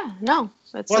 Yeah, no.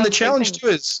 The challenge too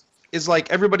is like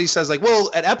everybody says like,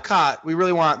 well, at Epcot, we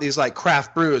really want these like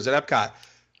craft brews at Epcot.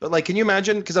 But like, can you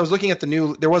imagine? Because I was looking at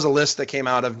there was a list that came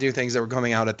out of new things that were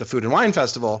coming out at the Food and Wine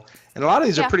Festival. And a lot of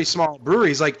these are pretty small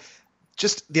breweries. Like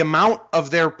just the amount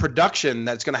of their production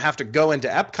that's going to have to go into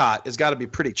Epcot has got to be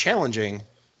pretty challenging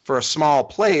for a small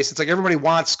place. It's like everybody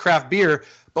wants craft beer,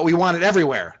 but we want it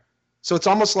everywhere. So it's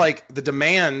almost like the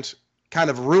demand kind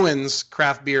of ruins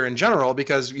craft beer in general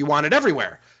because you want it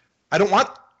everywhere. I don't want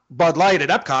Bud Light at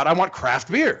Epcot. I want craft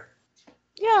beer.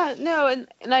 Yeah, no, and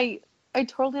I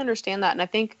totally understand that. And I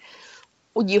think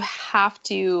what you have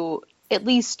to at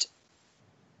least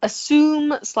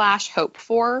assume / hope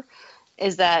for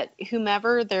is that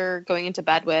whomever they're going into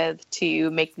bed with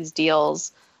to make these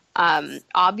deals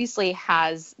obviously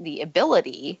has the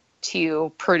ability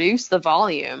to produce the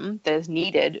volume that is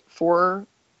needed for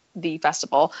the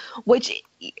festival, which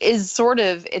is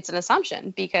it's an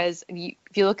assumption, because if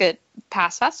you look at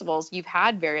past festivals, you've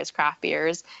had various craft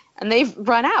beers and they've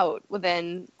run out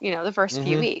within the first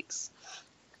few weeks.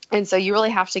 And so you really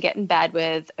have to get in bed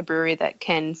with a brewery that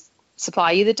can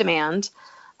supply you the demand,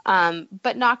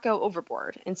 but not go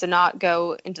overboard. And so not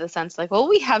go into the sense like, well,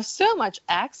 we have so much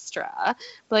extra,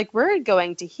 like we're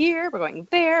going to here, we're going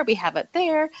there, we have it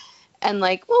there. And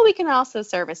like, well, we can also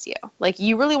service you. Like,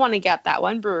 you really want to get that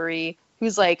one brewery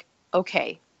who's like,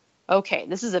 okay,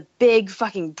 this is a big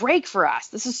fucking break for us.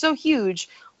 This is so huge.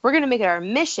 We're going to make it our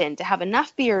mission to have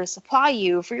enough beer to supply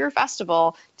you for your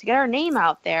festival, to get our name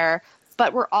out there,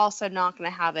 but we're also not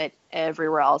going to have it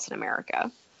everywhere else in America.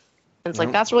 And it's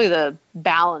like, that's really the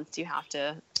balance you have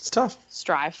to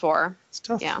strive for. It's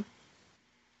tough. Yeah.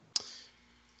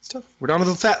 It's tough. We're down to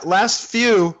the last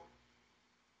few.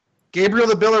 Gabriel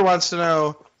the Biller wants to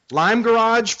know, Lime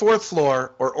Garage, 4th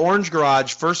floor, or Orange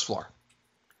Garage, 1st floor?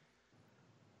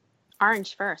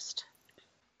 Orange first.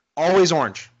 Always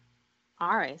orange.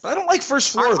 All right. But I don't like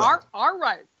first floor, though. All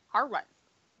right.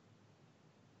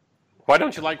 Why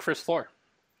don't you like first floor?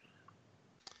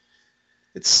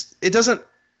 It doesn't.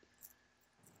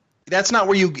 That's not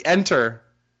where you enter.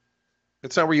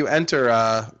 It's not where you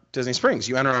enter Disney Springs.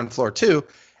 You enter on floor 2,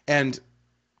 and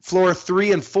floor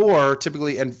 3 and 4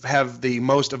 typically have the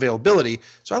most availability.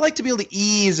 So I like to be able to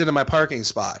ease into my parking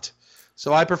spot.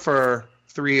 So I prefer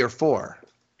 3 or 4.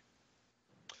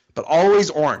 But always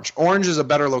orange. Orange is a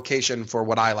better location for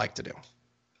what I like to do.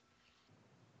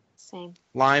 Same.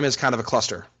 Lime is kind of a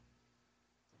cluster.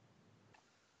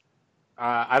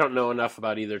 I don't know enough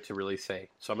about either to really say,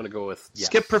 so I'm going to go with yes.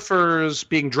 Skip prefers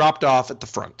being dropped off at the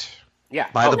front. Yeah,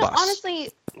 by the bus.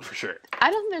 Honestly, for sure. I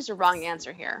don't think there's a wrong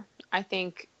answer here. I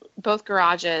think both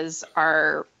garages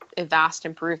are a vast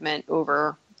improvement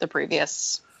over the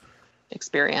previous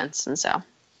experience, and so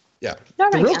yeah.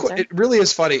 answer. It really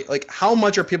is funny. Like, how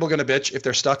much are people going to bitch if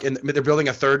they're stuck in? They're building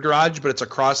a third garage, but it's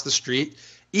across the street.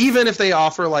 Even if they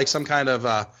offer like some kind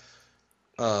of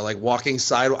like walking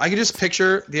sidewalk, I can just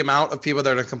picture the amount of people that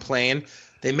are going to complain.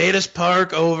 They made us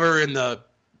park over in the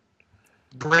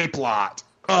grape lot.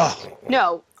 Ugh.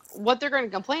 No, what they're going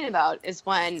to complain about is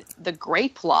when the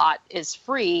grape lot is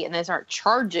free and they start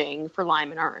charging for lime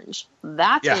and orange.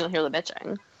 That's when you'll hear the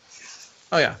bitching.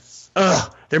 Oh, yeah.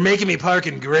 Ugh, they're making me park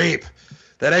in grape.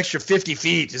 That extra 50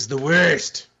 feet is the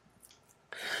worst.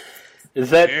 Is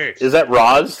that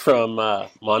Roz from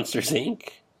Monsters, Inc.?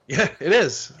 Yeah, it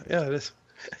is. Yeah, it is.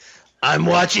 I'm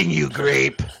watching you,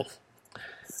 grape.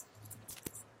 It's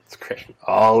great.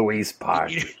 Always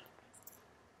park.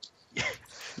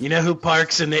 You know who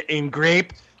parks in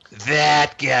grape?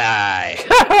 That guy.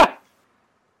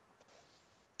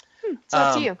 It's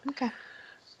up to you. Okay.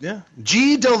 Yeah.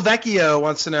 G. Del Vecchio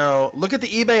wants to know, look at the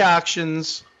eBay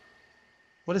auctions.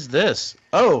 What is this?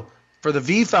 Oh, for the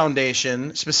V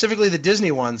Foundation, specifically the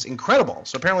Disney ones, incredible.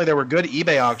 So apparently there were good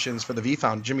eBay auctions for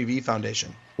the Jimmy V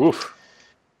Foundation. Oof.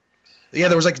 Yeah,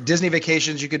 there was like Disney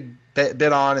vacations you could bid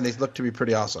on, and they looked to be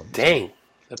pretty awesome. Dang,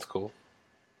 that's cool.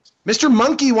 Mr.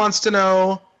 Monkey wants to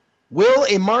know, will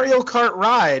a Mario Kart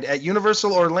ride at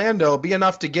Universal Orlando be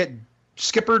enough to get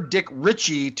Skipper Dick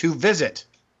Ritchie to visit?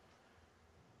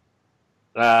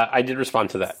 I did respond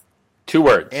to that. 2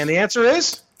 words. And the answer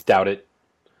is? Doubt it.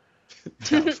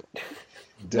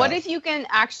 What if you can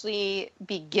actually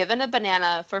be given a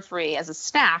banana for free as a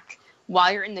snack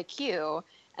while you're in the queue,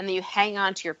 and then you hang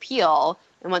on to your peel,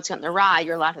 and once you're on the ride,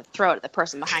 you're allowed to throw it at the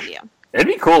person behind you? It'd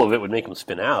be cool if it would make them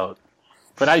spin out,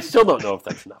 but I still don't know if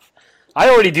that's enough. I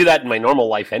already do that in my normal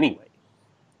life anyway.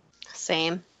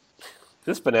 Same.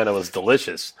 This banana was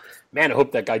delicious. Man, I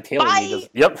hope that guy tailing me does.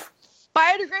 Yep.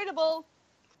 Biodegradable.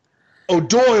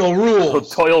 O'Doyle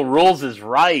rules. O'Doyle rules is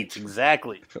right.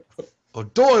 Exactly.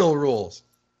 O'Doyle rules.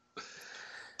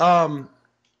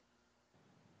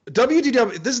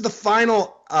 WDW, this is the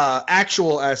final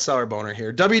actual SR boner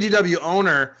here. WDW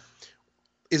owner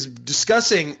is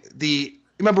discussing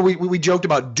remember we joked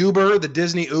about Duber, the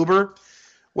Disney Uber?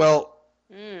 Well,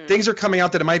 things are coming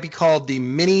out that it might be called the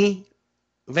mini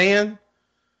van,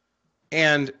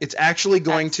 and it's actually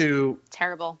going to...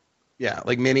 Terrible. Yeah,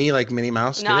 like Minnie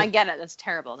Mouse. No, I get it. That's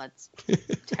terrible. That's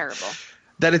terrible.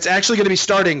 That it's actually going to be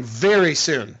starting very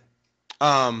soon.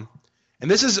 And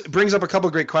this brings up a couple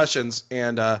of great questions,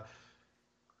 and I'm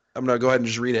going to go ahead and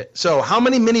just read it. So, how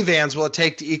many minivans will it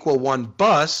take to equal one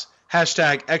bus?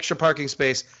 Hashtag extra parking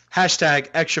space. Hashtag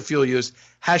extra fuel use.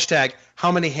 Hashtag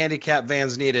how many handicap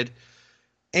vans needed.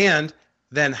 And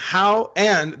then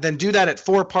do that at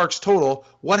 4 parks total.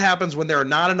 What happens when there are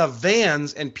not enough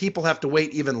vans and people have to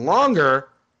wait even longer?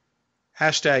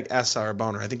 Hashtag SR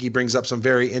Boner. I think he brings up some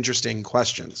very interesting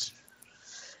questions.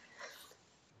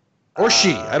 Or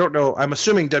she. I don't know. I'm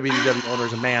assuming WDW owner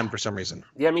is a man for some reason.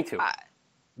 Yeah, me too.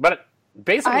 But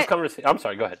based on this conversation... I'm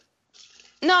sorry, go ahead.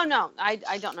 No.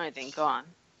 I don't know anything. Go on.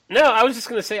 No, I was just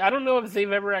going to say, I don't know if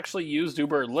they've ever actually used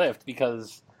Uber or Lyft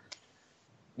because...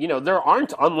 there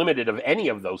aren't unlimited of any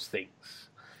of those things.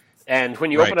 And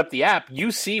when you open up the app,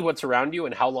 you see what's around you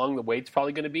and how long the wait's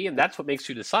probably going to be, and that's what makes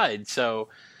you decide. So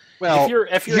if you're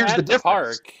at the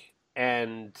park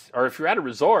or if you're at a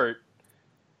resort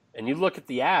and you look at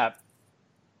the app,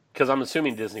 because I'm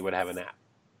assuming Disney would have an app,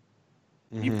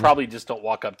 you probably just don't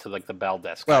walk up to like the bell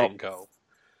desk and go.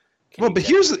 But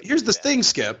here's the thing,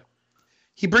 Skip.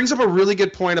 He brings up a really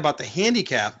good point about the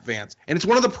handicap vans, and it's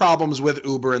one of the problems with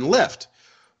Uber and Lyft.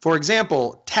 For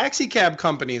example, taxi cab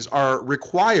companies are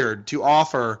required to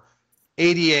offer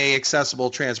ADA accessible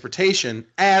transportation,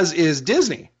 as is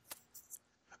Disney.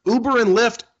 Uber and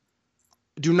Lyft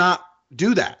do not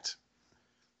do that.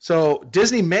 So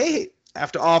Disney may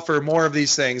have to offer more of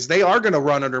these things, they are going to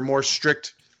run under more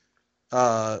strict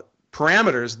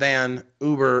parameters than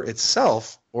Uber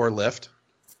itself or Lyft.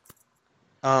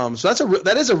 So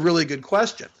that is a really good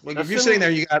question. Like if you're sitting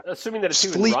there, you got assuming that it's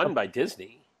even run by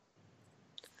Disney.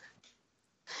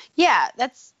 Yeah,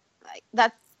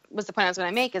 that was the point I was going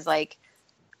to make. Is like,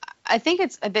 I think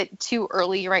it's a bit too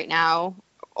early right now,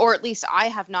 or at least I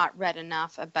have not read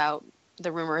enough about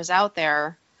the rumors out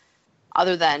there,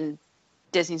 other than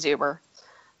Disney's Uber,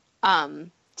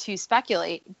 to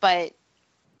speculate. But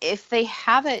if they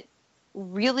have it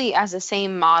really as the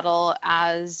same model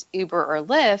as Uber or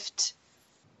Lyft,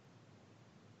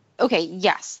 okay,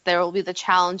 yes, there will be the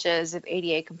challenges of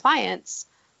ADA compliance,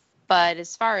 but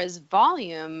as far as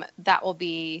volume, that will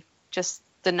be just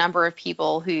the number of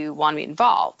people who want to be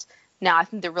involved. Now, I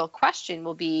think the real question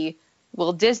will be,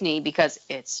 will Disney, because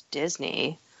it's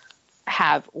Disney,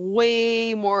 have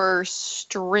way more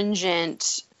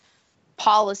stringent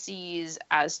policies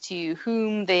as to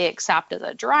whom they accept as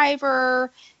a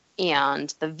driver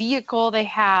and the vehicle they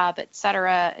have, et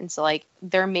cetera. And so, like,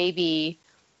 there may be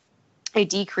a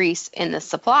decrease in the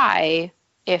supply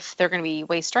if they're going to be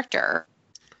way stricter.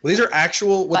 Well, these are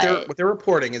actual, what they're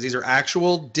reporting is these are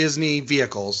actual Disney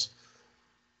vehicles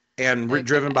and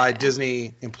driven by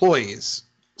Disney employees.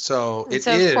 So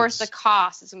of course the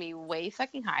cost is going to be way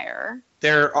fucking higher.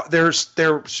 They're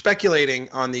speculating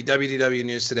on the WDW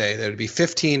News today that it would be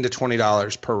 $15 to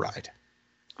 $20 per ride.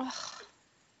 Ugh.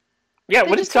 Yeah,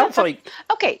 what it sounds like.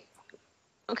 Okay.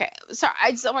 Sorry,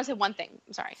 I just want to say one thing.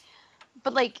 I'm sorry.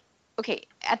 But like, okay,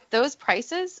 at those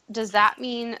prices, does that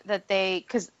mean that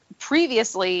because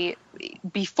previously,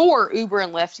 before Uber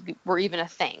and Lyft were even a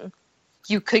thing,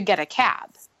 you could get a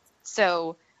cab.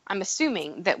 So I'm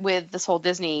assuming that with this whole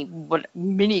Disney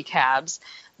mini cabs,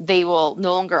 they will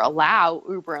no longer allow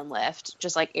Uber and Lyft,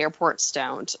 just like airports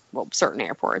don't. Well, certain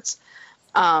airports.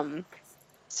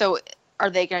 So are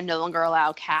they going to no longer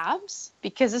allow cabs?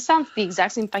 Because it sounds the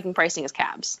exact same fucking pricing as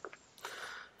cabs.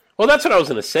 Well, that's what I was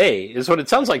going to say. Is what it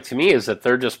sounds like to me is that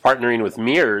they're just partnering with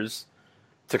Mears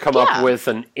to come up with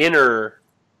an inner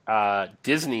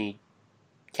Disney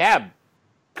cab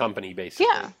company, basically.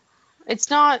 Yeah,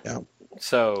 it's not. Yeah.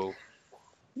 So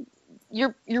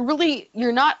you're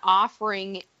not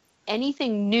offering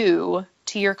anything new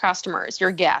to your customers,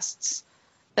 your guests,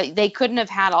 that they couldn't have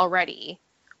had already.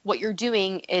 What you're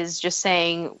doing is just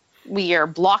saying we are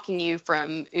blocking you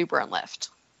from Uber and Lyft.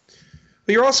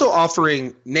 But you're also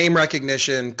offering name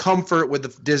recognition, comfort with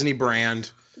the Disney brand.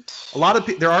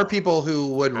 There are people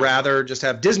who would rather just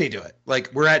have Disney do it. Like,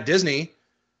 we're at Disney,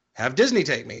 have Disney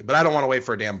take me, but I don't want to wait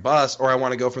for a damn bus, or I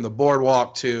want to go from the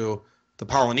boardwalk to the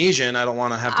Polynesian. I don't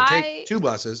want to have to take two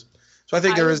buses. So I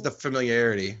think there is the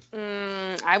familiarity.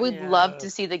 I would love to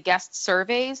see the guest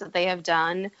surveys that they have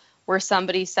done where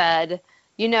somebody said,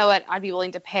 you know what, I'd be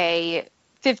willing to pay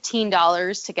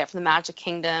 $15 to get from the Magic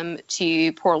Kingdom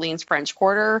to Port Orleans French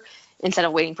Quarter instead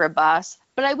of waiting for a bus.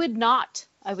 But I would not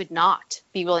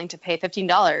be willing to pay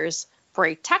 $15 for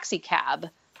a taxi cab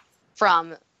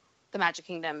from the Magic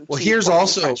Kingdom. Well, here's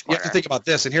also, you have to think about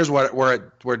this, and here's where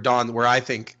I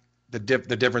think the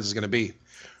difference is going to be.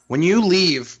 When you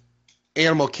leave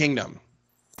Animal Kingdom,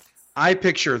 I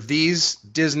picture these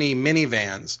Disney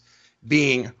minivans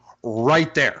being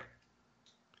right there,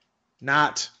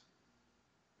 not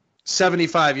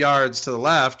 75 yards to the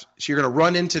left. So you're going to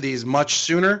run into these much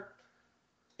sooner,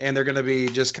 and they're going to be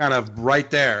just kind of right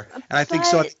there. And I think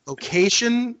so. The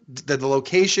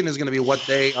location is going to be what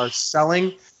they are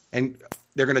selling, and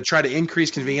they're going to try to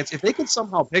increase convenience. If they could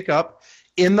somehow pick up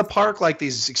in the park like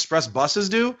these express buses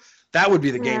do, that would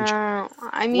be the game changer.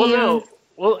 I mean,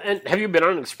 and have you been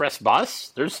on an express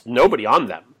bus? There's nobody on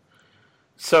them.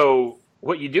 So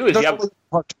what you do is you have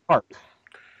park to park.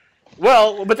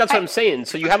 Well, but that's what I'm saying.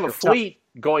 So you have a fleet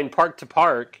going park to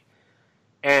park,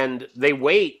 and they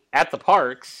wait at the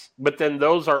parks, but then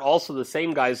those are also the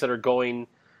same guys that are going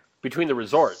between the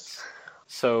resorts.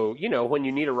 So, when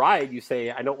you need a ride, you say,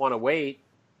 I don't want to wait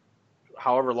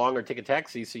however long or take a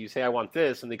taxi. So you say, I want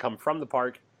this, and they come from the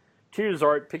park to your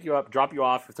resort, pick you up, drop you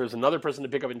off. If there's another person to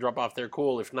pick up and drop off there,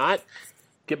 cool. If not,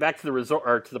 get back to the resort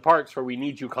or to the parks where we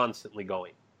need you constantly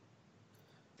going.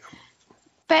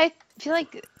 But I feel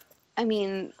like,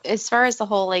 as far as the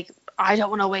whole, I don't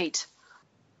want to wait.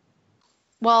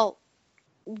 Well,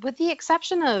 with the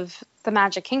exception of the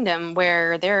Magic Kingdom,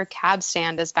 where their cab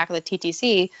stand is back at the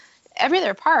TTC, every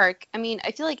other park, I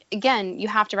feel like, again, you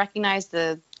have to recognize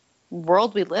the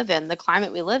world we live in, the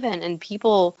climate we live in, and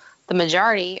people, the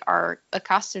majority, are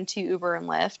accustomed to Uber and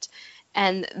Lyft,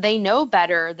 and they know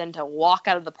better than to walk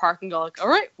out of the park and go all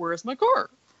right, where's my car?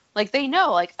 Like, they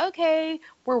know, like, okay,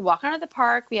 we're walking out of the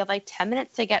park. We have like 10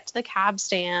 minutes to get to the cab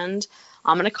stand.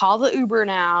 I'm going to call the Uber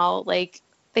now. Like,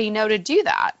 they know to do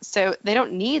that. So they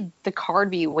don't need the car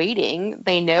to be waiting.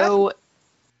 They know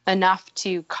enough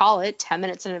to call it 10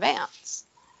 minutes in advance.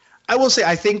 I will say,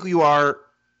 I think you are,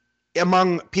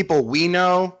 among people we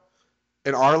know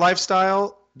in our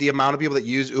lifestyle, the amount of people that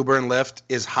use Uber and Lyft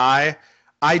is high.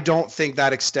 I don't think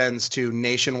that extends to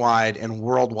nationwide and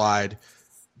worldwide.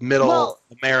 Middle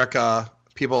America,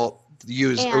 people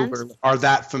use Uber, are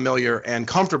that familiar and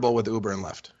comfortable with Uber and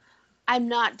Lyft. I'm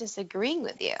not disagreeing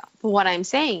with you. But what I'm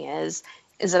saying is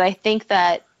that I think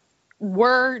that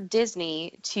were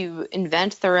Disney to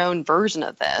invent their own version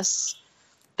of this,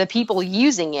 the people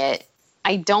using it,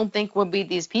 I don't think would be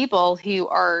these people who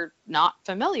are not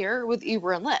familiar with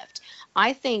Uber and Lyft.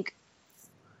 I think,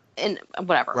 and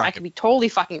whatever, right. I could be totally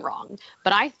fucking wrong,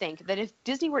 but I think that if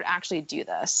Disney were to actually do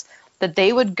this, that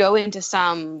they would go into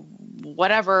some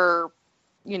whatever,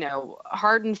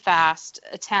 hard and fast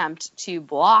attempt to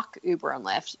block Uber and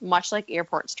Lyft, much like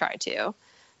airports try to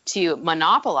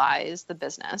monopolize the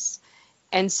business.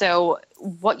 And so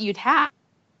what you'd have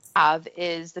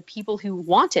is the people who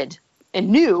wanted and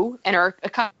knew and are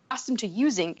accustomed to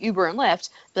using Uber and Lyft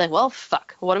be like, well,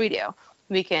 fuck, what do?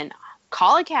 We can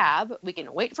call a cab, we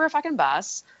can wait for a fucking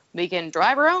bus, we can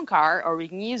drive our own car, or we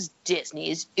can use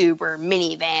Disney's Uber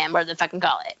minivan, whatever the fucking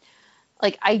call it.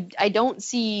 Like, I don't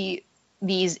see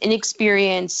these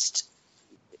inexperienced,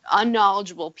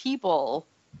 unknowledgeable people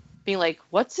being like,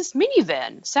 what's this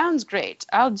minivan? Sounds great.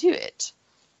 I'll do it.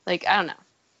 Like, I don't know.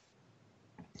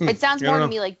 It sounds more to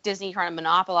me like Disney trying to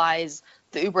monopolize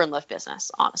the Uber and Lyft business,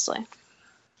 honestly.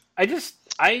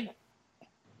 I'm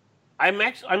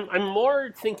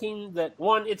more thinking that,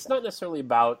 one, it's not necessarily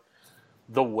about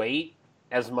the wait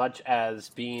as much as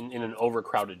being in an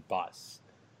overcrowded bus.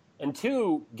 And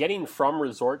two, getting from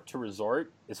resort to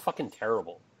resort is fucking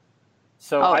terrible.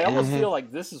 So I almost feel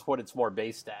like this is what it's more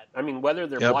based at. I mean, whether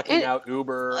they're blocking out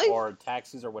Uber or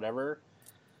taxis or whatever,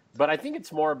 but I think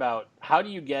it's more about how do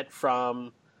you get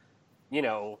from,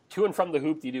 to and from the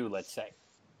hoop-de-doo, let's say.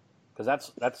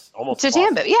 Because that's almost to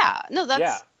Tambo. Yeah. No,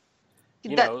 that's...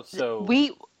 Yeah.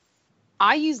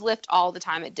 I use Lyft all the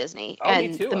time at Disney.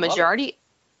 And me too. The majority...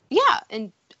 Yeah,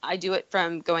 and I do it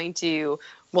from going to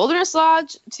Wilderness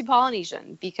Lodge to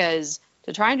Polynesian, because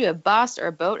to try and do a bus or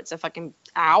a boat, it's a fucking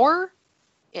hour.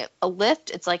 A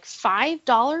Lyft, it's like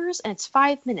 $5 and it's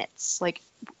 5 minutes. Like,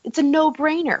 it's a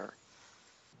no-brainer.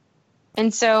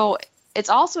 And so it's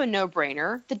also a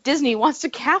no-brainer that Disney wants to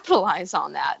capitalize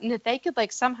on that. And if they could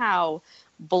somehow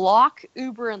block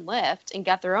Uber and Lyft and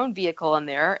get their own vehicle in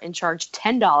there and charge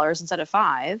 $10 instead of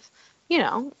 $5,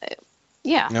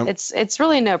 it's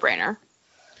really a no-brainer.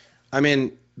 I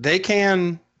mean, they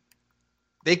won't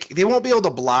be able to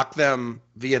block them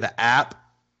via the app.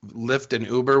 Lyft and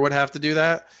Uber would have to do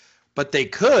that, but they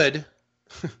could.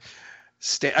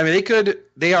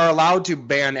 They are allowed to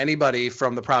ban anybody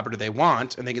from the property they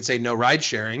want, and they can say no ride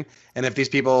sharing. And if these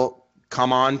people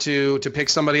come on to pick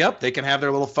somebody up, they can have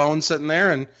their little phone sitting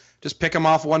there and just pick them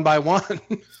off one by one.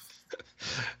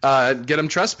 Get them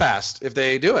trespassed if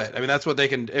they do it. I mean, that's what they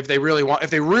can, if they really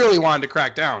wanted to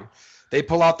crack down. They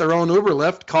pull out their own Uber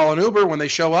Lyft, call an Uber when they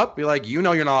show up, be like, you're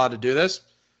not allowed to do this.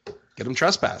 Get them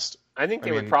trespassed. I think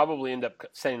they would probably end up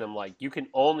saying them you can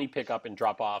only pick up and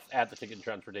drop off at the Ticket and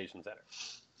Transportation Center.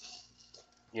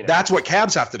 That's what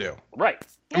cabs have to do. Right.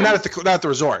 I mean, not at the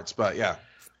resorts, but yeah.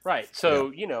 Right.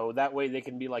 So, that way they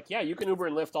can be like, yeah, you can Uber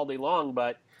and Lyft all day long,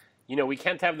 but, we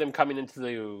can't have them coming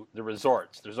into the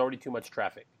resorts. There's already too much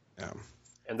traffic. Yeah.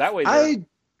 And that way, to be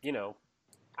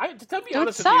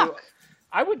honest with you,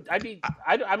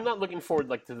 I'm not looking forward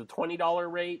to the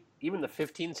 $20 rate. Even the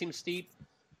 $15 seems steep.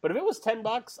 But if it was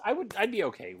 $10, I'd be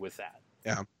okay with that.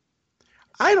 Yeah.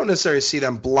 I don't necessarily see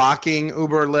them blocking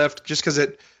Uber or Lyft just because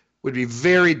it would be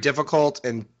very difficult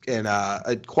and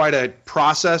quite a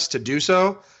process to do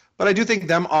so. But I do think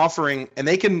them offering, and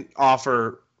they can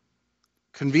offer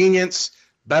convenience,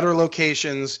 better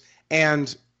locations,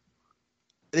 and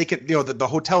they can, the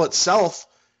hotel itself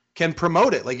can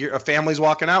promote it. Like a family's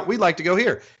walking out, we'd like to go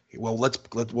here. Well,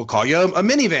 we'll call you a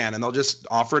minivan, and they'll just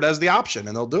offer it as the option,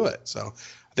 and they'll do it. So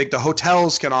I think the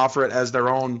hotels can offer it as their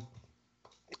own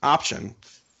option.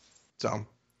 So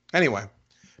anyway,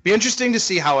 be interesting to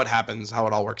see how it happens, how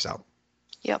it all works out.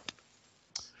 Yep.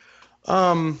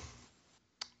 Now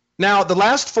the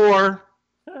last 4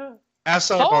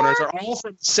 SR owners are all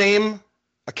from the same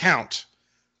account,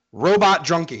 Robot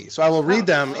Drunkie. So I will read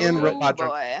them in Robot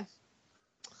Drunkie.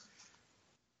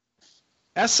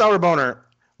 S. Sour Boner,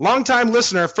 longtime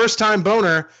listener, first time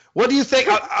boner. What do you think?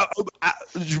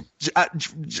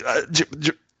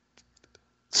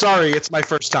 Sorry, it's my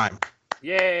first time.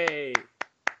 Yay!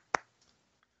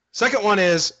 Second one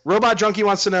is Robot Drunkie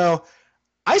wants to know,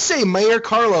 I say Mayor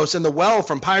Carlos in the well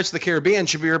from Pirates of the Caribbean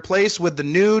should be replaced with the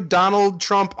new Donald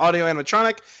Trump audio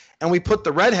animatronic, and we put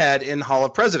the redhead in Hall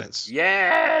of Presidents.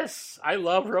 Yes! I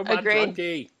love Robot Agreed.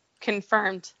 Drunkie.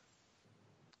 Confirmed.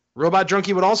 Robot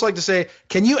Drunkie would also like to say,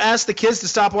 can you ask the kids to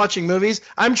stop watching movies?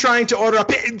 I'm trying to order a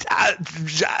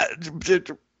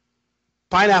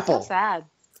pineapple. So sad.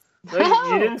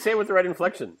 No, you didn't say it with the right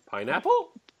inflection.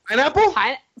 Pineapple? Pineapple?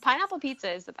 Pineapple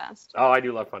pizza is the best. Oh, I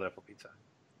do love pineapple pizza.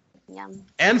 Yum.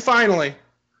 And finally,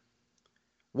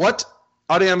 what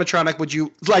audio animatronic would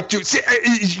you like to see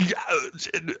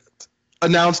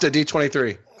announced at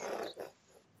D23?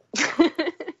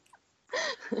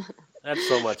 That's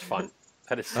so much fun.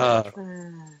 That is so much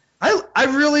fun. I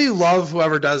really love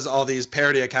whoever does all these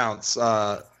parody accounts.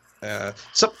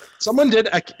 Someone did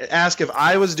ask if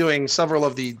I was doing several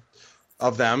of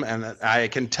them, and I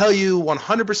can tell you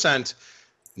 100%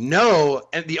 no.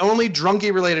 And the only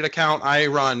Drunkie related account I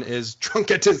run is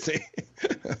Drunk at Disney.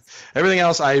 Everything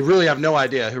else, I really have no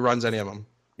idea who runs any of them.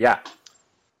 Yeah.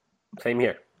 Same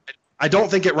here. I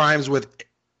don't think it rhymes with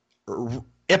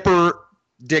Ipper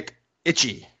Dick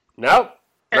Itchy. Nope.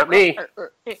 Not me.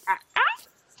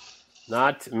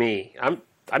 Not me. I'm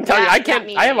telling you, I can't.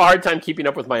 I have a hard time keeping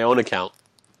up with my own account.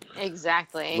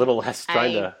 Exactly. Little less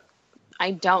trying to.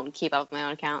 I don't keep up with my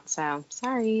own account, so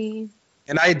sorry.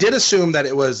 And I did assume that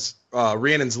it was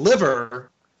Rhiannon's liver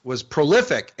was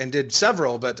prolific and did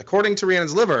several, but according to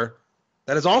Rhiannon's liver,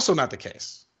 that is also not the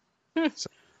case. So,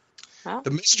 Well,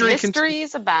 the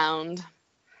mysteries abound.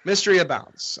 Mystery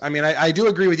abounds. I mean, I do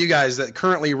agree with you guys that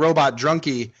currently Robot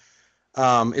Drunkie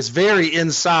is very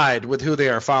inside with who they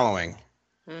are following.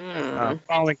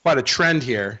 Following quite a trend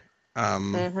here.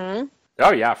 Oh,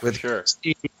 yeah, for sure.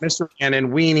 Steve, Mr.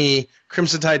 Rhiannon, Weenie,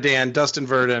 Crimson Tide Dan, Dustin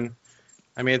Verdon.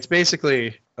 I mean, it's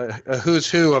basically a who's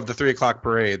who of the 3 o'clock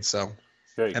parade. So,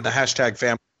 and the hashtag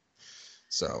family.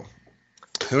 So,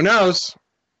 who knows?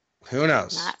 Who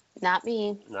knows? Not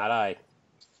me. Not I.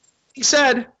 He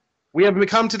said, we have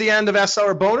come to the end of Ask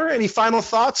Sour Boner. Any final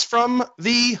thoughts from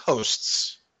the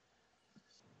hosts?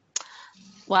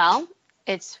 Well,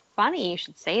 it's funny you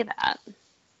should say that.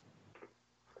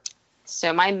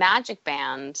 So my magic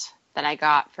band that I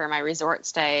got for my resort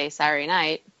stay Saturday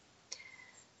night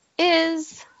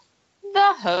is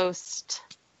the host.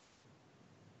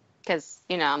 Because,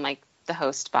 I'm like the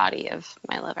host body of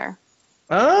my liver.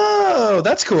 Oh,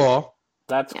 that's cool.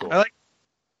 That's cool.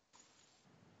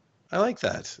 I like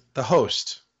that. The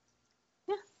host.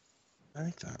 Yeah. I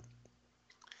like that.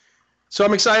 So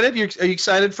I'm excited. Are you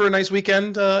excited for a nice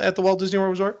weekend at the Walt Disney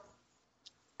World Resort?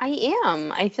 I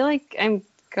am. I feel like I'm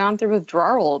gone through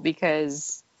withdrawal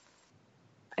because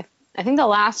I think the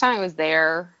last time I was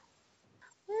there.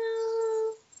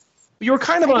 You were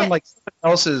kind of on like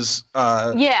someone else's.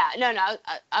 Yeah, no.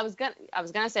 I was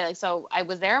gonna say like so. I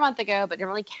was there a month ago, but didn't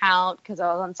really count because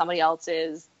I was on somebody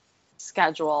else's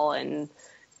schedule and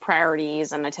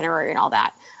priorities and itinerary and all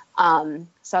that.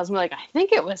 So I was like, I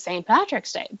think it was St.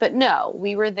 Patrick's Day, but no,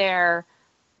 we were there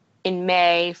in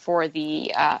May for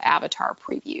the Avatar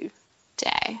preview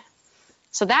day.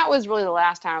 So that was really the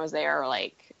last time I was there,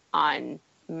 like on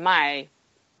my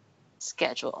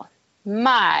schedule,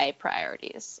 my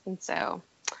priorities. And so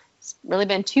it's really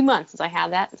been 2 months since I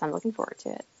had that, and so I'm looking forward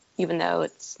to it, even though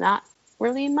it's not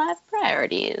really my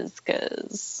priorities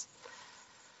because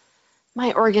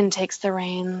my organ takes the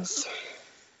reins.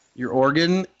 Your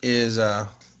organ is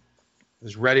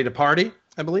ready to party,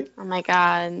 I believe. Oh my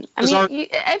God. I feel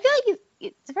like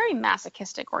it's a very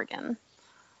masochistic organ.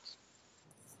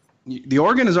 The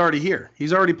organ is already here.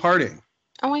 He's already partying.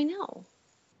 Oh, I know.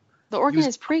 The organ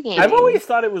is pre-gaming. I've always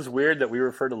thought it was weird that we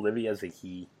refer to Livy as a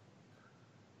he.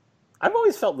 I've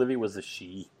always felt Livy was a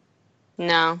she.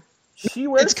 No. She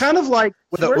wears. It's kind of like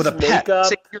with a pet.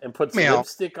 Makeup and puts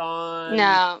lipstick on.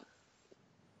 No.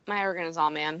 My organ is all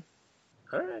man.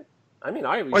 All right. I mean,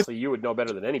 obviously, you would know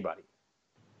better than anybody.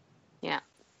 Yeah.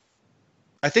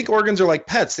 I think organs are like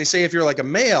pets. They say if you're like a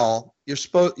male, you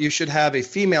should have a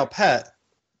female pet.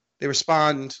 They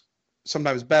respond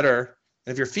sometimes better.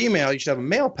 And if you're female, you should have a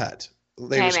male pet.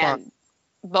 They respond. Man,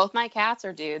 both my cats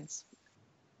are dudes,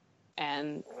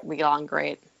 and we get along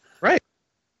great. Right.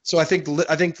 So I think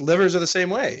livers are the same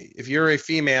way. If you're a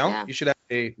female, you should have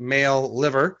a male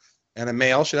liver, and a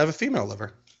male should have a female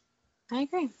liver. I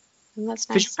agree. And that's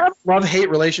nice. Because you have a love-hate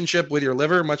relationship with your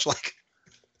liver, much like...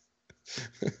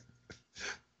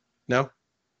 No?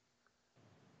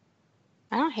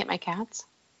 I don't hate my cats.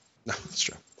 No, that's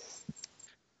true.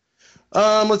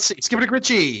 Let's see. Skipper Dick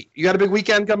Ritchie, you got a big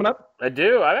weekend coming up? I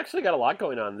do. I've actually got a lot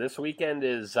going on. This weekend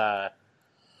is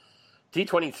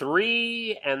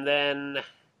D23, and then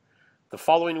the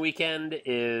following weekend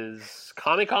is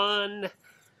Comic-Con.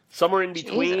 Somewhere in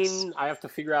between, Jesus. I have to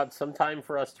figure out some time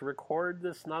for us to record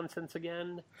this nonsense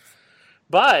again.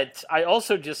 But I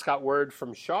also just got word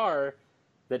from Shar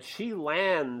that she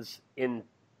lands in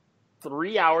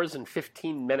 3 hours and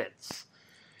 15 minutes,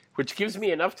 which gives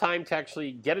me enough time to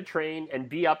actually get a train and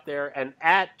be up there and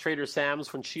at Trader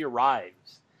Sam's when she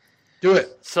arrives. Do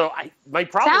it. So my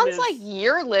problem Sounds is, like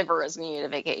your liver is going to need a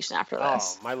vacation after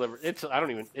this. my liver,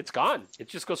 it's gone. It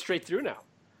just goes straight through now.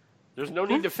 There's no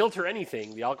need to filter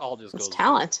anything. The alcohol just It's goes.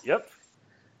 talent. Yep.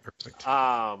 Perfect.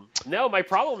 No, my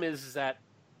problem is that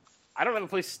I don't have a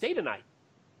place to stay tonight.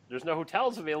 There's no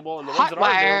hotels available, and the ones Hot that are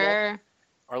available wire.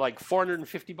 are like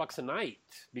 $450 a night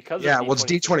because Yeah, of well, it's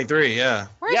D23, yeah.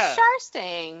 Where's Yeah. Shar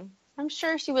staying? I'm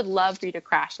sure she would love for you to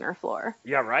crash on her floor.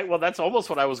 Yeah, right. Well, that's almost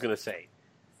what I was going to say.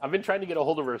 I've been trying to get a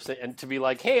hold of her and to be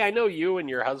like, hey, I know you and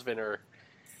your husband are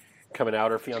coming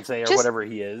out, or fiance, or Just- whatever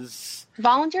he is.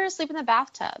 Volunteer to sleep in the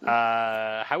bathtub.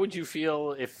 How would you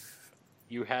feel if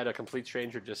you had a complete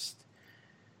stranger just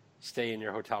stay in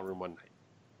your hotel room one night?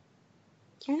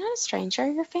 You're not a stranger.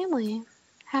 You're family.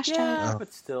 Hashtag. Yeah, Oh.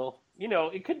 but still,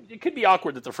 it could be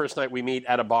awkward that the first night we meet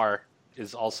at a bar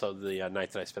is also the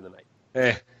night that I spend the night.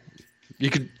 Hey,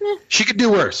 she could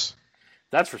do worse.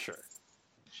 That's for sure.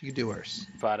 She could do worse.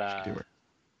 But do worse.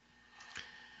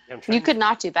 I'm trying You could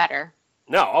not do better.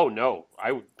 No, oh no,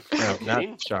 I would. No, kidding?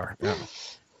 not Char. No.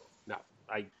 No,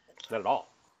 not at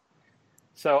all.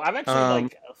 So I've actually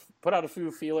put out a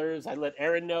few feelers. I let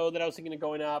Aaron know that I was thinking of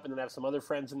going up, and then I have some other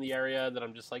friends in the area that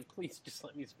I'm just like, please, just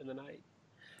let me spend the night.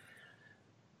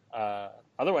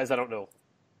 Otherwise, I don't know.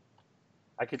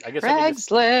 I guess I could just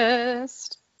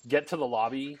Craigslist. get to the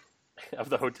lobby of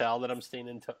the hotel that I'm staying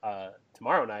in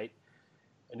tomorrow night,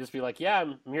 and just be like, yeah,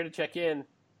 I'm here to check in.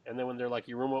 And then when they're like,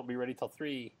 your room won't be ready till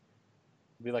 3.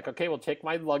 Be like, okay, well, take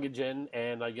my luggage in,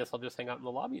 and I guess I'll just hang out in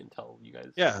the lobby until you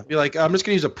guys. Yeah, be like, I'm just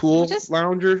going to use a pool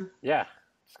lounger. Yeah,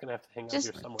 just gonna have to hang out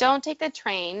Just here somewhere. don't take the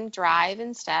train. Drive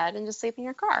instead, and just sleep in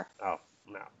your car. Oh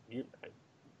no,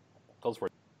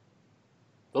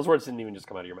 those words didn't even just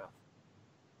come out of your mouth.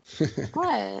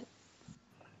 What?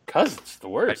 Cause it's the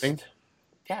worst. Driving?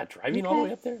 Yeah, driving all the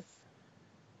way up there.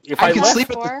 If I I could left,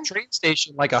 sleep at the for- train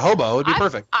station like a hobo. It'd be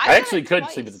perfect. I actually could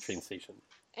sleep at the train station.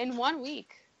 In 1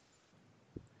 week.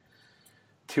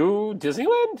 To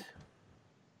Disneyland?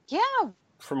 Yeah.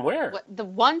 From where? The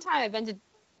one time I've been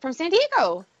from San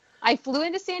Diego. I flew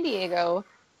into San Diego,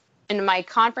 and my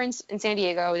conference in San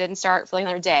Diego didn't start for like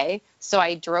another day. So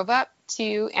I drove up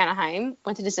to Anaheim,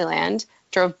 went to Disneyland,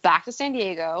 drove back to San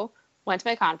Diego, went to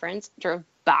my conference, drove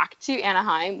back to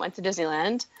Anaheim, went to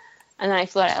Disneyland, and then I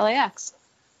flew out of LAX.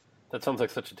 That sounds like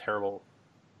such a terrible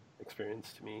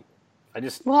experience to me.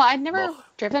 Well, I'd never Ugh.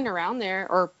 driven around there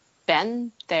or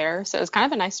been there, so it was kind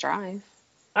of a nice drive.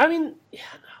 I mean, yeah,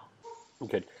 no. I'm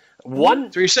good.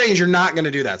 One, So you're saying you're not going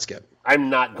to do that, Skip? I'm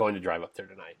not going to drive up there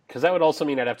tonight because that would also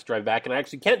mean I'd have to drive back, and I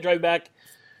actually can't drive back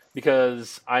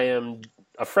because I am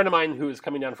a friend of mine who is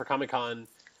coming down for Comic-Con,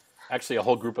 actually a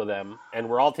whole group of them, and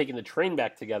we're all taking the train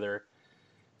back together,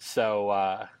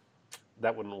 so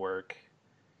that wouldn't work.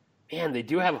 Man, they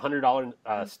do have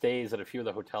 $100 stays at a few of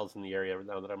the hotels in the area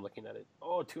now that I'm looking at it.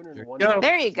 Oh, 201. There you go.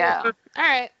 There you go. All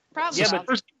right. Problem Yeah, solved.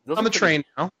 but those On are the train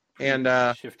now. pretty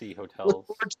And shifty look hotels.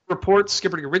 forward to the report,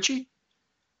 Skipper Dick Ritchie.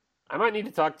 I might need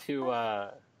to talk to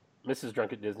Mrs.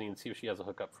 Drunk at Disney and see if she has a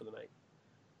hookup for the night.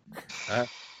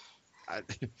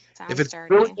 Sounds If it's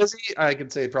dirty. really busy, I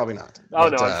could say probably not. Oh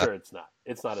But, no, I'm sure it's not.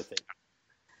 It's not a thing.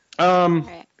 All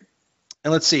right.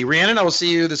 And let's see, Rhiannon, I will see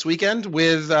you this weekend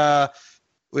with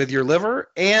your liver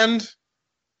and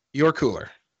your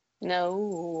cooler.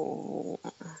 No.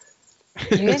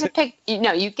 You get to pick.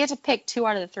 You get to pick 2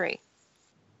 out of the 3.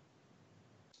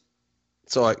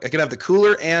 So I could have the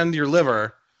cooler and your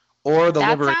liver, or the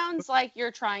That liver. sounds like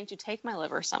you're trying to take my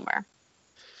liver somewhere.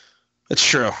 It's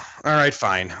true. All right,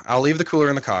 fine. I'll leave the cooler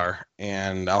in the car,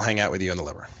 and I'll hang out with you in the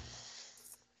liver.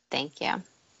 Thank you. All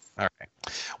right.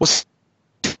 We'll see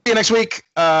you next week.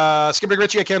 Skipper Dick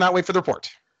Ritchie, I cannot wait for the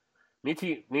report. Me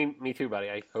too. Me too, buddy.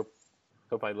 I hope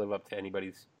I live up to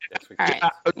anybody's next week. All right.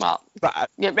 Well, Bye.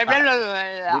 yeah, blah, blah, blah,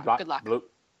 blah, blah. Good luck. Bloop,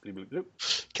 bloop, bloop,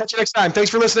 bloop. Catch you next time. Thanks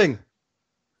for listening.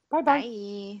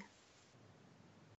 Bye.